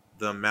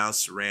 The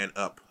mouse ran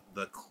up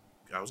the...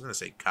 I was going to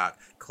say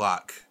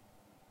clock.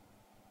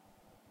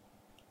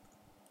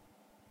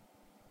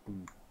 I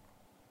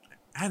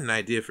had an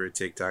idea for a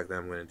TikTok that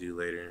I'm going to do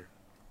later.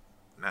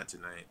 Not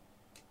tonight.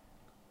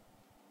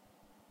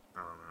 I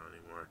don't know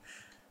anymore.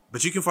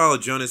 But you can follow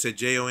Jonas at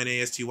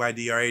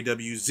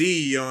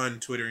JONASTYDRAWZ on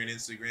Twitter and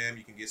Instagram.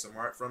 You can get some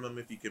art from him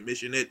if you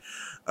commission it.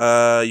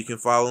 You can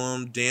follow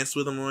him, dance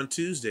with him on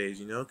Tuesdays,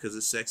 because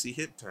it's sexy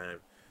hip time.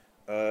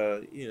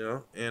 Any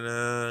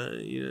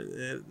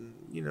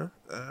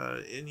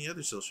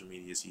other social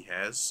medias he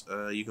has.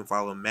 You can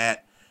follow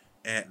Matt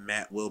at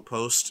Matt Will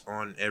Post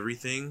on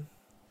everything.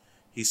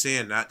 He's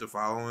saying not to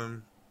follow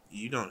him.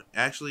 You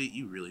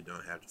really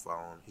don't have to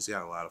follow him. He's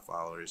got a lot of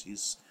followers.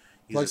 He's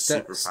a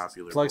super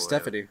popular Plug boy.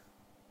 Stephanie.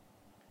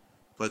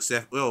 Plug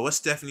Steph. Well, what's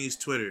Stephanie's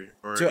Twitter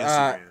or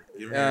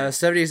Instagram?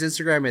 Stephanie's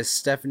Instagram is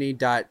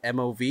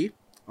stephanie.mov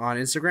on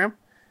Instagram.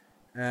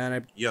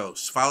 And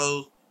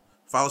follow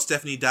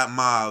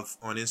Stephanie.mauve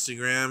on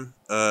Instagram.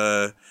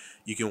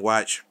 You can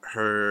watch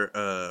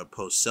her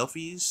post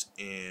selfies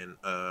and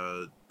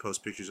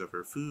post pictures of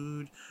her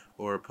food,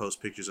 or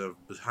post pictures of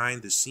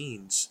behind the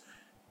scenes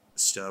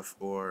stuff,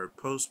 or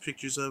post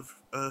pictures of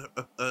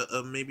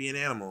maybe an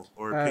animal,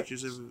 or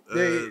pictures of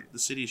the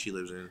city she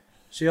lives in.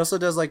 She also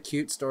does like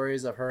cute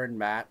stories of her and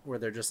Matt where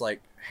they're just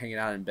like hanging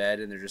out in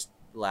bed and they're just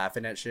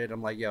laughing at shit.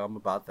 I'm like, yo, I'm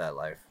about that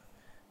life.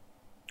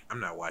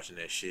 I'm not watching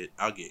that shit.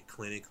 I'll get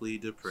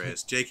clinically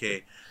depressed.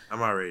 JK,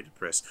 I'm already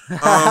depressed.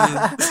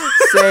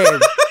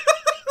 Same.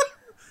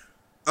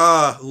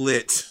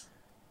 Lit.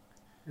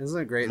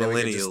 Isn't it great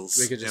Millennials.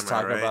 that we could just Am I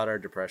talk right? about our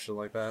depression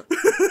like that?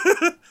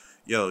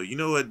 Yo, you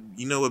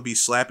know what be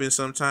slapping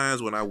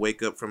sometimes when I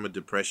wake up from a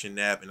depression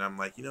nap and I'm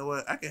like, you know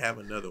what? I could have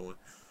another one.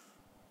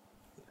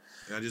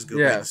 And I just go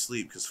back to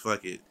sleep because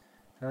fuck it.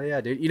 Hell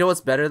yeah, dude. You know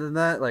what's better than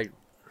that? Like,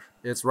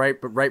 it's right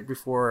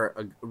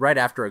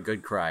after a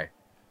good cry.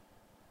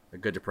 A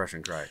good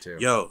depression cry, too.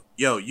 Yo,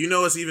 you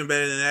know what's even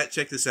better than that?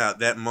 Check this out.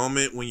 That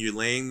moment when you're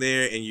laying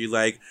there and you're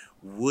like,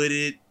 would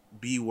it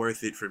be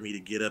worth it for me to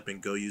get up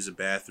and go use a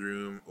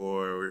bathroom,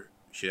 or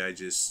should I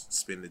just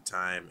spend the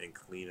time and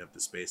clean up the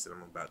space that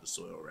I'm about to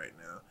soil right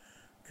now?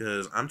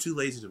 Because I'm too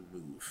lazy to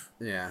move.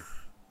 Yeah.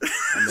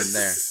 I'm in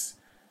there.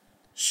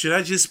 Should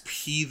I just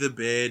pee the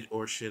bed,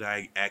 or should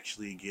I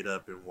actually get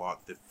up and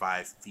walk the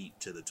 5 feet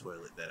to the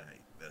toilet that I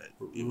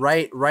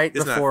Right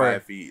it's before... not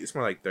 5 feet. It's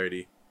more like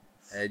 30.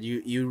 And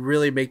you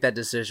really make that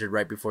decision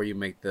right before you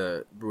break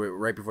the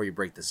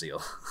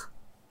seal.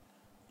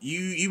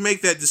 You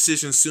make that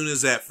decision as soon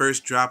as that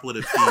first droplet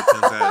of pee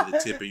comes out of the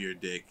tip of your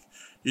dick.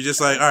 You're just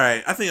like, all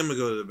right, I think I'm going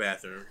to go to the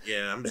bathroom.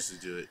 Yeah, I'm just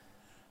going to do it.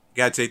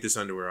 Got to take this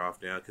underwear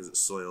off now because it's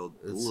soiled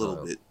a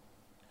little bit.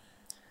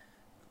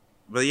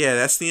 But yeah,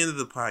 that's the end of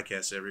the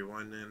podcast,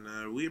 everyone.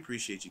 And we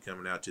appreciate you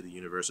coming out to the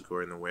universe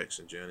according to Rex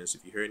and Jonas.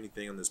 If you heard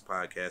anything on this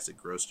podcast that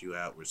grossed you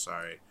out, we're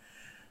sorry.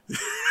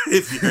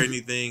 If you heard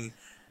anything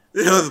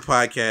on the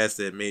podcast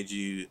that made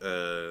you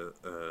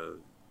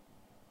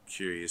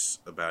curious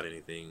about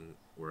anything,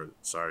 we're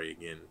sorry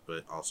again,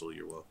 but also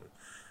you're welcome.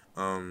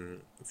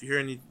 If you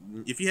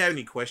have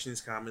any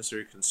questions, comments,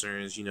 or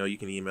concerns, you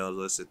can email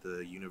us at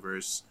the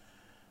universe.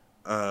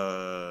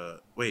 RJ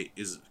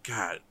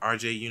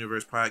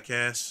Universe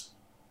Podcast?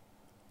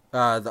 The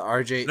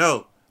RJ.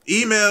 No,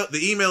 email.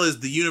 The email is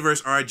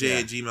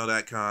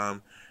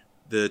theuniverserj@gmail.com.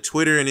 The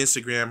Twitter and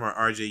Instagram are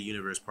RJ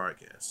Universe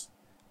Podcast.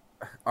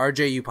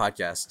 RJU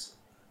Podcast.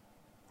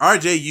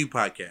 RJU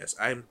Podcast.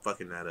 I'm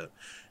fucking that up.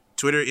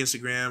 Twitter,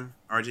 Instagram,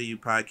 RJU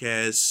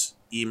Podcast.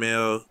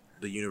 Email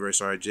the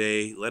Universe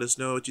RJ. Let us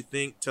know what you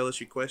think. Tell us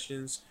your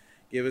questions.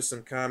 Give us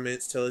some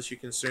comments. Tell us your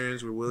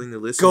concerns. We're willing to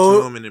listen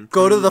to them and improve.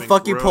 Go to the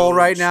fucking grow. poll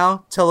right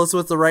now. Tell us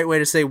what's the right way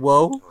to say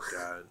whoa. Oh,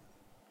 God.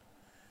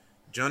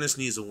 Jonas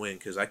needs a win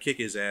because I kick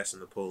his ass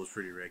in the polls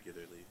pretty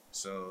regularly.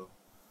 So.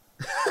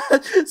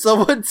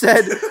 Someone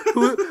said,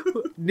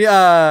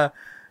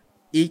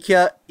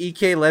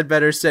 EK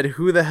Ledbetter said,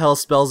 who the hell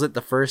spells it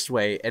the first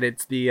way? And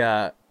it's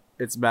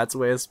it's Matt's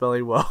way of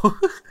spelling whoa.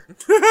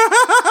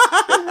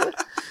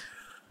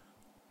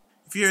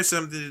 If you heard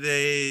something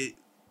today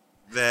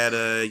that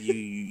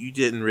you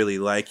didn't really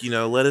like,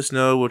 let us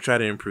know. We'll try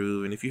to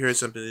improve. And if you heard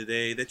something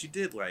today that you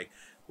did like,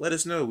 let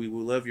us know. We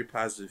will love your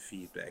positive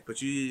feedback.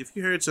 But if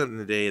you heard something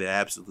today that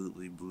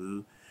absolutely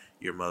blew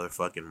your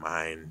motherfucking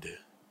mind,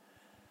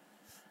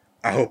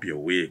 I hope your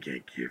wig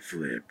ain't get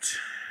flipped.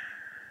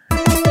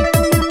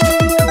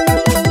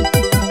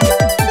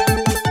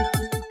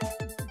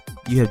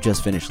 You have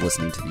just finished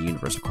listening to The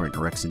Universe According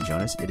to Rex and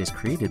Jonas. It is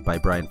created by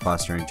Brian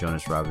Foster and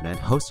Jonas Robinette,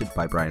 hosted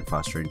by Brian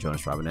Foster and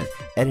Jonas Robinette,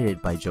 edited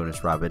by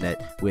Jonas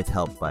Robinette, with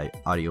help by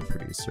audio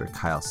producer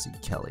Kyle C.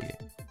 Kelly.